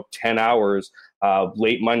whirlwind of about 10 hours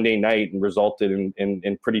late Monday night and resulted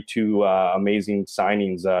in pretty two amazing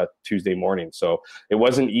signings Tuesday morning. So it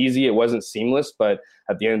wasn't easy. It wasn't seamless, but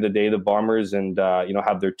at the end of the day, the Bombers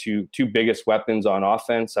have their two biggest weapons on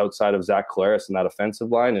offense outside of Zach Collaros and that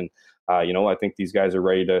offensive line. And, I think these guys are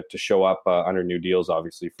ready to show up under new deals,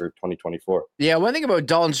 obviously, for 2024. Yeah, one thing about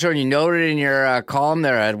Dalton Schoen, you noted in your column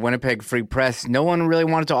there at Winnipeg Free Press, no one really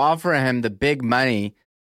wanted to offer him the big money,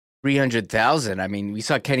 $300,000. I mean, we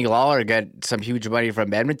saw Kenny Lawler get some huge money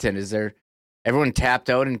from Edmonton. Is there everyone tapped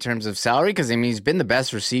out in terms of salary? Because, he's been the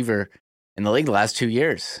best receiver in the league the last 2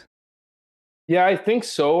 years. Yeah, I think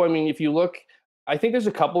so. I mean, if you look, I think there's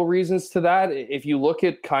a couple reasons to that. If you look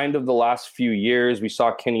at kind of the last few years, we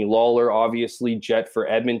saw Kenny Lawler obviously jet for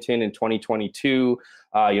Edmonton in 2022.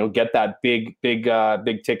 Get that big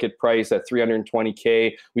ticket price at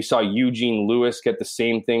 $320K. We saw Eugene Lewis get the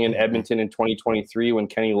same thing in Edmonton in 2023 when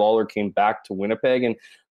Kenny Lawler came back to Winnipeg. And,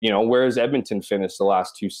 where has Edmonton finished the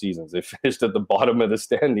last 2 seasons? They finished at the bottom of the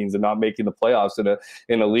standings and not making the playoffs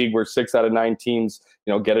in a league where 6 out of 9 teams,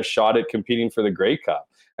 get a shot at competing for the Grey Cup.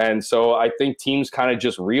 And so I think teams kind of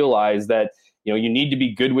just realize that, you need to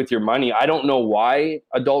be good with your money. I don't know why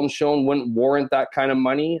a Dalton Schoen wouldn't warrant that kind of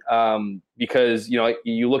money because,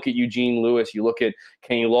 you look at Eugene Lewis, you look at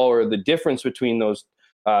Kenny Lawler, the difference between those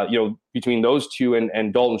between those two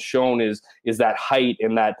and Dalton Schoen is that height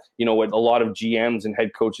and that, what a lot of GMs and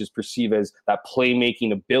head coaches perceive as that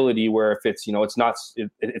playmaking ability, where if it's, it's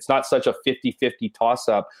not such a 50-50 toss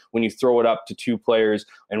up when you throw it up to 2 players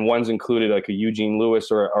and one's included like a Eugene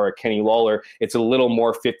Lewis or a Kenny Lawler. It's a little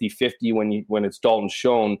more 50-50 when it's Dalton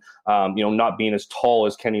Schoen, not being as tall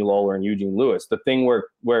as Kenny Lawler and Eugene Lewis. The thing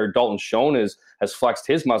where Dalton Schoen has flexed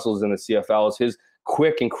his muscles in the CFL is his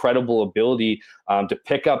quick, incredible ability to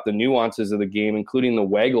pick up the nuances of the game, including the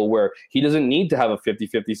waggle, where he doesn't need to have a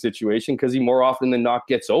 50-50 situation because he more often than not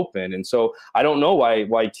gets open. And so I don't know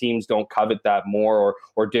why teams don't covet that more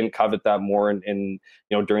or didn't covet that more in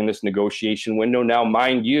during this negotiation window. Now,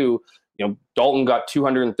 mind you, Dalton got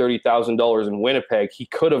 $230,000 in Winnipeg. He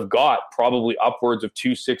could have got probably upwards of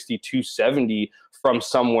 $260,000, $270,000 from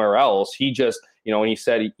somewhere else. He just, and he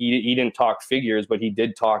said he didn't talk figures, but he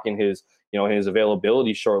did talk in his his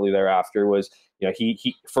availability shortly thereafter was,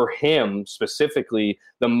 he for him specifically,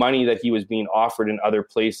 the money that he was being offered in other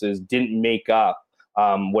places didn't make up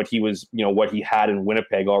what he was, what he had in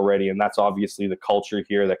Winnipeg already. And that's obviously the culture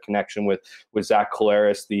here, that connection with Zach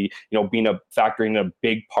Collaros, the, factoring a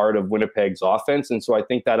big part of Winnipeg's offense. And so I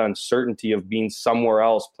think that uncertainty of being somewhere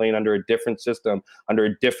else, playing under a different system, under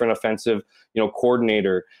a different offensive,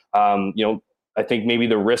 coordinator, I think maybe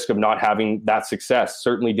the risk of not having that success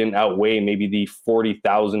certainly didn't outweigh maybe the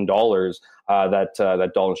 $40,000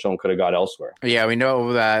 that Dalton Schoen could have got elsewhere. Yeah, we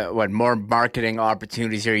know that more marketing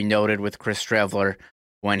opportunities here he noted with Chris Strevler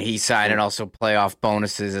when he signed, and also playoff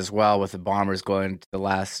bonuses as well with the Bombers going to the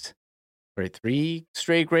last 3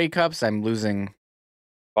 straight Grey Cups. I'm losing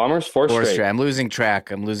Bombers four straight. I'm losing track.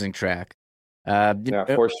 4 straight.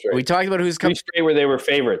 We talked about who's coming 3 straight where they were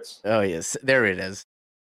favorites. Oh yes, there it is.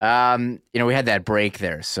 We had that break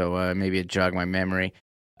there, so maybe it jogged my memory.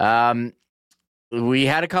 We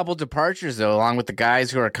had a couple departures, though, along with the guys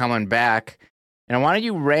who are coming back. And I wanted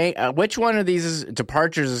you rank which one of these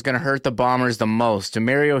departures is going to hurt the Bombers the most.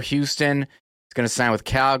 Demario Houston is going to sign with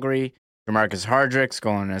Calgary. DeMarcus Hardrick's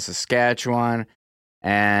going to Saskatchewan.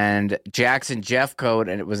 And Jackson Jeffcoat,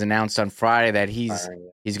 and it was announced on Friday that he's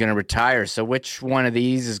going to retire. So which one of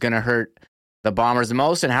these is going to hurt the Bombers the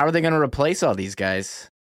most, and how are they going to replace all these guys?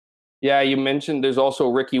 Yeah, you mentioned there's also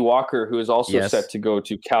Ricky Walker, who is also set to go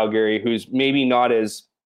to Calgary, who's maybe not as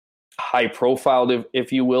high profile,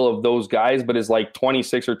 if you will, of those guys, but is like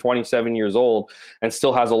 26 or 27 years old and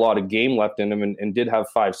still has a lot of game left in him, and did have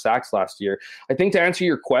 5 sacks last year. I think to answer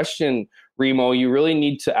your question, Remo, you really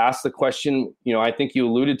need to ask the question, I think you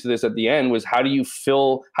alluded to this at the end, was how do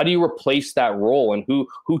you replace that role, and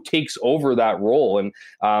who takes over that role?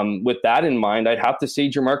 And with that in mind, I'd have to say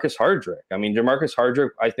Jermarcus Hardrick. I mean, Jermarcus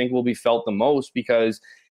Hardrick, I think, will be felt the most because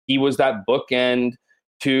he was that bookend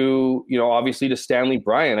to, obviously to Stanley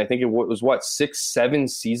Bryant. I think it was 6-7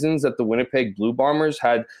 seasons that the Winnipeg Blue Bombers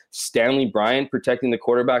had Stanley Bryant protecting the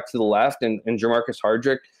quarterback to the left and Jermarcus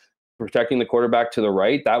Hardrick protecting the quarterback to the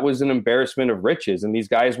right. That was an embarrassment of riches. And these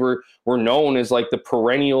guys were known as like the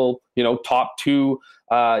perennial, top 2,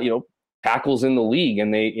 tackles in the league,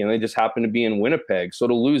 and they just happen to be in Winnipeg. So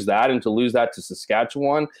to lose that, and to lose that to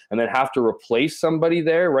Saskatchewan, and then have to replace somebody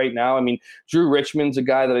there right now. I mean, Drew Richmond's a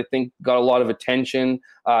guy that I think got a lot of attention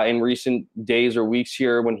in recent days or weeks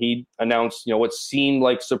here when he announced, what seemed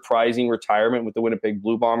like surprising retirement with the Winnipeg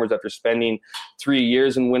Blue Bombers after spending 3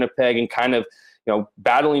 years in Winnipeg and kind of,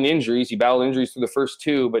 battling injuries. He battled injuries through the first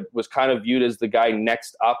 2, but was kind of viewed as the guy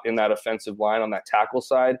next up in that offensive line on that tackle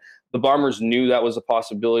side. The Bombers knew that was a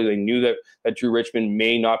possibility. They knew that Drew Richmond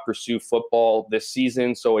may not pursue football this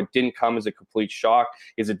season, so it didn't come as a complete shock.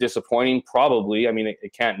 Is it disappointing? Probably. I mean,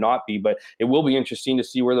 it can't not be, but it will be interesting to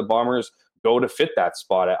see where the Bombers go to fit that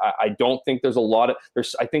spot. I don't think there's a lot of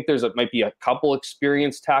I think might be a couple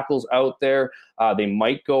experienced tackles out there. They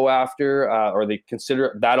might go after, or they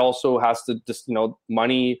consider. That also has to just,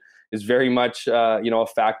 money is very much a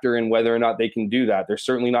factor in whether or not they can do that. They're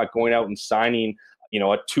certainly not going out and signing a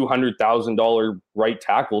 $200,000 right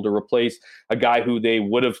tackle to replace a guy who they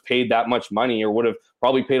would have paid that much money, or would have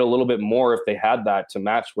probably paid a little bit more if they had that to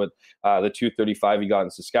match what the $235 he got in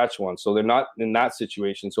Saskatchewan. So they're not in that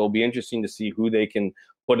situation. So it'll be interesting to see who they can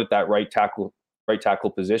put at that right tackle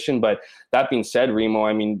position. But that being said, Remo,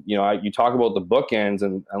 I mean, you talk about the bookends,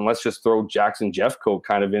 and let's just throw Jackson Jeffcoat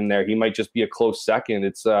kind of in there. He might just be a close second.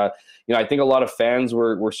 It's, I think a lot of fans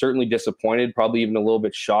were certainly disappointed, probably even a little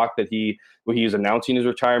bit shocked that he was announcing his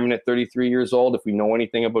retirement at 33 years old. If we know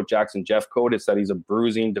anything about Jackson Jeffcoat, it's that he's a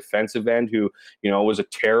bruising defensive end who, was a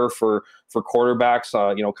terror for quarterbacks,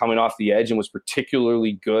 coming off the edge, and was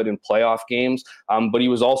particularly good in playoff games. But he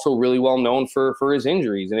was also really well known for his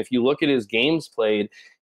injuries. And if you look at his games played,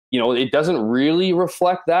 it doesn't really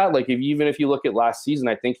reflect that. Like even if you look at last season,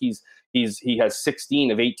 I think he has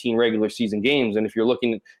 16 of 18 regular season games. And if you're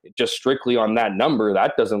looking just strictly on that number,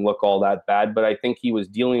 that doesn't look all that bad. But I think he was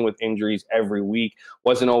dealing with injuries every week,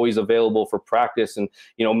 wasn't always available for practice. And,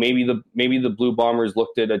 maybe the Blue Bombers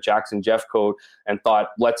looked at a Jackson Jeffcoat and thought,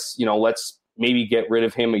 let's maybe get rid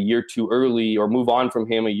of him a year too early, or move on from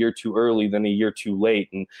him a year too early than a year too late.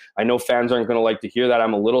 And I know fans aren't going to like to hear that.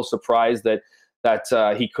 I'm a little surprised that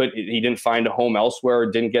he didn't find a home elsewhere,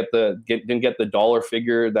 or didn't get the dollar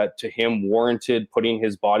figure that to him warranted putting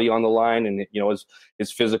his body on the line and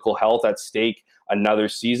his physical health at stake another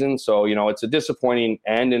season. So it's a disappointing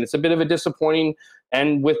end, and it's a bit of a disappointing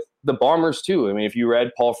end with the Bombers too. I mean, if you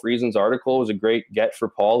read Paul Friesen's article, it was a great get for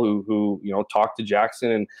Paul, who talked to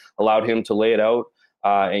Jackson and allowed him to lay it out.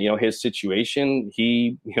 And his situation,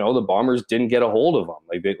 the Bombers didn't get a hold of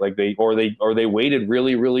him. They waited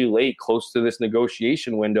really, really late, close to this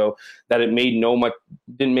negotiation window, that it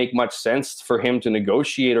didn't make much sense for him to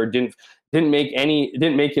negotiate, or didn't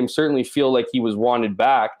make him certainly feel like he was wanted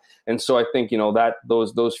back. And so I think, that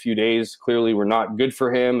those few days clearly were not good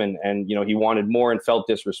for him, and he wanted more and felt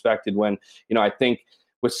disrespected when, I think,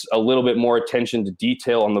 with a little bit more attention to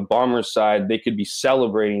detail on the Bombers side, they could be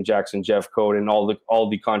celebrating Jackson Jeffcoat and all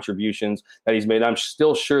the contributions that he's made. I'm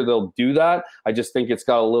still sure they'll do that. I just think it's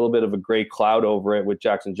got a little bit of a gray cloud over it, with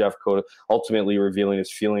Jackson Jeffcoat ultimately revealing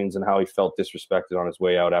his feelings and how he felt disrespected on his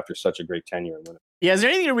way out after such a great tenure in Winnipeg. Yeah, is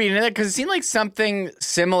there anything to read into that? Because it seemed like something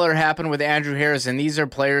similar happened with Andrew Harrison. These are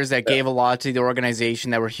players that gave a lot to the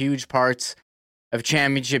organization, that were huge parts of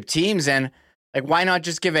championship teams, and why not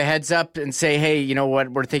just give a heads up and say, hey, you know what,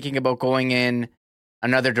 we're thinking about going in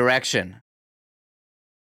another direction?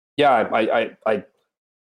 Yeah, I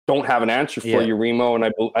don't have an answer for you, Remo,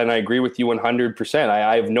 and I agree with you 100%.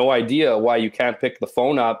 I have no idea why you can't pick the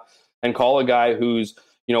phone up and call a guy who's,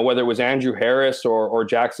 whether it was Andrew Harris or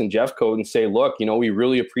Jackson Jeffcoat, and say, look, we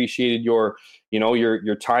really appreciated your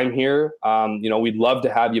time here. We'd love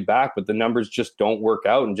to have you back, but the numbers just don't work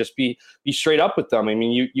out, and just be straight up with them. I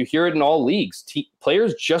mean, you hear it in all leagues.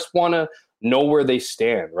 Players just want to know where they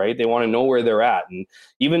stand, right? They want to know where they're at. And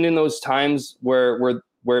even in those times where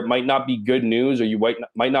it might not be good news, or you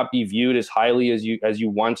might not be viewed as highly as you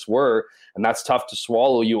once were, and that's tough to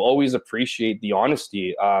swallow, you always appreciate the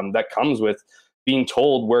honesty that comes with being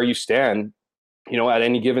told where you stand, at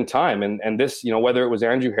any given time. And this, whether it was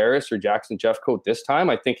Andrew Harris or Jackson Jeffcoat this time,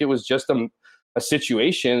 I think it was just a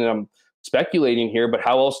situation, and I'm speculating here, but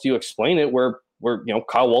how else do you explain it where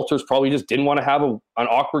Kyle Walters probably just didn't want to have an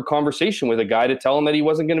awkward conversation with a guy to tell him that he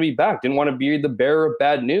wasn't going to be back, didn't want to be the bearer of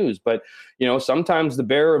bad news. But, sometimes the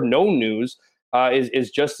bearer of no news is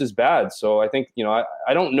just as bad. So I think,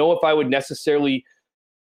 I don't know if I would necessarily,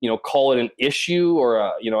 call it an issue or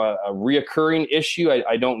a reoccurring issue.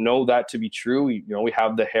 I don't know that to be true. We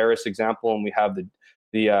have the Harris example and we have the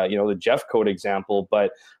Jeffcoat example,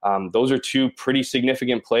 but those are two pretty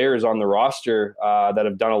significant players on the roster that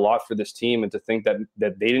have done a lot for this team, and to think that they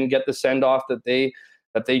didn't get the send off that they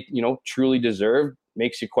truly deserved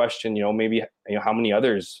makes you question, maybe how many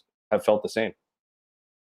others have felt the same.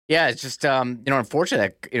 Yeah, it's just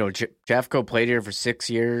unfortunate that Jeffcoat played here for 6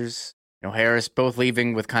 years. Harris both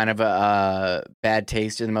leaving with kind of a bad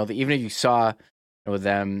taste in the mouth. Even if you saw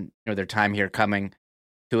them, their time here coming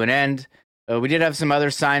to an end. We did have some other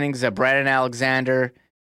signings. Brandon Alexander,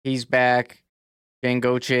 he's back. Shane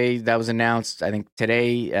Gauthier, that was announced, I think,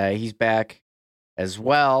 today. He's back as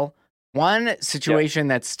well. One situation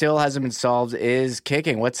that still hasn't been solved is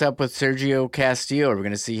kicking. What's up with Sergio Castillo? Are we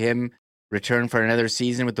going to see him return for another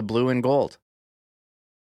season with the blue and gold?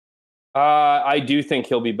 I do think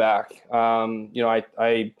he'll be back.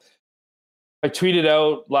 I tweeted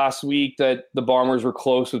out last week that the Bombers were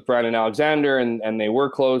close with Brandon Alexander, and they were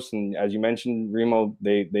close. And as you mentioned, Remo,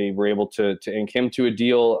 they were able to ink him to a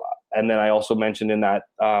deal. And then I also mentioned in that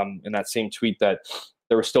same tweet that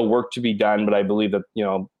there was still work to be done, but I believe that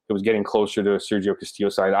it was getting closer to a Sergio Castillo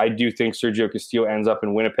side. I do think Sergio Castillo ends up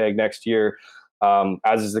in Winnipeg next year.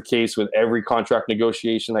 As is the case with every contract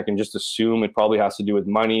negotiation, I can just assume it probably has to do with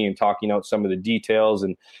money and talking out some of the details.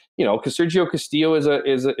 And because Sergio Castillo is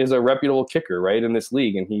a reputable kicker, right, in this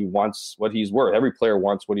league, and he wants what he's worth. Every player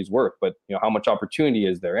wants what he's worth, but how much opportunity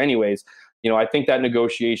is there? Anyways, I think that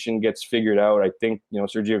negotiation gets figured out. I think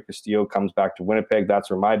Sergio Castillo comes back to Winnipeg. That's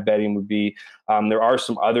where my betting would be. There are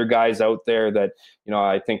some other guys out there that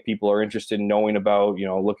I think people are interested in knowing about.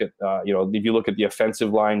 Look at if you look at the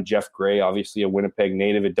offensive line, Jeff Gray, obviously a Winnipeg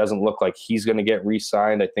native. It doesn't look like he's going to get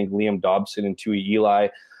re-signed. I think Liam Dobson and Tui Eli,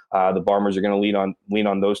 the Bombers are going to lean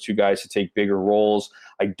on those two guys to take bigger roles.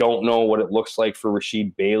 I don't know what it looks like for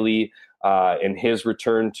Rasheed Bailey in his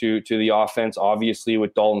return to the offense. Obviously,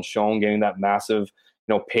 with Dalton Schoen getting that massive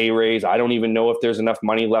pay raise, I don't even know if there's enough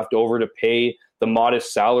money left over to pay the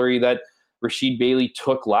modest salary that Rasheed Bailey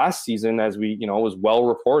took last season. As we was well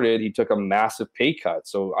reported, he took a massive pay cut.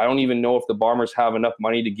 So I don't even know if the Bombers have enough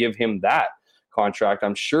money to give him that contract.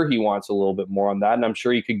 I'm sure he wants a little bit more on that, and I'm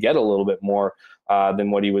sure he could get a little bit more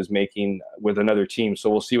than what he was making with another team. So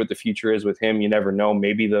we'll see what the future is with him. You never know.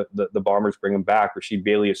 Maybe the Bombers bring him back. Rasheed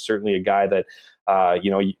Bailey is certainly a guy that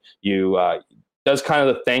does kind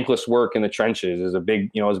of the thankless work in the trenches. Is a big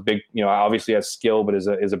obviously has skill, but is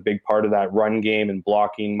a big part of that run game and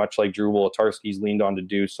blocking, much like Drew Wolotarski's leaned on to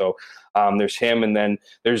do. So there's him, and then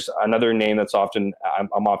there's another name that's I'm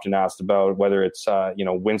often asked about, whether it's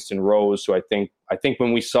Winston Rose. So I think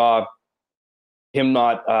when we saw him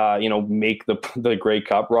not make the Grey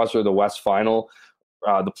Cup roster, the West Final,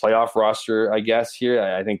 the playoff roster, I guess here,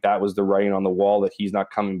 I think that was the writing on the wall that he's not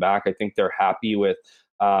coming back. I think they're happy with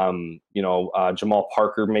Jamal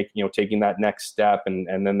Parker taking that next step.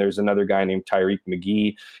 And then there's another guy named Tyreek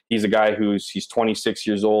McGee. He's a guy he's 26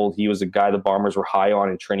 years old. He was a guy the Bombers were high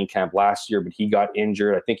on in training camp last year, but he got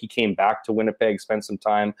injured. I think he came back to Winnipeg, spent some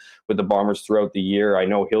time with the Bombers throughout the year. I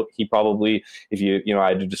know he probably, if I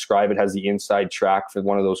had to describe it, has the inside track for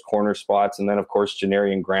one of those corner spots. And then of course,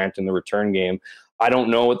 Janarian Grant in the return game. I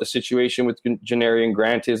don't know what the situation with Janarian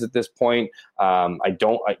Grant is at this point. I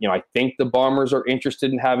think the Bombers are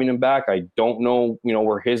interested in having him back. I don't know,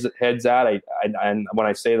 where his head's at. And when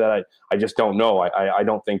I say that, I just don't know. I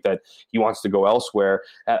don't think that he wants to go elsewhere.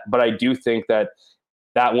 But I do think that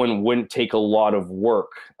one wouldn't take a lot of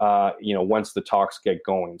work, once the talks get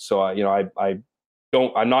going. So,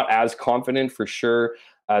 I'm not as confident for sure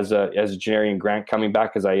as a Janarian Grant coming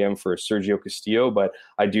back as I am for Sergio Castillo, but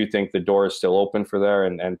I do think the door is still open for there,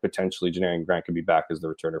 and potentially Janarian Grant could be back as the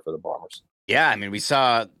returner for the Bombers. Yeah, I mean, we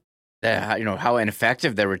saw that, how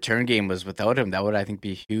ineffective their return game was without him. That would, I think,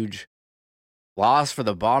 be a huge loss for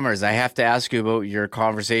the Bombers. I have to ask you about your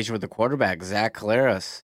conversation with the quarterback, Zach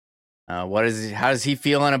Collaros. How is he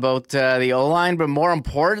feeling about the O-line? But more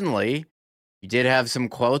importantly, you did have some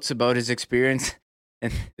quotes about his experience.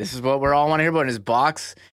 And this is what we're all want to hear about in his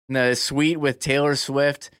box in the suite with Taylor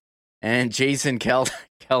Swift and Jason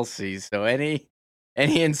Kelsey. So any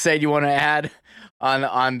insight you want to add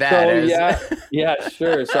on that? So, Yeah,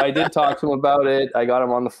 sure. So I did talk to him about it. I got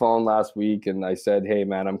him on the phone last week and I said, hey,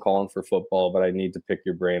 man, I'm calling for football, but I need to pick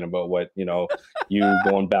your brain about what, you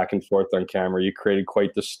going back and forth on camera. You created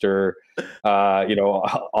quite the stir,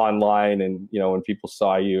 online. And, when people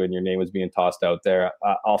saw you and your name was being tossed out there,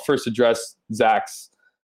 I'll first address Zach's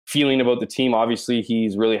feeling about the team. Obviously,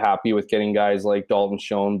 he's really happy with getting guys like Dalton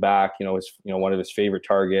Schoen back, one of his favorite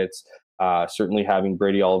targets. Certainly having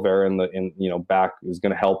Brady Oliveira back is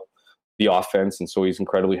going to help the offense, and so he's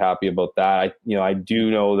incredibly happy about that. I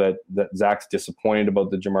do know that Zach's disappointed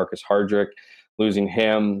about the Jamarcus Hardrick losing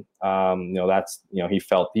him. He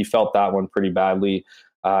felt that one pretty badly,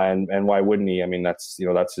 and why wouldn't he? I mean, that's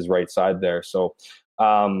his right side there. So,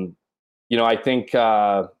 I think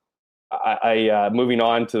I moving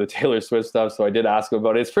on to the Taylor Swift stuff. So I did ask him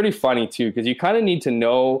about it. It's pretty funny too, because you kind of need to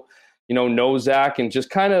know Zach and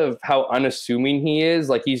just kind of how unassuming he is.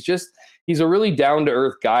 Like he's a really down to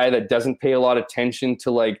earth guy that doesn't pay a lot of attention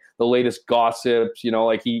to like the latest gossips.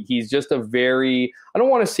 He's just a very, I don't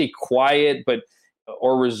want to say quiet,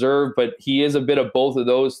 or reserved, but he is a bit of both of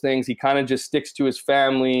those things. He kind of just sticks to his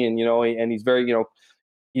family, and and he's very,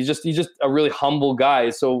 he's just a really humble guy.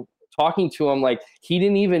 So talking to him, like he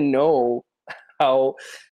didn't even know how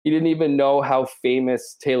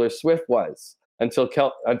famous Taylor Swift was until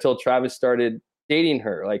Travis started dating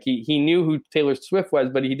her. Like he knew who Taylor Swift was,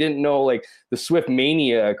 but he didn't know like the Swift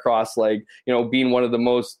mania across being one of the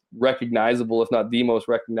most recognizable, if not the most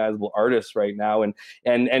recognizable artists right now.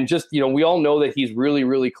 And just, we all know that he's really,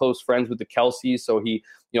 really close friends with the Kelceys. So he,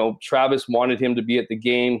 Travis wanted him to be at the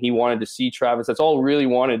game. He wanted to see Travis. That's all really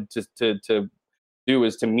wanted to do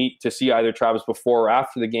is to see either Travis before or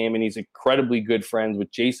after the game. And he's incredibly good friends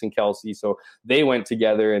with Jason Kelce. So they went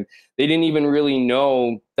together, and they didn't even really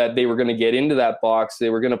know that they were going to get into that box.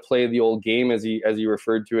 They were going to play the old game, as he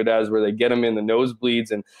referred to it as, where they get them in the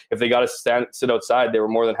nosebleeds. And if they got to sit outside, they were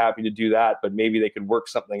more than happy to do that. But maybe they could work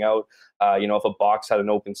something out, if a box had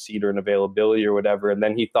an open seat or an availability or whatever. And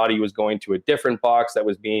then he thought he was going to a different box that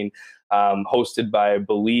was being hosted by, I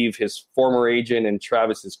believe, his former agent and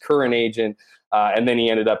Travis's current agent. And then he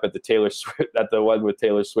ended up at the one with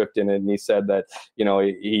Taylor Swift in it. And he said that,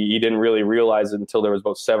 he didn't really realize it until there was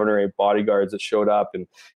about 7 or 8 bodyguards that showed up. And,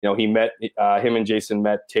 he met, him and Jason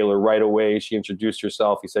met Taylor right away. She introduced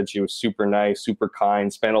herself. He said she was super nice, super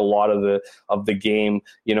kind, spent a lot of the game,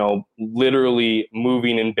 literally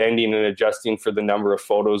moving and bending and adjusting for the number of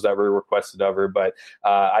photos that were requested of her. But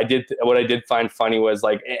what I did find funny was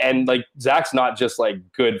Zach's not just like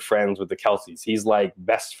good friends with the Kelceys. He's like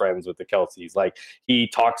best friends with the Kelceys. Like he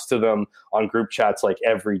talks to them on group chats like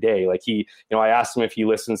every day. Like I asked him if he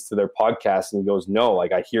listens to their podcast, and he goes, no,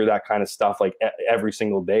 like I hear that kind of stuff like every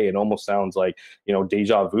single day. It almost sounds like,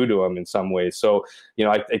 deja vu to him in some ways. So,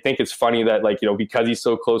 I think it's funny that because he's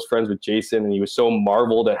so close friends with Jason, and he was so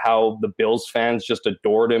marveled at how the Bills fans just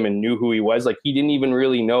adored him and knew who he was. Like he didn't even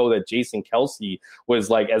really know that Jason Kelce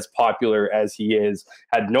was like as popular as he is,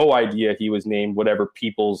 had no idea he was named whatever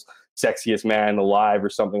People's sexiest man alive or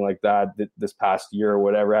something like that this past year or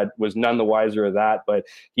whatever. Was none the wiser of that. But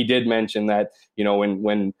he did mention that,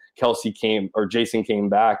 when Kelce came or Jason came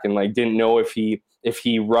back, and like didn't know if he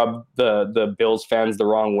rubbed the Bills fans the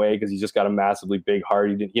wrong way because he's just got a massively big heart.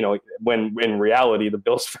 He didn't, when in reality the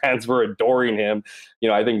Bills fans were adoring him.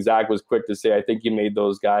 I think Zach was quick to say, I think he made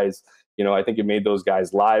those guys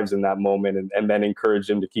lives in that moment, and then encouraged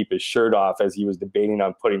him to keep his shirt off as he was debating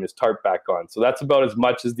on putting his tarp back on. So that's about as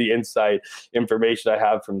much as the inside information I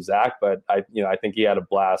have from Zach. But I think he had a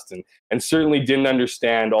blast, and certainly didn't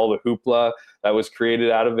understand all the hoopla that was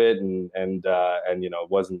created out of it, and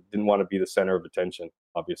didn't want to be the center of attention,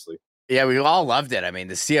 obviously. Yeah, we all loved it. I mean,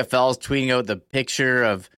 the CFL's tweeting out the picture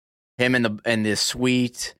of him in the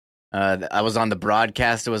suite. I was on the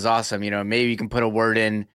broadcast. It was awesome. Maybe you can put a word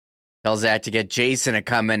in, tell Zach to get Jason to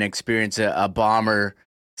come and experience a Bomber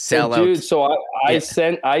sellout. Dude, so I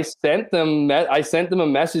sent them a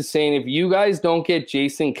message saying, if you guys don't get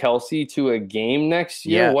Jason Kelce to a game next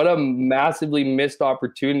year, what a massively missed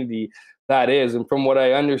opportunity that is. And from what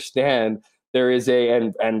I understand, there is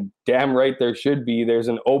and damn right there should be, there's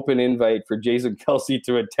an open invite for Jason Kelce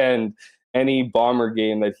to attend any Bomber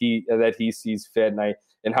game that he sees fit.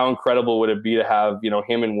 And how incredible would it be to have,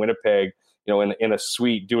 him in Winnipeg, in a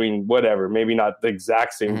suite doing whatever, maybe not the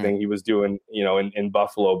exact same thing he was doing, in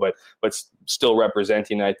Buffalo, but still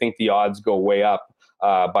representing. I think the odds go way up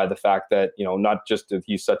by the fact that, not just that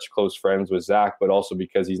he's such close friends with Zach, but also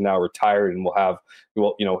because he's now retired and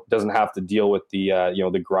doesn't have to deal with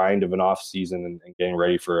the grind of an off season and getting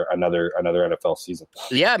ready for another NFL season.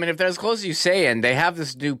 Yeah. I mean, if they're as close as you say, and they have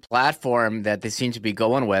this new platform that they seem to be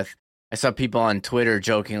going with, I saw people on Twitter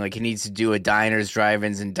joking like he needs to do a diners,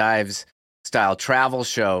 drive-ins, and dives style travel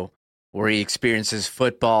show where he experiences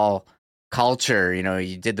football culture. You know,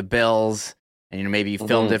 you did the Bills, and maybe you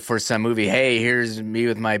filmed it for some movie. Hey, here's me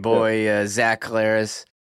with my boy Zach Claris.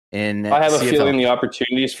 I have a feeling the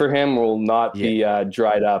opportunities for him will not be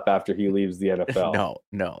dried up after he leaves the NFL.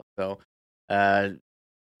 No.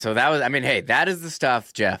 So that was, I mean, hey, that is the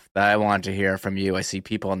stuff, Jeff, that I want to hear from you. I see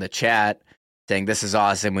people in the chat saying this is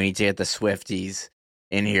awesome. We need to get the Swifties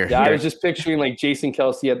in here. Yeah, I was just picturing like Jason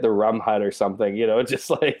Kelsey at the Rum Hut or something, just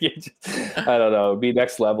like, I don't know, it'd be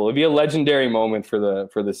next level. It'd be a legendary moment for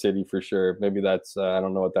the city for sure. Maybe that's, I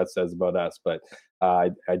don't know what that says about us, but I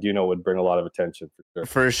do know it would bring a lot of attention for sure.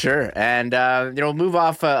 For sure. And, move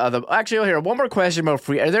off actually, here, one more question about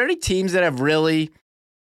free. Are there any teams that have really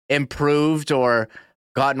improved or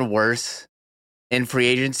gotten worse in free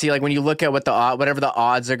agency? Like when you look at whatever the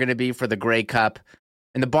odds are going to be for the Grey Cup,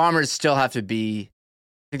 and the Bombers still have to be,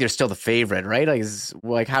 I think they're still the favorite, right?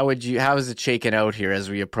 How is it shaken out here as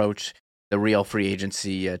we approach the real free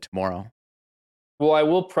agency tomorrow? Well, I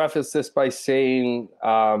will preface this by saying,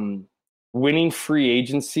 winning free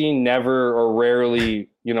agency never or rarely,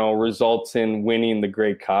 results in winning the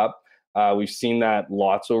Grey Cup. We've seen that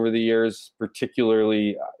lots over the years,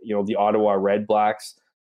 particularly, the Ottawa Red Blacks.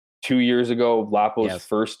 2 years ago, Lapo's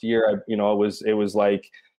first year, it was like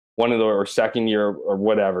or second year or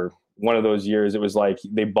whatever, one of those years, it was like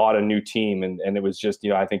they bought a new team and it was just,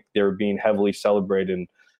 I think they were being heavily celebrated and,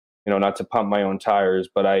 not to pump my own tires,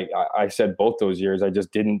 but I said both those years, I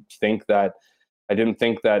just didn't think that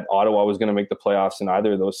Ottawa was going to make the playoffs in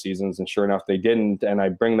either of those seasons. And sure enough, they didn't. And I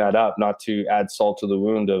bring that up not to add salt to the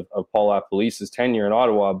wound of Paul LaPolice's tenure in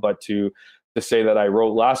Ottawa, but to say that I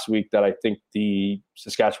wrote last week that I think the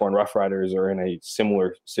Saskatchewan Roughriders are in a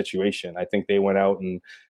similar situation. I think they went out and,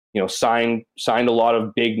 signed a lot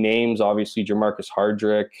of big names. Obviously, Jamarcus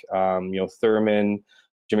Hardrick, Thurman,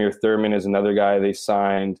 Jameer Thurman is another guy they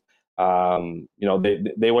signed. They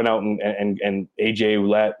went out and AJ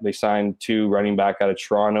Ouellette, they signed 2 running back out of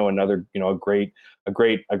Toronto, another, a great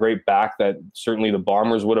back that certainly the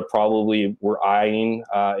Bombers would have probably were eyeing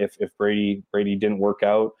if Brady didn't work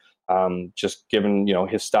out. Just given,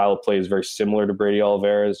 his style of play is very similar to Brady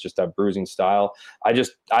Oliveira's, just that bruising style. I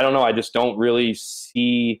don't know. I just don't really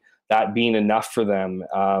see that being enough for them.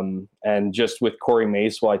 And just with Corey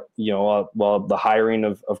Mace, while the hiring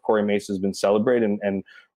of Corey Mace has been celebrated and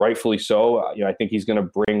rightfully so, I think he's going to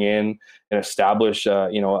bring in and establish, a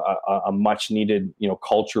much needed,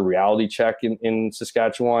 culture reality check in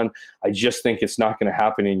Saskatchewan. I just think it's not going to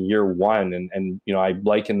happen in year one. And I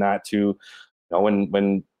liken that to,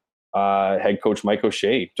 when head coach Mike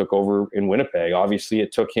O'Shea took over in Winnipeg. Obviously,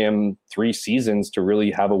 it took him 3 seasons to really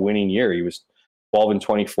have a winning year. He was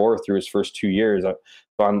 12-24 through his first 2 years. So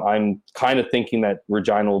I'm kind of thinking that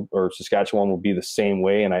Regina or Saskatchewan will be the same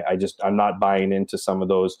way, and I'm not buying into some of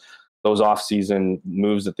those off-season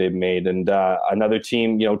moves that they've made. And another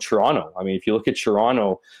team, Toronto. I mean, if you look at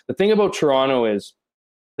Toronto, the thing about Toronto is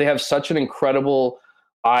they have such an incredible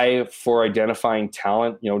eye for identifying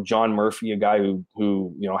talent. John Murphy, a guy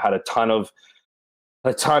who had a ton of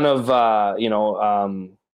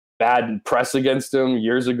bad press against him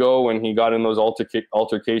years ago when he got in those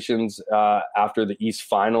altercations after the East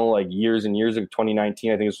Final, like years and years ago,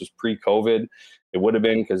 2019. I think this was pre-COVID. It would have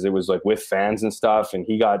been because it was like with fans and stuff, and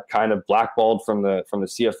he got kind of blackballed from the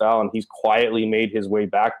CFL, and he's quietly made his way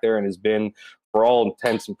back there and has been, for all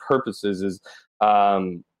intents and purposes, is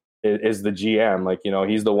the GM. Like,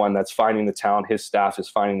 he's the one that's finding the talent. His staff is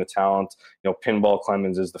finding the talent. Pinball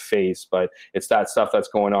Clemens is the face, but it's that stuff that's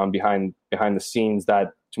going on behind the scenes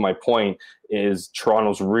that, to my point, is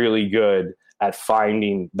Toronto's really good at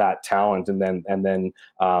finding that talent. And then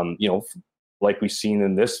like we've seen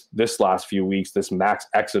in this last few weeks, this max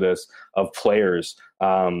exodus of players.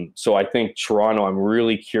 So I think Toronto, I'm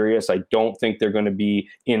really curious. I don't think they're going to be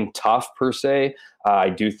in tough per se.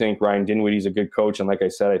 I do think Ryan Dinwiddie's a good coach. And like I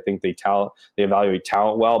said, I think they evaluate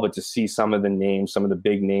talent well, but to see some of the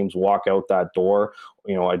big names walk out that door,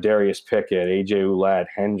 Darius Pickett, AJ Ouellette,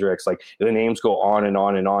 Hendricks, like the names go on and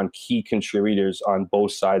on and on, key contributors on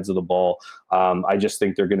both sides of the ball. I just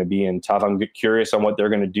think they're going to be in tough. I'm curious on what they're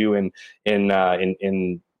going to do in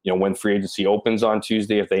when free agency opens on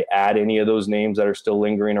Tuesday, if they add any of those names that are still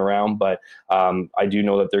lingering around. But I do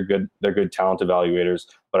know that they're good talent evaluators,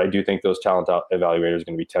 but I do think those talent evaluators are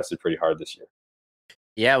going to be tested pretty hard this year.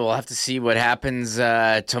 Yeah, we'll have to see what happens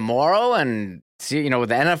tomorrow and see, with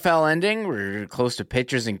the NFL ending, we're close to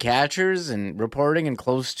pitchers and catchers and reporting and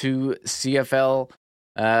close to CFL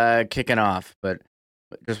kicking off. But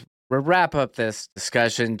just we'll wrap up this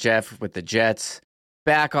discussion, Jeff, with the Jets.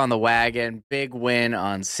 back on the wagon. Big win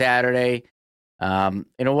on Saturday.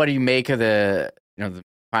 What do you make of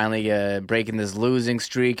finally breaking this losing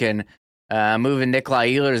streak and moving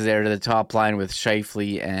Nikolai Ehlers there to the top line with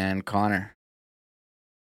Scheifele and Connor?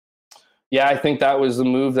 Yeah, I think that was the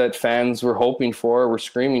move that fans were hoping for, were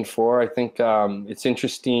screaming for. I think it's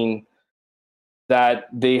interesting that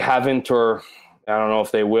they haven't, or I don't know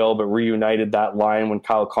if they will, but reunited that line when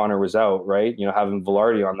Kyle Connor was out, right? Having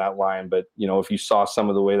Velarde on that line. But, if you saw some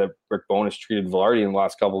of the way that Rick Bowness treated Velarde in the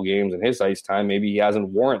last couple of games in his ice time, maybe he hasn't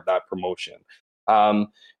warranted that promotion.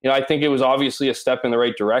 I think it was obviously a step in the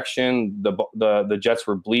right direction. The Jets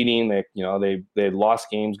were bleeding. They had lost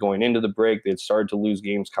games going into the break. They had started to lose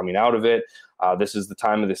games coming out of it. This is the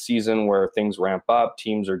time of the season where things ramp up.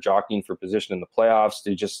 Teams are jockeying for position in the playoffs.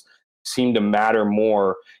 They just seem to matter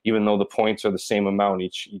more, even though the points are the same amount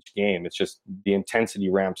each game. It's just the intensity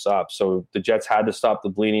ramps up. So the Jets had to stop the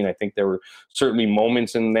bleeding. I think there were certainly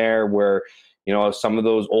moments in there where some of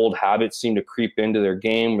those old habits seem to creep into their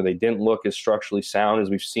game where they didn't look as structurally sound as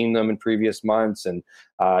we've seen them in previous months. And,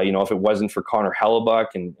 if it wasn't for Connor Hellebuck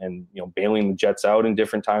and bailing the Jets out in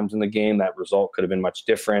different times in the game, that result could have been much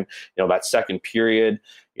different. That second period,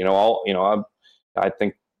 I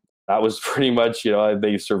think that was pretty much,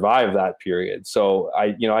 they survived that period. So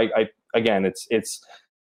again, it's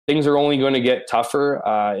things are only going to get tougher.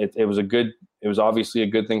 It was obviously a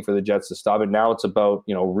good thing for the Jets to stop it. Now it's about,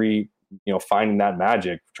 finding that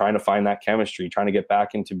magic, trying to find that chemistry, trying to get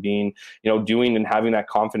back into being, doing and having that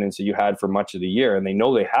confidence that you had for much of the year. And they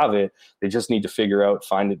know they have it. They just need to figure out,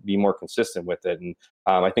 find it, be more consistent with it. And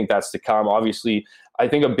I think that's to come. Obviously, I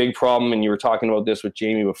think a big problem, and you were talking about this with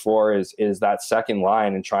Jamie before, is that second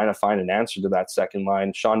line and trying to find an answer to that second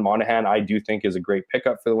line. Sean Monahan, I do think, is a great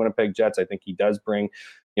pickup for the Winnipeg Jets. I think he does bring,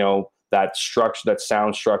 that structure, that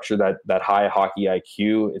sound structure, that high hockey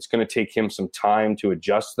IQ. It's going to take him some time to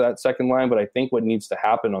adjust to that second line. But I think what needs to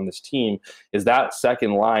happen on this team is that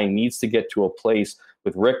second line needs to get to a place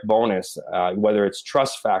with Rick Bowness, whether it's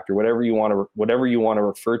trust factor, whatever you want to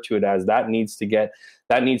refer to it as, that needs to get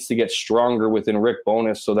stronger within Rick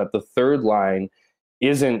Bowness so that the third line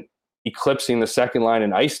isn't eclipsing the second line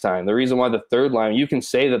in ice time. The reason why the third line, you can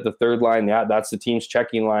say that the third line, that's the team's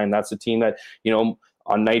checking line. That's the team that,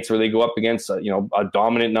 on nights where they go up against a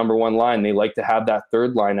dominant number one line, they like to have that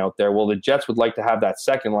third line out there. Well, the Jets would like to have that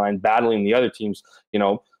second line battling the other team's,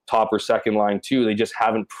 top or second line too. They just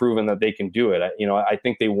haven't proven that they can do it. I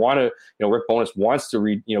think they want to, Rick Bowness wants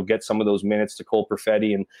to get some of those minutes to Cole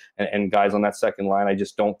Perfetti and guys on that second line. I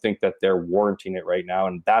just don't think that they're warranting it right now.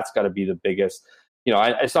 And that's got to be the biggest,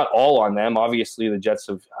 it's not all on them. Obviously, the Jets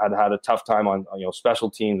have had a tough time on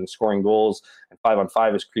special teams and scoring goals, and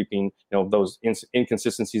 5-on-5 is creeping. Those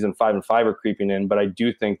inconsistencies in 5-on-5 are creeping in. But I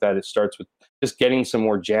do think that it starts with just getting some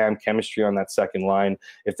more jam chemistry on that second line.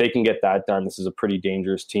 If they can get that done, this is a pretty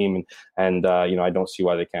dangerous team, and I don't see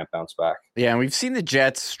why they can't bounce back. Yeah, and we've seen the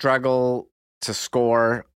Jets struggle to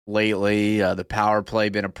score lately. The power play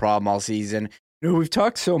been a problem all season. We've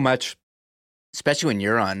talked so much, especially when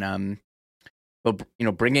you're on. But,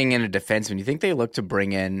 bringing in a defenseman, you think they look to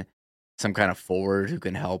bring in some kind of forward who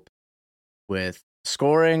can help with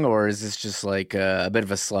scoring, or is this just like a bit of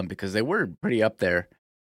a slump? Because they were pretty up there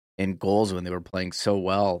in goals when they were playing so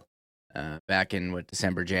well back in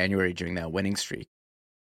December, January during that winning streak.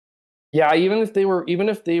 Yeah, even if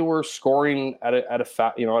they were scoring at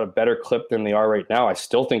a better clip than they are right now, I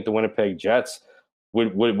still think the Winnipeg Jets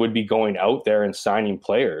would be going out there and signing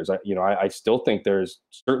players. I still think there's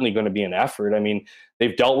certainly going to be an effort. I mean,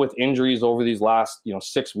 they've dealt with injuries over these last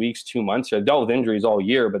 6 weeks, 2 months. They've dealt with injuries all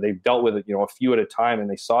year, but they've dealt with it a few at a time, and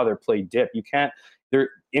they saw their play dip. Their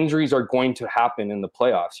injuries are going to happen in the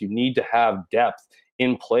playoffs. You need to have depth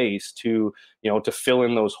in place to fill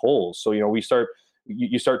in those holes. So you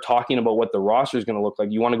start talking about what the roster is going to look like.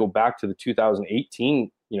 You want to go back to the 2018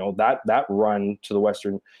 that run to the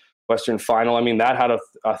Western Final. I mean, that had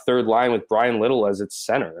a third line with Brian Little as its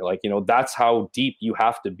center. That's how deep you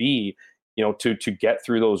have to be, to get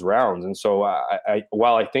through those rounds. And so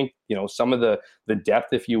while I think, some of the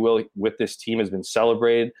depth, if you will, with this team has been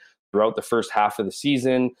celebrated throughout the first half of the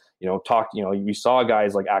season, we saw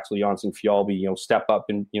guys like Axel Jonsson-Fjällby, step up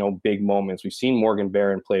in, big moments. We've seen Morgan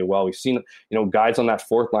Barron play well. We've seen, guys on that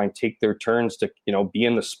fourth line take their turns to, be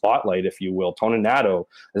in the spotlight, if you will. Toninato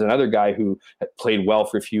is another guy who had played well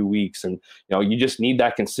for a few weeks. And, you just need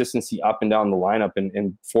that consistency up and down the lineup.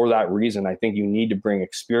 And for that reason, I think you need to bring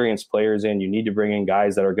experienced players in. You need to bring in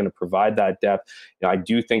guys that are going to provide that depth. I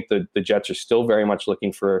do think that the Jets are still very much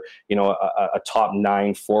looking for, a top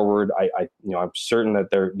 9 forward. I'm certain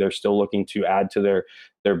that they're still looking to add to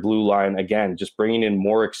their blue line, again, just bringing in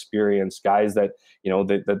more experienced guys that,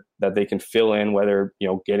 that they can fill in, whether,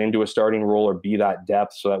 get into a starting role or be that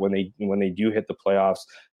depth, so that when they do hit the playoffs,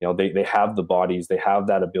 they have the bodies, they have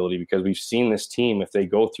that ability, because we've seen this team, if they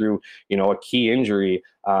go through, a key injury,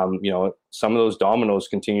 some of those dominoes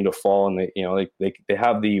continue to fall, and they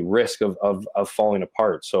have the risk of falling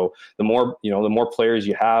apart. So the more players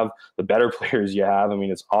you have, the better players you have. I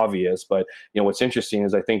mean, it's obvious, but what's interesting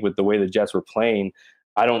is, I think with the way the Jets were playing,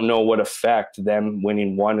 I don't know what effect them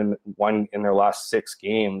winning one in their last 6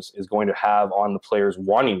 games is going to have on the players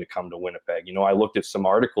wanting to come to Winnipeg. I looked at some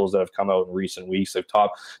articles that have come out in recent weeks. They've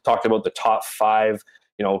talked about the top 5,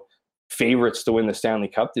 favorites to win the Stanley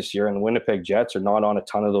Cup this year, and the Winnipeg Jets are not on a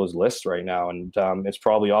ton of those lists right now. And it's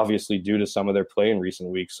probably obviously due to some of their play in recent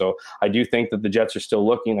weeks. So I do think that the Jets are still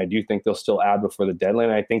looking. I do think they'll still add before the deadline.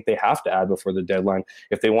 I think they have to add before the deadline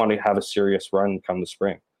if they want to have a serious run come the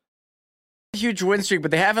spring. Huge win streak,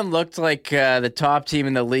 but they haven't looked like the top team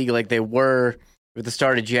in the league like they were with the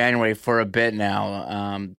start of January for a bit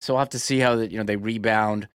now. So we'll have to see how they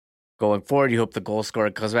rebound going forward. You hope the goal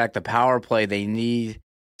scorer comes back. The power play they need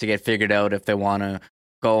to get figured out if they want to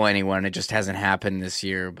go anywhere, and it just hasn't happened this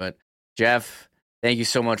year. But Jeff, thank you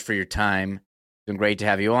so much for your time. It's been great to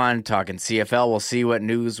have you on talking CFL. We'll see what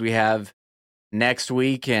news we have next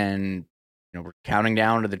week, and we're counting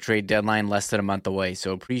down to the trade deadline, less than a month away.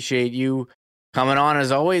 So appreciate you coming on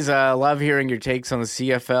as always. Love hearing your takes on the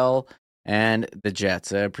CFL and the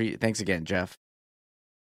Jets. Thanks again, Jeff.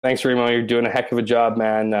 Thanks, Remo. You're doing a heck of a job,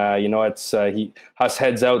 man. It's Huss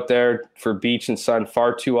heads out there for beach and sun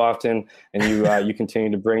far too often, and you continue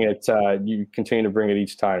to bring it. You continue to bring it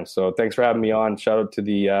each time. So thanks for having me on. Shout out to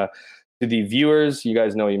the viewers. You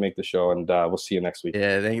guys know you make the show, and we'll see you next week.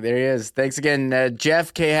 Yeah, there he is. Thanks again,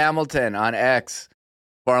 Jeff K. Hamilton on X,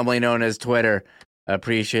 formerly known as Twitter.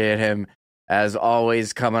 Appreciate him as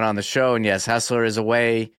always coming on the show. And yes, Hustler is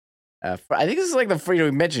away. I think this is like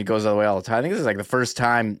we mentioned he goes away all the time. I think this is like the first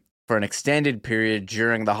time for an extended period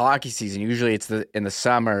during the hockey season. Usually it's in the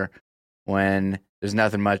summer when there's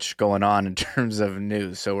nothing much going on in terms of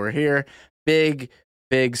news. So we're here, big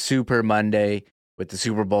Super Monday with the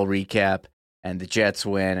Super Bowl recap and the Jets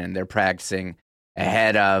win, and they're practicing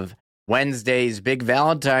ahead of Wednesday's big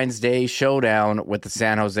Valentine's Day showdown with the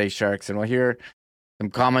San Jose Sharks. And we'll hear some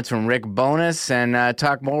comments from Rick Bowness and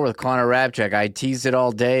talk more with Connor Rabchak. I teased it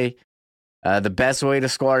all day. The best way to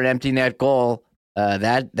score an empty net goal.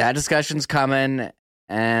 That discussion's coming,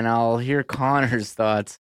 and I'll hear Connor's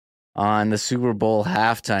thoughts on the Super Bowl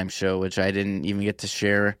halftime show, which I didn't even get to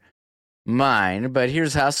share mine. But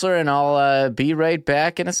here's Hustler, and I'll be right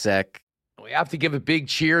back in a sec. We have to give a big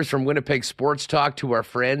cheers from Winnipeg Sports Talk to our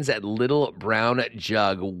friends at Little Brown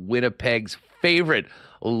Jug, Winnipeg's favorite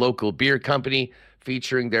local beer company,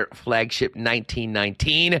 featuring their flagship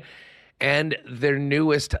 1919 and their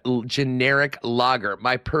newest generic lager,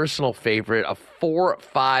 my personal favorite, a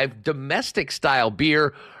 4-5 domestic-style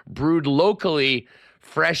beer brewed locally,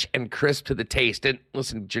 fresh and crisp to the taste. And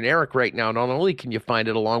listen, generic right now, not only can you find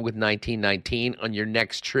it along with 1919 on your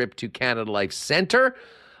next trip to Canada Life Center,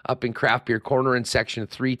 up in Craft Beer Corner in Section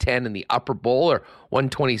 310 in the upper bowl, or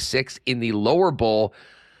 126 in the lower bowl,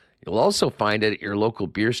 you'll also find it at your local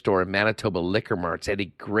beer store in Manitoba Liquor Marts at a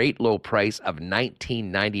great low price of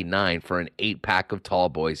 $19.99 for an 8-pack of Tall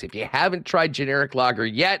Boys. If you haven't tried generic lager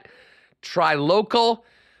yet, try local.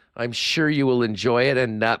 I'm sure you will enjoy it,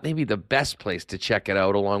 and maybe the best place to check it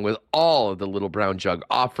out, along with all of the Little Brown Jug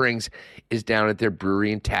offerings, is down at their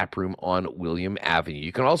brewery and tap room on William Avenue.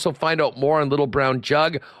 You can also find out more on Little Brown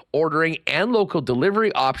Jug, ordering and local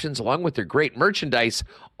delivery options, along with their great merchandise,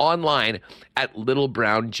 online at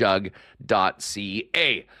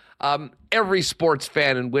littlebrownjug.ca. Every sports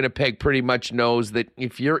fan in Winnipeg pretty much knows that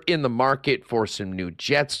if you're in the market for some new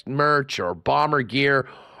Jets merch or Bomber gear,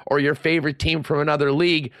 or your favorite team from another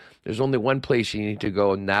league, there's only one place you need to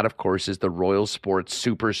go, and that, of course, is the Royal Sports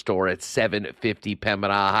Superstore at 750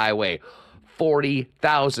 Pembina Highway.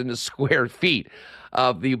 40,000 square feet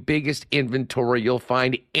of the biggest inventory you'll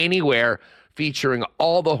find anywhere, featuring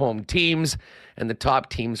all the home teams and the top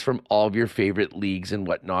teams from all of your favorite leagues and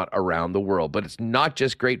whatnot around the world. But it's not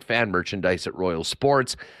just great fan merchandise at Royal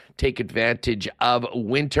Sports. Take advantage of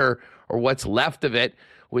winter, or what's left of it,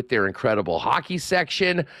 with their incredible hockey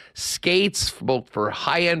section, skates, both for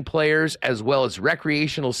high-end players as well as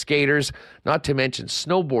recreational skaters, not to mention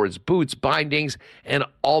snowboards, boots, bindings, and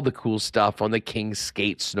all the cool stuff on the King's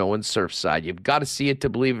Skate snow and surf side. You've got to see it to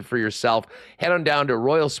believe it for yourself. Head on down to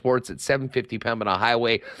Royal Sports at 750 Pembina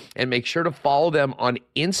Highway, and make sure to follow them on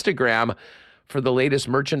Instagram for the latest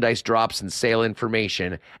merchandise drops and sale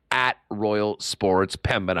information at Royal Sports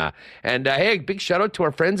Pembina. And hey, big shout out to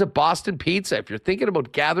our friends at Boston Pizza. If you're thinking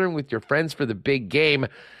about gathering with your friends for the big game,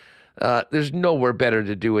 there's nowhere better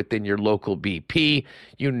to do it than your local BP.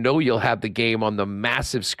 You know you'll have the game on the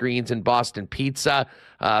massive screens in Boston Pizza.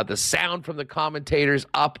 The sound from the commentators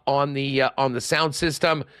up on the sound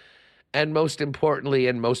system. And most importantly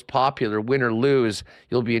and most popular, win or lose,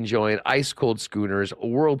 you'll be enjoying ice-cold schooners,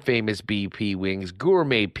 world-famous BP wings,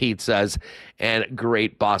 gourmet pizzas, and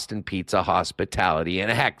great Boston Pizza hospitality.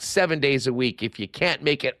 And heck, 7 days a week, if you can't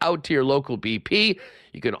make it out to your local BP,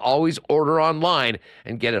 you can always order online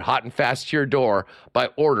and get it hot and fast to your door by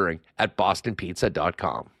ordering at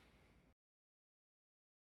bostonpizza.com.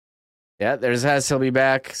 Yeah, there's Hess. He'll be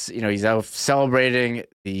back. You know, he's out celebrating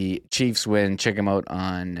the Chiefs win. Check him out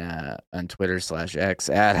on Twitter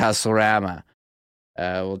 /X at Hustlerama.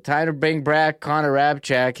 Well, time to bring back Connor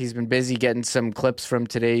Rabchak. He's been busy getting some clips from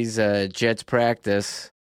today's Jets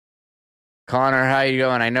practice. Connor, how you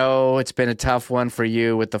going? I know it's been a tough one for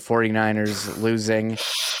you with the 49ers losing.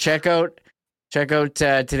 Check out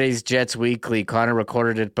today's Jets Weekly. Connor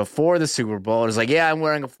recorded it before the Super Bowl. It was like, yeah, I'm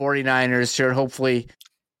wearing a 49ers shirt. Hopefully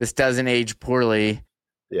this doesn't age poorly.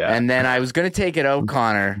 Yeah. And then I was going to take it out,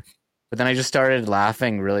 Connor, but then I just started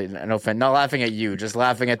laughing, really. No offense, not laughing at you, just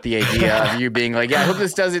laughing at the idea of you being like, yeah, I hope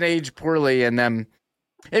this doesn't age poorly. And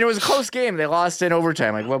it was a close game. They lost in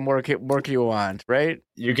overtime. Like, what more can you want, right?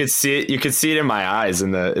 You could see it. You could see it in my eyes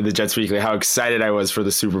in the Jets Weekly how excited I was for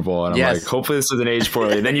the Super Bowl, and I'm like, hopefully this doesn't age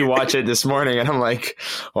poorly. Then you watch it this morning, and I'm like,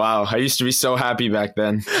 wow, I used to be so happy back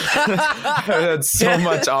then. I had so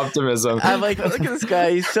much optimism. I'm like, look at this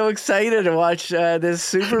guy. He's so excited to watch this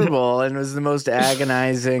Super Bowl, and it was the most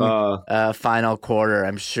agonizing final quarter,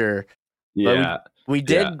 I'm sure. Yeah, but we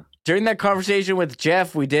did during that conversation with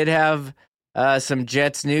Jeff. We did have some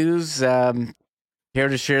Jets news. Here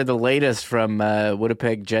to share the latest from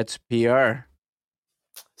Winnipeg Jets PR.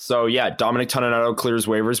 So yeah, Dominic Toninato clears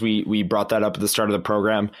waivers. We brought that up at the start of the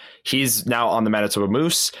program. He's now on the Manitoba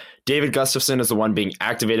Moose. David Gustafson is the one being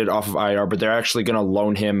activated off of IR, but they're actually going to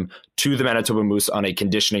loan him to the Manitoba Moose on a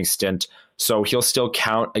conditioning stint. So he'll still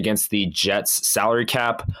count against the Jets salary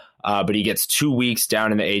cap, but he gets 2 weeks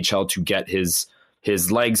down in the AHL to get his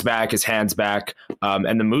legs back, his hands back.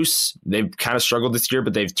 And the Moose, they've kind of struggled this year,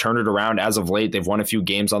 but they've turned it around as of late. They've won a few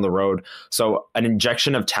games on the road. So an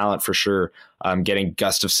injection of talent for sure, getting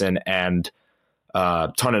Gustafson and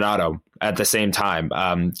Toninato at the same time.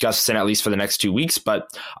 Gustafson at least for the next 2 weeks,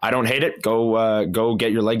 but I don't hate it. Go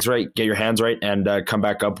get your legs right, get your hands right, and come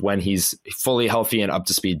back up when he's fully healthy and up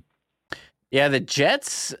to speed. Yeah, the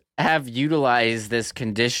Jets have utilized this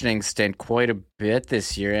conditioning stint quite a bit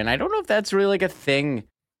this year, and I don't know if that's really like a thing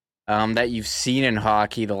that you've seen in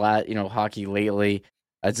hockey hockey lately.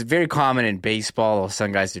 It's very common in baseball.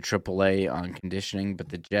 Some guys do AAA on conditioning, but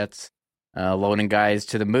the Jets loaning guys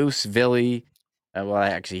to the Moose, Villy. Well,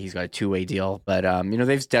 actually, he's got a 2-way deal, but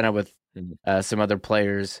they've done it with some other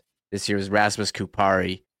players. This year was Rasmus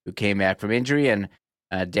Kupari, who came back from injury, and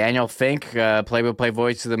Daniel Fink, play-by-play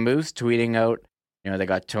voice of the Moose, tweeting out, they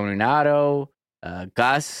got Toninato,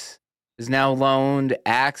 Gus is now loaned,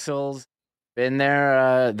 Axel's been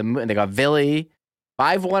there, they got Villy,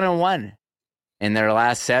 5-1-1 in their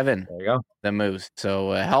last 7. There you go. The Moose.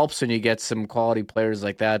 So it helps when you get some quality players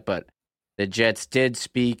like that, but the Jets did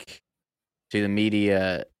speak to the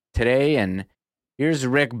media today, and here's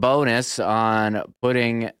Rick Bowness on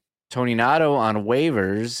putting Toninato on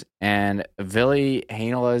waivers and Ville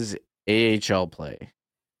Heinola's AHL play.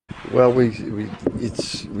 Well, we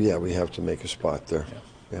have to make a spot there.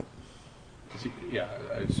 Yeah.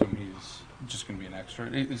 I assume he's just going to be an extra.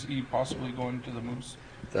 Is he possibly going to the Moose?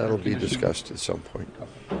 That'll be discussed at some point.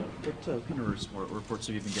 What kind of reports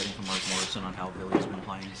have you been getting from Mark Morrison on how Billy's been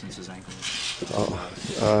playing since his ankle?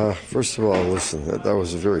 First of all, listen, that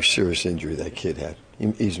was a very serious injury that kid had.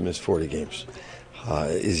 He's missed 40 games.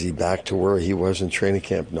 Is he back to where he was in training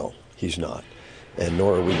camp? No, he's not. And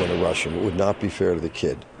nor are we going to rush him. It would not be fair to the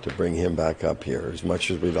kid to bring him back up here. As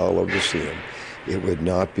much as we'd all love to see him, it would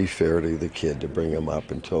not be fair to the kid to bring him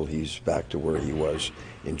up until he's back to where he was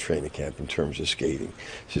in training camp in terms of skating.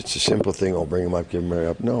 It's a simple thing, I'll bring him up, give him right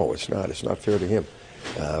up. No, it's not. It's not fair to him.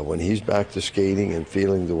 When he's back to skating and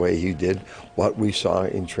feeling the way he did, what we saw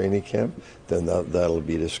in training camp, then that'll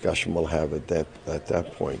be a discussion we'll have at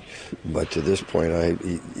that point. But to this point,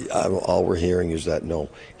 all we're hearing is that no,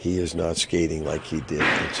 he is not skating like he did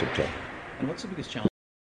in September. And what's the biggest challenge?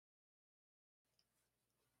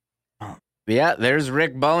 Yeah, there's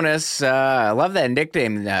Rick Bowness. I love that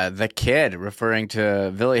nickname, the kid, referring to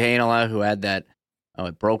Ville Heinola, who had that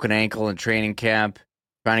broken ankle in training camp.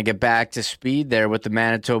 trying to get back to speed there with the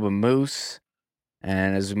Manitoba Moose.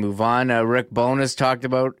 And as we move on, Rick Bowness talked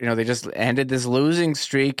about, they just ended this losing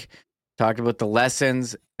streak, talked about the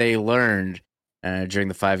lessons they learned during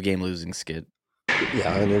the 5-game losing skid.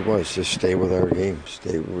 Yeah, and it was just stay with our game.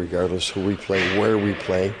 Stay regardless who we play, where we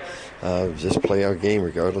play. Just play our game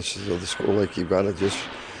regardless of the score. Like you got to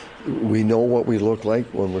we know what we look like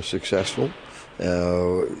when we're successful.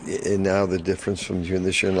 And now the difference from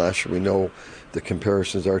this year and last year, we know the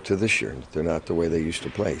comparisons are to this year. They're not the way they used to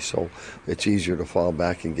play. So it's easier to fall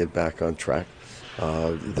back and get back on track.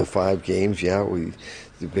 The 5 games,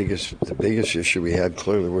 the biggest issue we had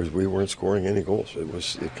clearly was we weren't scoring any goals.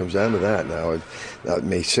 It comes down to that now. It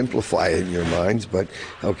may simplify it in your minds, but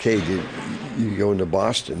okay, you go into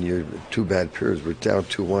Boston, you're 2 bad periods. We're down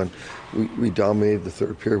 2-1. We dominated the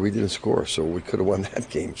 3rd period. We didn't score, so we could have won that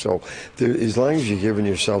game. So as long as you're giving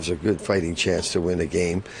yourselves a good fighting chance to win a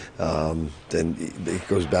game, then it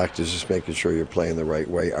goes back to just making sure you're playing the right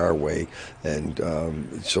way, our way. And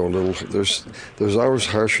there's always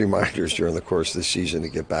harsh reminders during the course of the season to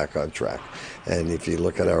get back on track. And if you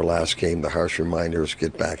look at our last game, the harsh reminders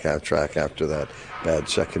get back on track after that bad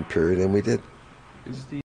 2nd period, and we did.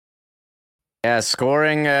 Yeah,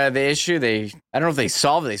 scoring the issue. I don't know if they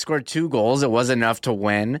solved it. They scored 2 goals. It was enough to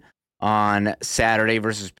win on Saturday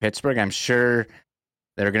versus Pittsburgh. I'm sure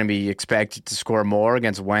they're going to be expected to score more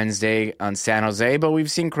against Wednesday on San Jose, but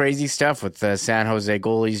we've seen crazy stuff with the San Jose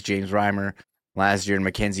goalies, James Reimer last year and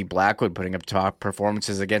Mackenzie Blackwood putting up top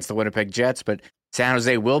performances against the Winnipeg Jets, but San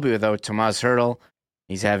Jose will be without Tomas Hertl.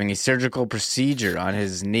 He's having a surgical procedure on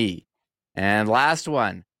his knee. And last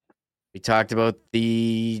one. We talked about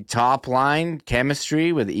the top line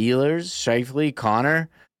chemistry with Ehlers, Scheifele, Connor.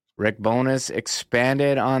 Rick Bowness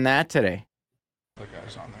expanded on that today. The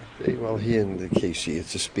guys on there. Well, he and the KC,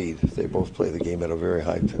 it's a speed. They both play the game at a very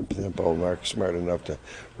high tempo. Mark's smart enough to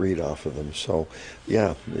read off of them. So,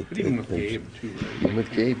 yeah. But even with Gabe, too, right?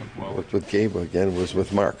 With Gabe. With Gabe, again, was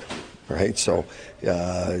with Mark. Right, so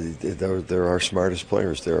they're our smartest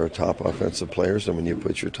players. They're our top offensive players, and when you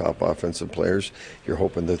put your top offensive players, you're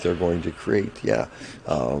hoping that they're going to create.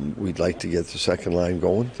 We'd like to get the second line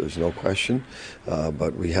going. There's no question,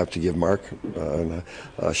 but we have to give Mark and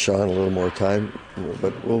Sean a little more time.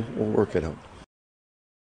 But we'll work it out.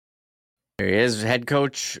 There he is, head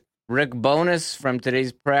coach Rick Bowness from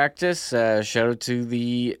today's practice. Shout out to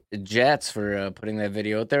the Jets for putting that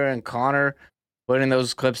video out there, and Connor putting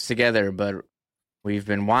those clips together. But we've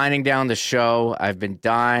been winding down the show. I've been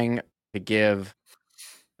dying to give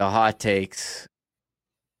the hot takes.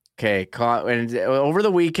 Okay, and over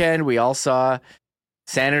the weekend, we all saw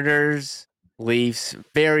Senators, Leafs,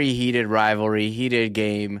 very heated rivalry, heated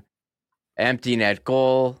game, empty net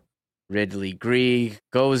goal. Ridley Greig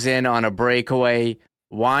goes in on a breakaway,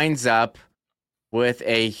 winds up with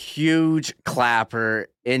a huge clapper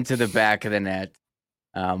into the back of the net.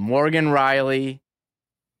 Morgan Riley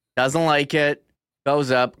doesn't like it,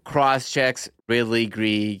 goes up, cross-checks Ridley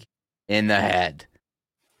Greig in the head.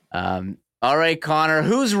 All right, Connor,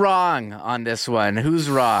 who's wrong on this one? Who's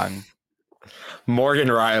wrong?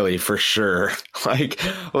 Morgan Riley for sure.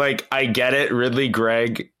 Like I get it. Ridley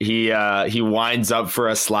Greig, he winds up for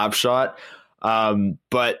a slap shot,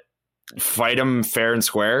 but fight him fair and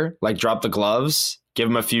square. Like drop the gloves, give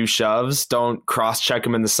him a few shoves. Don't cross-check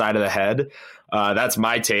him in the side of the head. That's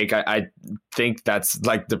my take. I think that's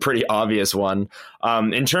like the pretty obvious one.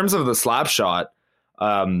 In terms of the slap shot,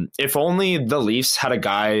 if only the Leafs had a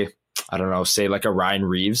guy, I don't know, say like a Ryan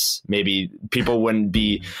Reeves, maybe people wouldn't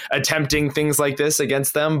be attempting things like this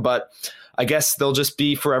against them. But I guess they'll just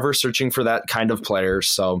be forever searching for that kind of player.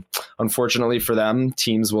 So unfortunately for them,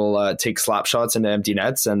 teams will take slap shots into empty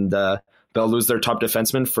nets, and they'll lose their top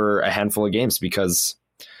defenseman for a handful of games because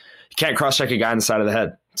you can't cross-check a guy on the side of the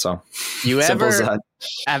head. So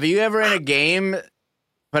have you ever in a game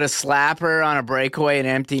put a slapper on a breakaway in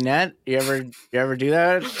empty net? You ever do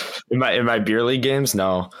that? In my beer league games?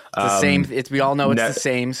 No. It's the same. We all know it's the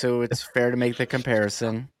same, so it's fair to make the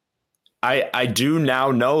comparison. I do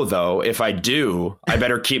now know though, if I do, I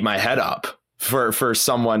better keep my head up for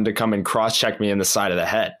someone to come and cross-check me in the side of the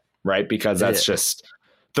head, right? Because that's just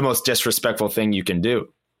the most disrespectful thing you can do.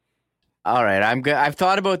 All right, I'm good. I've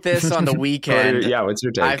thought about this on the weekend. Yeah, what's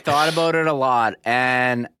your take? I've thought about it a lot,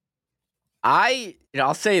 and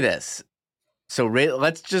I'll say this. So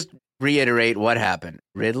let's just reiterate what happened.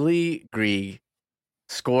 Ridley Greig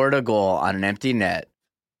scored a goal on an empty net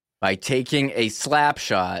by taking a slap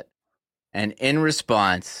shot, and in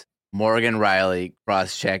response, Morgan Riley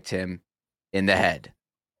cross-checked him in the head.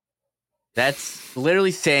 That's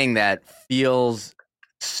literally saying that feels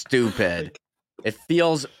stupid. It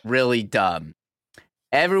feels really dumb.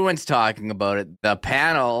 Everyone's talking about it. The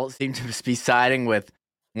panel seemed to be siding with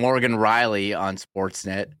Morgan Riley on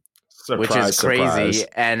Sportsnet, which is crazy. Surprise.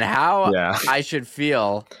 And how Yeah. I should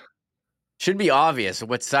feel should be obvious.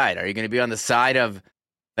 What side? Are you going to be on the side of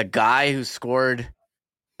the guy who scored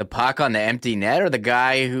the puck on the empty net or the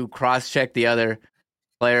guy who cross-checked the other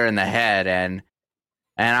player in the head? And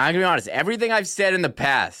I'm going to be honest, everything I've said in the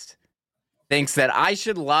past thinks that I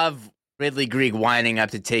should love Ridley Greig winding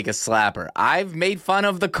up to take a slapper. I've made fun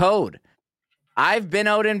of the code. I've been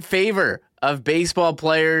out in favor of baseball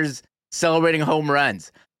players celebrating home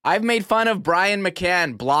runs. I've made fun of Brian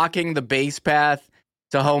McCann blocking the base path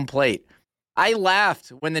to home plate. I laughed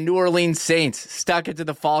when the New Orleans Saints stuck it to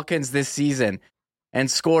the Falcons this season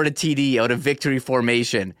and scored a TD out of victory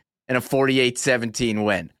formation in a 48-17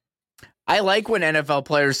 win. I like when NFL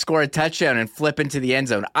players score a touchdown and flip into the end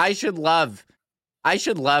zone. I should love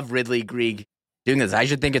Ridley Greig doing this. I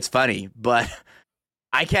should think it's funny, but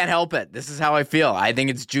I can't help it. This is how I feel. I think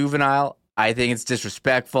it's juvenile. I think it's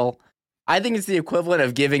disrespectful. I think it's the equivalent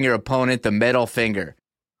of giving your opponent the middle finger.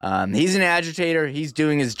 He's an agitator. He's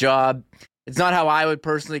doing his job. It's not how I would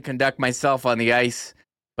personally conduct myself on the ice,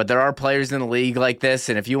 but there are players in the league like this,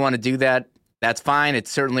 and if you want to do that, that's fine. It's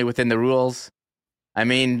certainly within the rules. I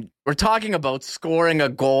mean, we're talking about scoring a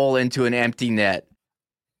goal into an empty net.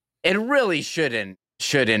 It really shouldn't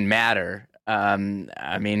matter.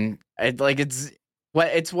 I mean,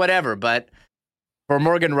 it's whatever. But for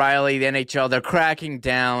Morgan Riley, the NHL, they're cracking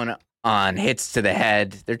down on hits to the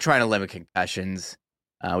head. They're trying to limit concussions.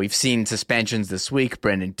 We've seen suspensions this week.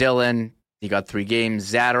 Brendan Dillon, he got 3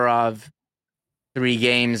 games. Zadorov, 3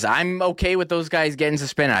 games. I'm okay with those guys getting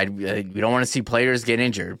suspended. We don't want to see players get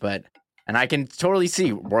injured, and I can totally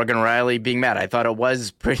see Morgan Riley being mad. I thought it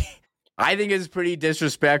was pretty. I think it's pretty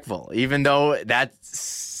disrespectful, even though that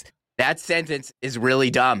sentence is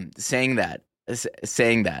really dumb. Saying that.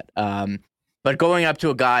 But going up to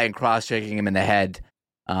a guy and cross-checking him in the head,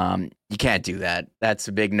 you can't do that. That's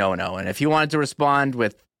a big no-no. And if you wanted to respond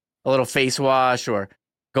with a little face wash or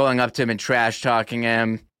going up to him and trash talking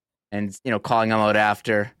him and calling him out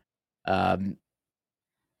after, I'm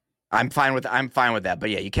fine with that.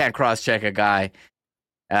 But yeah, you can't cross-check a guy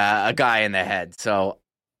in the head. So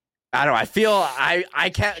I don't know. I feel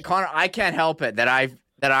I can't, Connor. I can't help it that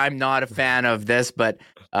I'm not a fan of this, but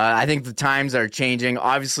I think the times are changing.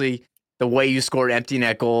 Obviously, the way you score an empty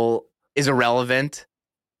net goal is irrelevant,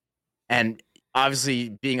 and obviously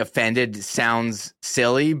being offended sounds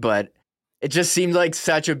silly, but it just seemed like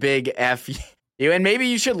such a big F you. And maybe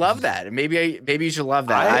you should love that. Maybe you should love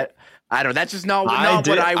that. I don't know. That's just not what I would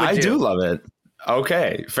do. I do love it.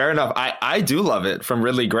 Okay, fair enough. I do love it from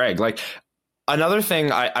Ridley Greig. Like, another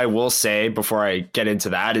thing I will say before I get into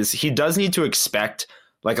that is he does need to expect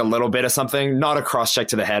like a little bit of something, not a cross check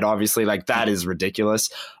to the head, obviously, like that is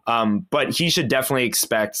ridiculous. But he should definitely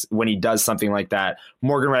expect when he does something like that,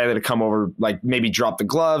 Morgan Riley to come over, like maybe drop the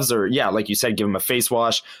gloves or like you said, give him a face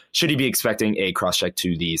wash. Should he be expecting a cross check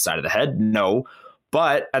to the side of the head? No.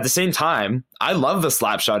 But at the same time, I love the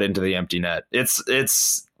slap shot into the empty net.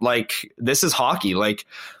 It's like, this is hockey. Like,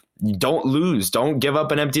 don't lose. Don't give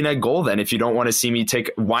up an empty net goal then if you don't want to see me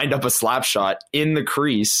wind up a slap shot in the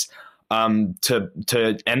crease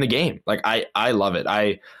to end the game. Like, I love it.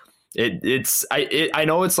 I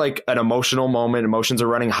know it's like an emotional moment. Emotions are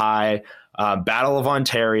running high. Battle of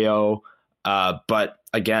Ontario. But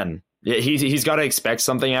again, he's got to expect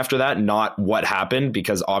something after that, not what happened,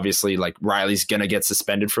 because obviously like Riley's going to get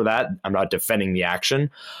suspended for that. I'm not defending the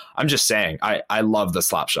action. I'm just saying I love the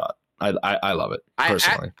slap shot. I love it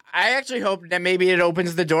personally. I actually hope that maybe it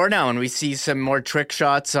opens the door now and we see some more trick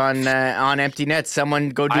shots on empty net. Someone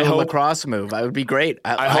go do a lacrosse move. That would be great.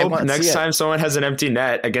 I hope next time someone has an empty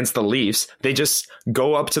net against the Leafs, they just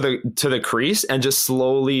go up to the crease and just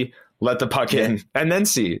slowly let the puck in and then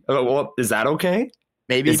see. Well, is that okay?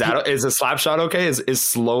 Maybe is a slap shot okay? Is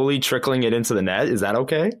slowly trickling it into the net? Is that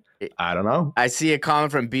okay? I don't know. I see a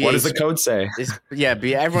comment from BA. What does the code say?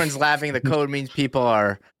 Everyone's laughing. The code means people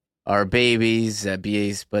are babies.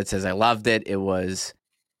 BA Split says, I loved it. It was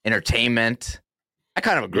entertainment. I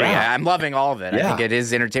kind of agree. Yeah. I'm loving all of it. Yeah. I think it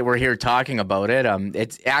is entertainment. We're here talking about it.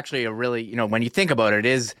 It's actually a really, when you think about it, it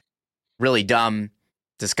is really dumb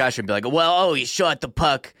discussion. Be like, well, he shot the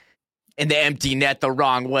puck in the empty net the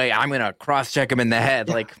wrong way. I'm going to cross-check him in the head.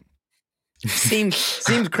 Yeah. Like,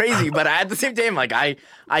 seems crazy, but at the same time, like, I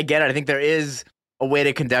get it. I think there is a way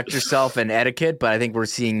to conduct yourself and etiquette, but I think we're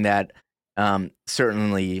seeing that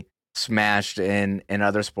certainly smashed in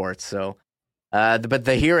other sports. So, but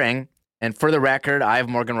the hearing, and for the record, I have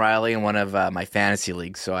Morgan Riley in one of my fantasy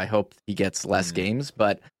leagues, so I hope he gets less games.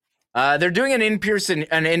 But They're doing an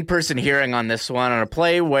in-person hearing on this one on a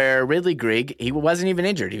play where Ridley Greig, he wasn't even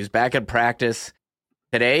injured. He was back at practice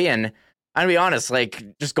today, and I'm gonna be honest,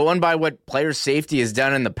 like just going by what player safety has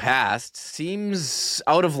done in the past, seems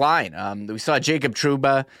out of line. We saw Jacob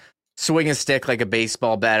Trouba swing a stick like a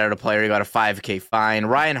baseball bat at a player. He got a $5,000 fine.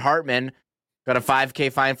 Ryan Hartman got a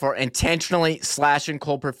 $5,000 fine for intentionally slashing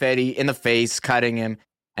Cole Perfetti in the face, cutting him,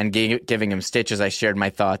 and giving him stitches. I shared my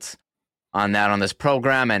thoughts on that on this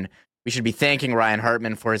program, and we should be thanking Ryan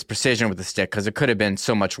Hartman for his precision with the stick because it could have been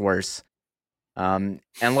so much worse. And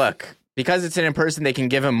look, because it's an in-person, they can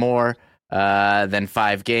give him more than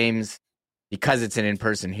 5 games because it's an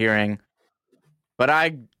in-person hearing. But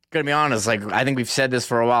I'm going to be honest, like I think we've said this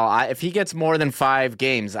for a while. If he gets more than 5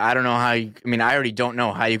 games, I don't know how I already don't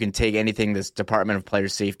know how you can take anything this Department of Player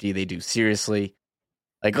Safety they do seriously.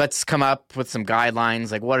 Like, let's come up with some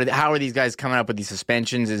guidelines. Like, how are these guys coming up with these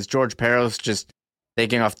suspensions? Is George Peros just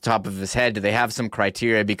thinking off the top of his head? Do they have some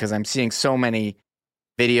criteria? Because I'm seeing so many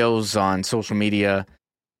videos on social media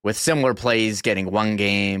with similar plays getting 1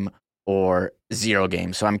 game or 0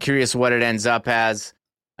 games. So I'm curious what it ends up as.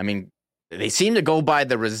 I mean, they seem to go by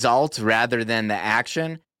the result rather than the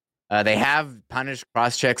action. They have punished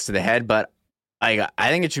cross-checks to the head, but I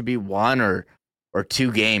think it should be 1 or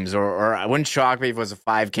 2 games, or I wouldn't shock me if it was a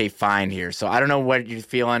 $5,000 fine here. So I don't know what you're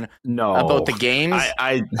feeling about the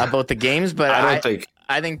games, but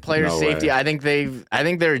I think player safety. Way. I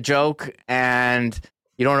think they're a joke, and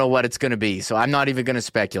you don't know what it's going to be. So I'm not even going to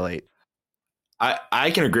speculate. I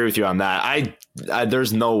can agree with you on that. I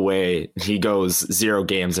there's no way he goes 0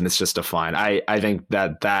 games and it's just a fine. I think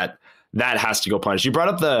that has to go punished. You brought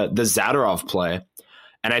up the Zadorov play,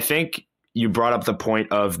 and I think you brought up the point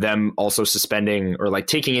of them also suspending or like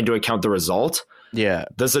taking into account the result. Yeah.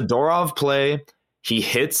 The Zadorov play, he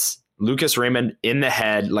hits Lucas Raymond in the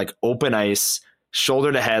head, like open ice,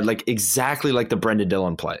 shoulder to head, like exactly like the Brendan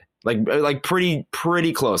Dillon play. Like pretty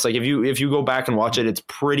close. Like if you go back and watch it, it's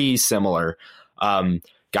pretty similar.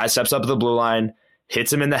 Guy steps up at the blue line,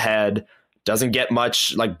 hits him in the head, doesn't get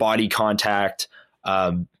much like body contact.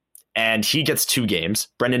 And he gets 2 games.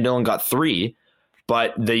 Brendan Dillon got 3.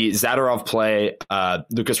 But the Zadorov play,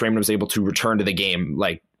 Lucas Raymond was able to return to the game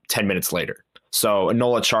like 10 minutes later. So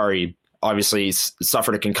Nola Chari obviously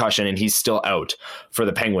suffered a concussion and he's still out for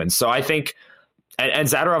the Penguins. So I think, and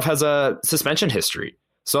Zadorov has a suspension history.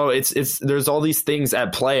 So there's all these things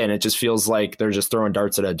at play, and it just feels like they're just throwing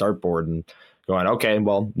darts at a dartboard and going, okay,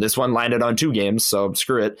 well, this one landed on 2 games, so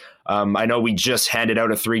screw it. I know we just handed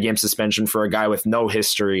out a 3-game suspension for a guy with no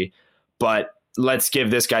history, but let's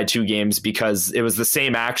give this guy 2 games because it was the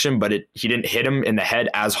same action, but he didn't hit him in the head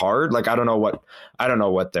as hard. Like, I don't know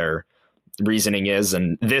what their reasoning is.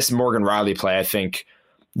 And this Morgan Riley play, I think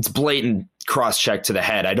it's blatant cross check to the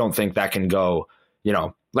head. I don't think that can go,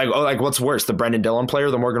 like what's worse, the Brendan Dillon play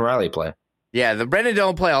or the Morgan Riley play? Yeah, the Brendan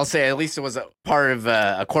Dillon play, I'll say at least it was a part of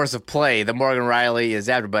a course of play. The Morgan Riley is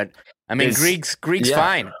after, but I mean, Greig's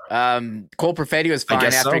fine. Cole Perfetti was fine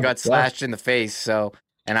after he got slashed in the face. So,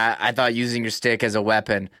 and I thought using your stick as a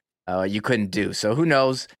weapon, you couldn't do. So who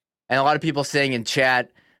knows? And a lot of people saying in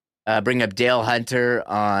chat, bring up Dale Hunter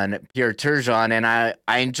on Pierre Turgeon. And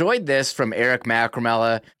I enjoyed this from Eric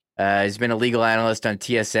Macramella. He's been a legal analyst on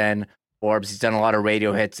TSN, Forbes. He's done a lot of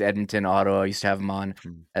radio hits, Edmonton, Ottawa. I used to have him on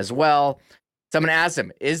as well. Someone asked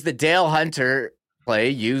him, is the Dale Hunter play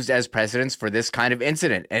used as precedence for this kind of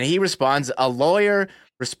incident? And he responds, a lawyer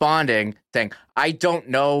responding, saying, I don't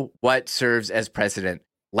know what serves as precedent.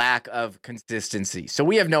 Lack of consistency. So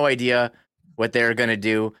we have no idea what they're going to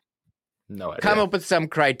do. No idea. Come up with some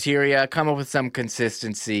criteria, come up with some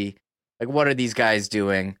consistency. Like, what are these guys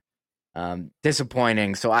doing?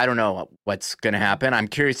 Disappointing. So I don't know what's going to happen. I'm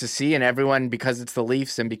curious to see. And everyone, because it's the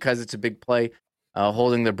Leafs and because it's a big play,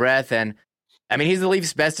 holding their breath. And I mean, he's the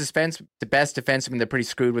Leafs' best defenseman. They're pretty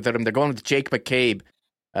screwed without him. They're going with Jake McCabe,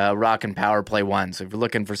 rocking power play 1. So if you're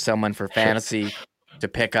looking for someone for fantasy to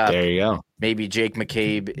pick up, there you go. Maybe Jake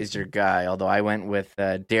McCabe is your guy. Although I went with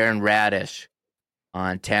Darren Radish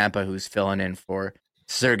on Tampa, who's filling in for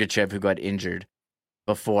Sergachev, who got injured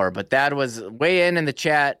before. But that was weigh in the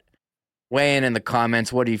chat, weigh in the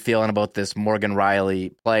comments. What are you feeling about this Morgan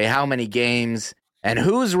Riley play? How many games? And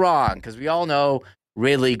who's wrong? Because we all know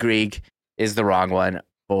Ridley Greig is the wrong one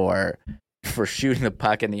for shooting the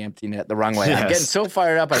puck in the empty net the wrong way. Yes. I'm getting so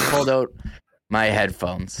fired up, I pulled out my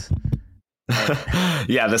headphones.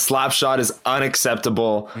 Yeah, the slap shot is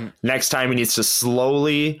unacceptable. Next time he needs to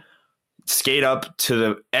slowly skate up to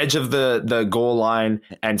the edge of the goal line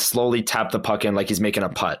and slowly tap the puck in like he's making a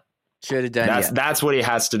putt. Should have done that's what he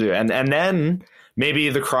has to do. And then maybe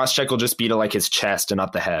the cross check will just be to like his chest and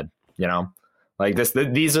not the head, Like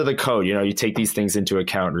these are the code. You take these things into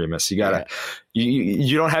account, Remus. You gotta.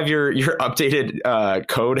 You don't have your updated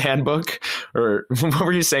code handbook, or what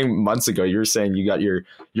were you saying months ago? You were saying you got your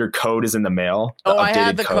code is in the mail. Oh, I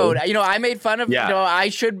had the code. I made fun of. Yeah. I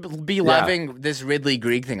should be loving this Ridley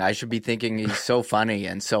Greig thing. I should be thinking he's so funny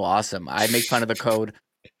and so awesome. I make fun of the code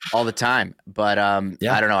all the time, but I don't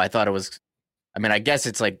know. I thought it was. I mean, I guess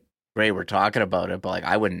it's like great we're talking about it, but like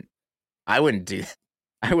I wouldn't do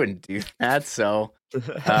that. So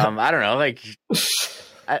I don't know. Like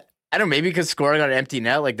I don't know. Maybe because scoring on an empty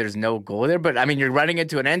net, like there's no goal there. But I mean, you're running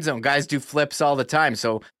into an end zone. Guys do flips all the time.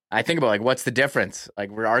 So I think about like what's the difference? Like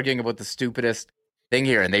we're arguing about the stupidest thing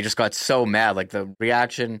here, and they just got so mad. Like the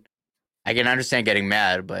reaction, I can understand getting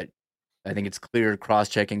mad, but I think it's clear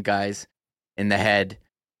cross-checking guys in the head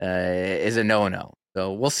is a no-no.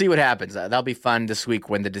 So we'll see what happens. That'll be fun this week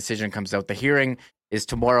when the decision comes out. The hearing is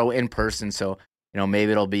tomorrow in person, so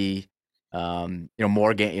maybe it'll be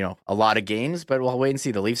more game, a lot of games, but we'll wait and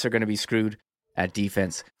see. The Leafs are going to be screwed at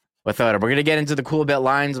defense without it. We're going to get into the cool bet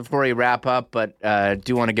lines before we wrap up, but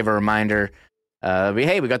do want to give a reminder. We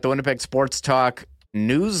got the Winnipeg Sports Talk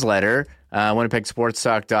newsletter,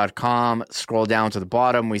 winnipegsportstalk.com. Scroll down to the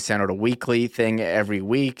bottom. We send out a weekly thing every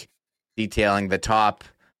week detailing the top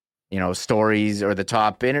stories or the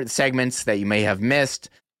top segments that you may have missed.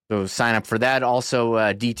 So sign up for that.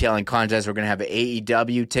 Also, detailing contests. We're going to have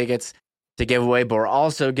AEW tickets to give away, but we're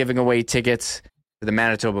also giving away tickets to the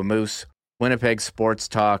Manitoba Moose.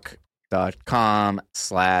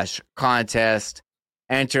 winnipegsportstalk.com/contest.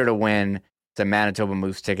 Enter to win some Manitoba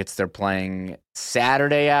Moose tickets. They're playing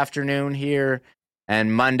Saturday afternoon here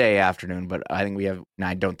and Monday afternoon, but I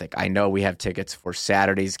know we have tickets for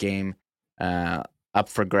Saturday's game up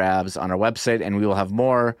for grabs on our website, and we will have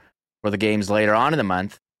more for the games later on in the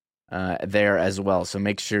month there as well. So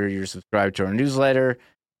make sure you're subscribed to our newsletter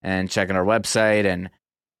and checking our website and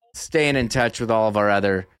staying in touch with all of our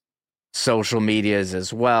other social medias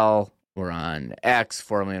as well. We're on X,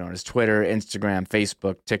 formerly known as Twitter, Instagram,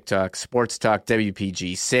 Facebook, TikTok, Sports Talk,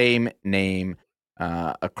 WPG, same name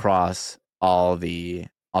across all the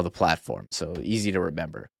platforms. So easy to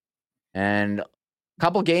remember. And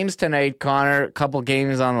couple games tonight, Connor. Couple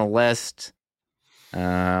games on the list.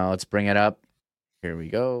 Let's bring it up. Here we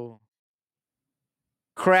go.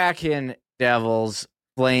 Kraken, Devils,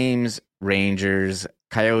 Flames, Rangers,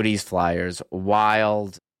 Coyotes, Flyers,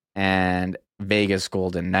 Wild, and Vegas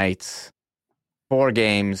Golden Knights. 4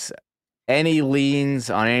 games. Any leans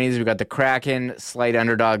on any of these? We got the Kraken, slight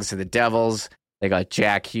underdogs to the Devils. They got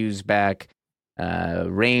Jack Hughes back.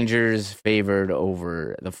 Rangers favored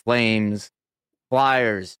over the Flames.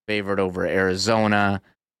 Flyers favored over Arizona,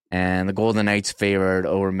 and the Golden Knights favored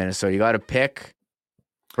over Minnesota. You got a pick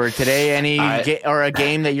for today? Or a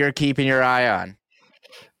game that you're keeping your eye on?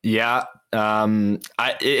 Yeah,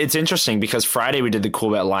 it's interesting because Friday we did the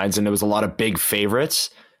cool bet lines, and there was a lot of big favorites,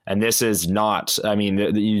 and this is not. I mean,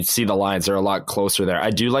 you see the lines; they're a lot closer there. I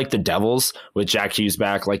do like the Devils with Jack Hughes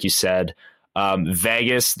back, like you said.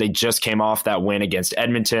 Vegas, they just came off that win against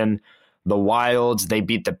Edmonton. The Wilds, they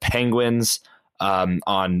beat the Penguins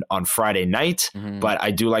on Friday night, but I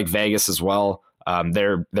do like Vegas as well.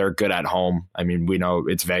 They're good at home. I mean, we know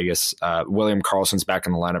it's Vegas. William Karlsson's back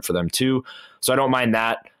in the lineup for them too, so I don't mind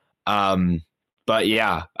that. But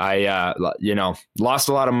yeah, I lost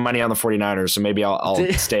a lot of money on the 49ers, so maybe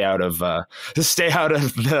I'll stay out of the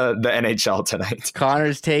NHL tonight.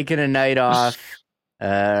 Connor's taking a night off.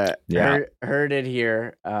 Heard it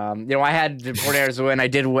here. I had the 49ers win. I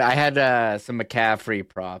had some McCaffrey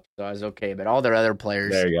props, so I was okay. But all their other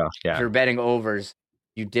players, there you go. Yeah, if you're betting overs,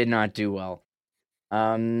 you did not do well.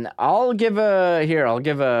 I'll give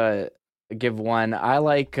one. I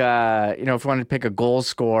like if you want to pick a goal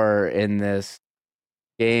scorer in this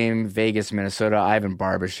game, Vegas, Minnesota, Ivan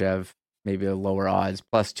Barbashev, maybe a lower odds,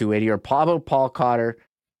 plus 280, or Paul Cotter,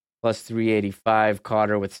 plus 385.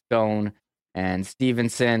 Cotter with Stone and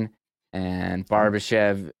Stevenson, and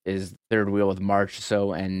Barbashev is third wheel with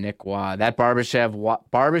Marchessault and Nick Waugh. That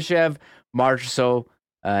Barbashev, Marchessault,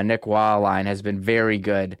 Nick Waugh line has been very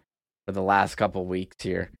good for the last couple weeks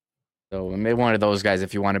here. So maybe one of those guys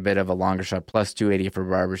if you want a bit of a longer shot. Plus 280 for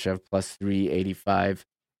Barbashev, plus 385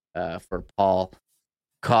 for Paul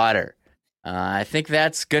Cotter. I think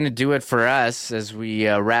that's going to do it for us as we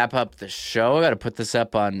wrap up the show. I got to put this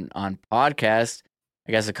up on podcast.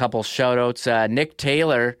 I guess a couple shout-outs. Nick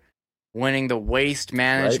Taylor winning the Waste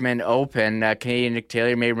Management Open. Canadian Nick Taylor,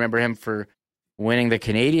 you may remember him for winning the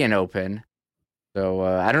Canadian Open. So,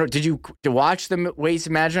 I don't know, did you watch the Waste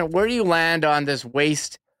Management? Where do you land on this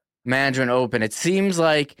Waste Management Open? It seems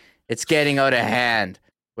like it's getting out of hand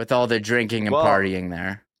with all the drinking and partying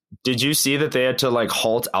there. Did you see that they had to like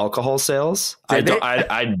halt alcohol sales?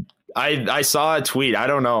 I saw a tweet. I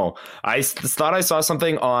don't know. I thought I saw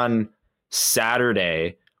something on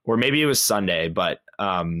Saturday, or maybe it was Sunday, but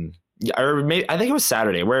or maybe I think it was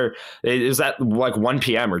Saturday, where it was at like 1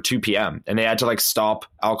 p.m. or 2 p.m. and they had to like stop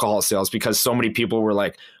alcohol sales because so many people were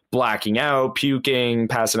like blacking out, puking,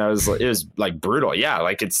 passing out. It was like brutal. Yeah,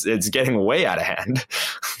 like it's getting way out of hand.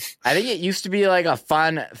 I think it used to be like a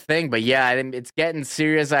fun thing, but yeah, it's getting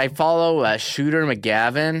serious. I follow Shooter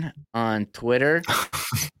McGavin on Twitter.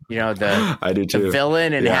 You know, I do too. The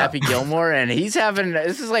villain in Happy Gilmore, and he's having,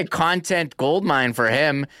 this is like content goldmine for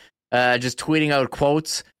him, just tweeting out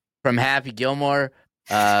quotes from Happy Gilmore.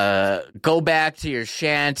 Go back to your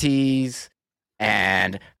shanties,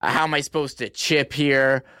 and how am I supposed to chip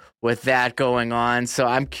here with that going on? So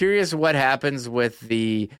I'm curious what happens with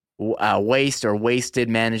the Wasted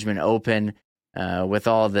Management Open with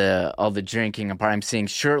all the drinking. I'm seeing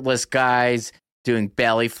shirtless guys doing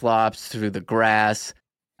belly flops through the grass.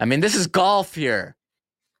 I mean, this is golf here.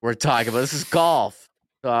 We're talking about this is golf.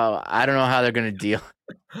 So I don't know how they're going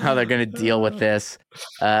to deal with this.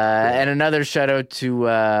 And another shout out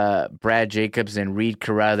to Brad Jacobs and Reed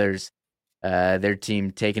Carruthers, their team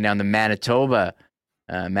taking down the Manitoba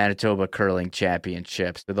Curling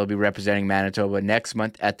Championship. So they'll be representing Manitoba next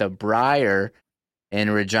month at the Briar in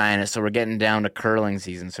Regina. So we're getting down to curling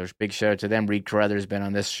season. So big shout out to them. Reed Carruthers has been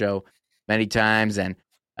on this show many times, and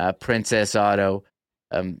Princess Auto,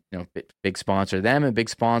 big sponsor of them and big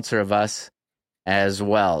sponsor of us as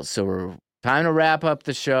well. So we're time to wrap up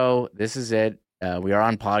the show. This is it. We are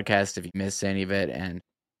on podcast if you missed any of it. And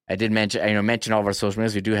I did mention all of our social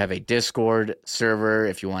medias. We do have a Discord server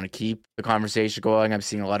if you want to keep the conversation going. I'm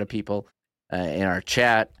seeing a lot of people in our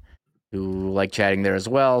chat who like chatting there as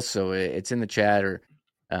well. So it's in the chat or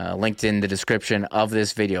linked in the description of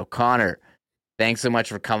this video. Connor, thanks so much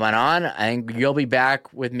for coming on. I think you'll be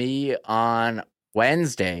back with me on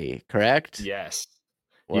Wednesday, correct? Yes.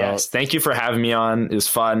 Well, yes. Thank you for having me on. It was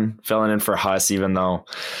fun filling in for Huss, even though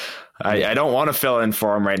I don't want to fill in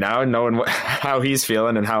for him right now, knowing how he's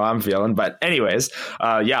feeling and how I'm feeling. But anyways,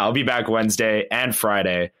 I'll be back Wednesday and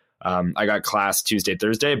Friday. I got class Tuesday,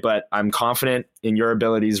 Thursday, but I'm confident in your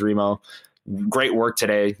abilities, Remo. Great work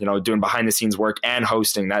today, doing behind the scenes work and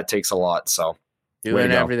hosting. That takes a lot. So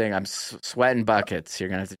doing everything. I'm sweating buckets. You're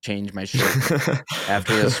going to have to change my shirt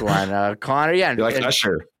after this one. Connor, yeah. You're like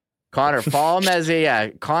Usher. Connor, follow him as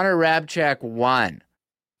a Connor Rabchak 1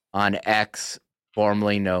 on X,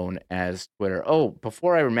 formerly known as Twitter. Oh,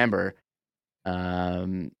 before I remember, I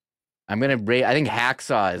think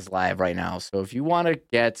Hacksaw is live right now. So if you want to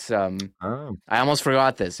get some, I almost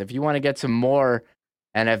forgot this. If you want to get some more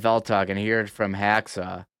NFL talk and hear it from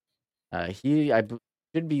Hacksaw, I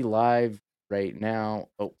should be live right now.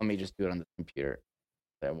 Oh, let me just do it on the computer.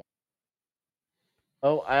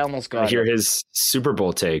 I almost got I hear his Super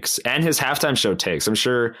Bowl takes and his halftime show takes. I'm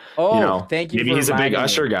sure, thank you. Maybe he's a big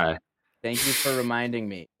Usher guy. Thank you for reminding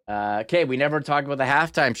me. Okay, we never talked about the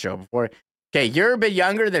halftime show before. Okay, you're a bit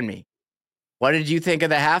younger than me. What did you think of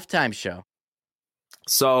the halftime show?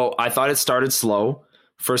 So I thought it started slow.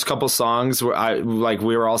 First couple songs, we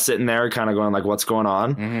were all sitting there kind of going like, what's going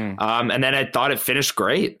on? Mm-hmm. And then I thought it finished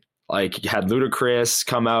great. Like, you had Ludacris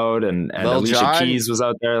come out and Alicia John. Keys was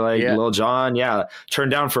out there, Lil Jon. Yeah.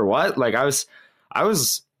 Turned down for what? Like,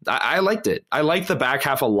 I liked it. I liked the back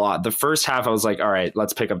half a lot. The first half, I was like, all right,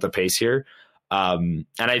 let's pick up the pace here. And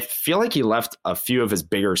I feel like he left a few of his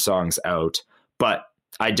bigger songs out, but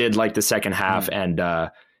I did like the second half and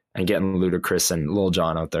getting Ludacris and Lil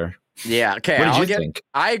Jon out there. Yeah. Okay. What did you think?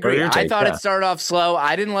 I agree. I thought it started off slow.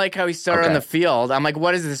 I didn't like how he started on the field. I'm like,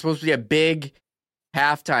 what is this supposed to be a big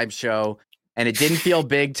halftime show? And it didn't feel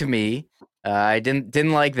big to me. I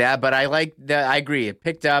didn't like that, but I like that. I agree. It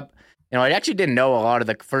picked up. I actually didn't know a lot of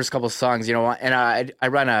the first couple of songs, and I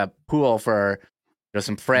run a pool for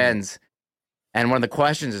some friends, and one of the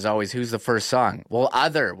questions is always, who's the first song? Well,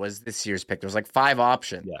 Other was this year's pick. There was like 5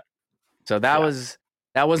 options. Yeah. So that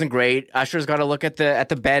wasn't great. Usher's got to look at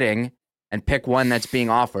the betting and pick one that's being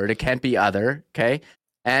offered. It can't be Other, okay?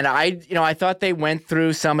 And I thought they went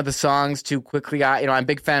through some of the songs too quickly. I'm a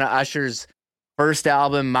big fan of Usher's first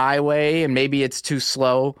album, My Way, and maybe it's too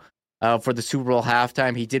slow for the Super Bowl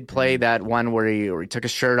halftime. He did play that one where he took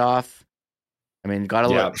his shirt off. I mean, got to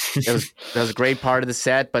look. That was a great part of the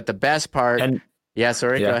set, but the best part. Go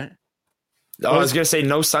ahead. I was gonna say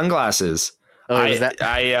no sunglasses. Oh,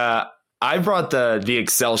 I brought the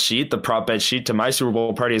Excel sheet, the prop bet sheet, to my Super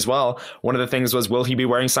Bowl party as well. One of the things was, will he be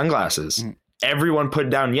wearing sunglasses? Mm-hmm. Everyone put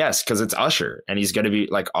down yes, because it's Usher, and he's going to be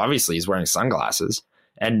obviously he's wearing sunglasses,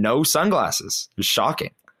 and no sunglasses. It was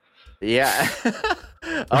shocking. Yeah.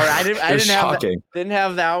 All right, I shocking. didn't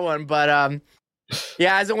have that one, but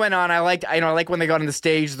yeah, as it went on, I like when they got on the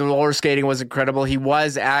stage, the roller skating was incredible. He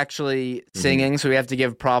was actually singing, so we have to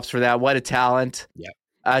give props for that. What a talent. Yeah.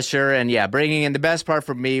 Usher, and bringing in, the best part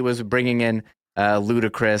for me was bringing in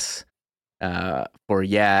Ludacris for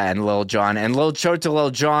and Lil Jon. And shout out to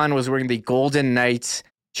Lil Jon, was wearing the Golden Knights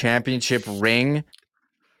championship ring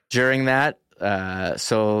during that.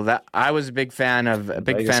 So that I was a big fan of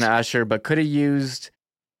Usher, but could have used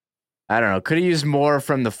more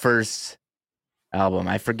from the first album.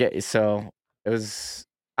 I forget. So it was,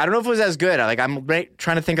 I don't know if it was as good. Like, I'm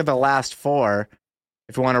trying to think of the last four,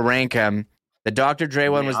 if you want to rank them. The Dr. Dre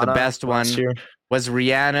one was the best one. Was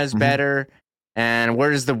Rihanna's better? And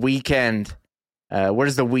where does the Weeknd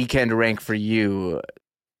rank for you?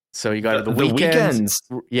 So you got the Weeknd's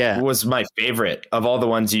was my favorite of all the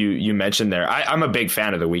ones you mentioned there. I'm a big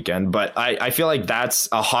fan of the Weeknd, but I feel like that's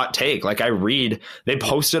a hot take. Like, they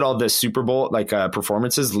posted all the Super Bowl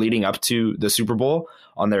performances leading up to the Super Bowl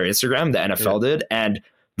on their Instagram. The NFL did, and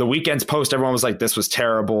the Weeknd's post, everyone was like, "This was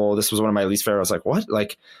terrible. This was one of my least favorite." I was like, "What?"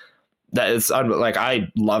 Like, that is like,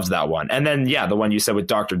 I loved that one. And then the one you said with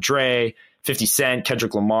Dr. Dre, 50 Cent,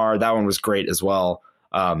 Kendrick Lamar, that one was great as well.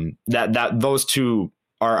 Those two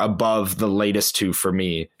are above the latest two for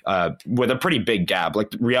me, with a pretty big gap. Like,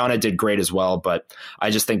 Rihanna did great as well, but I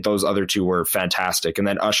just think those other two were fantastic. And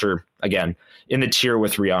then Usher, again, in the tier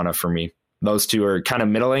with Rihanna for me. Those two are kind of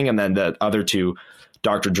middling, and then the other two,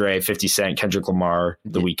 Dr. Dre, 50 Cent, Kendrick Lamar,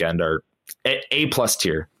 The Weeknd, are A+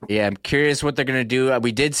 tier. Yeah, I'm curious what they're going to do.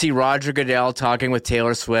 We did see Roger Goodell talking with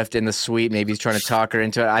Taylor Swift in the suite. Maybe he's trying to talk her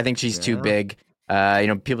into it. I think she's too big.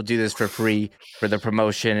 People do this for free for the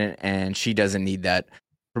promotion, and she doesn't need that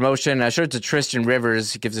promotion. Shout out to Tristan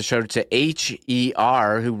Rivers. He gives a shout out to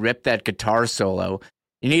HER, who ripped that guitar solo.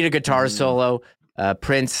 You need a guitar solo.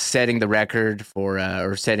 Prince setting the record for,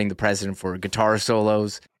 or setting the precedent for guitar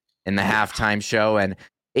solos in the halftime show. And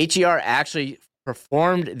HER actually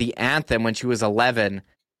performed the anthem when she was 11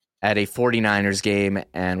 at a 49ers game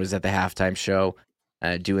and was at the halftime show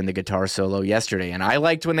doing the guitar solo yesterday. And I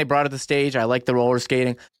liked when they brought it to the stage. I liked the roller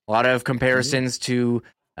skating. A lot of comparisons to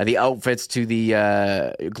the outfits to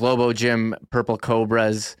the Globo Gym Purple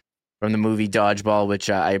Cobras from the movie Dodgeball, which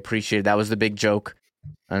I appreciated. That was the big joke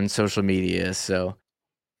on social media. So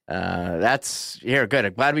that's good.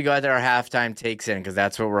 I'm glad we got our halftime takes in, because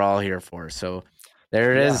that's what we're all here for. So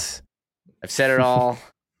there it is. I've said it all.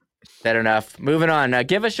 Said enough. Moving on.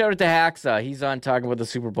 Give a shout out to Hacksaw. He's on talking about the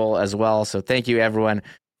Super Bowl as well. So thank you, everyone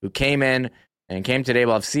who came in and came today.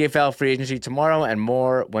 We'll have CFL free agency tomorrow and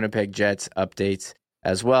more Winnipeg Jets updates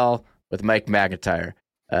as well with Mike McIntyre.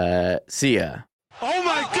 See ya. Oh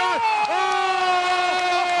my God!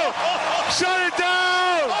 Oh! Shut it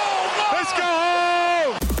down! Let's go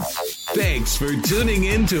home! Thanks for tuning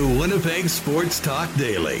in to Winnipeg Sports Talk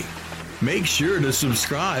Daily. Make sure to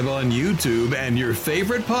subscribe on YouTube and your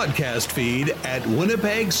favorite podcast feed at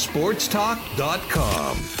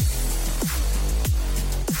winnipegsportstalk.com.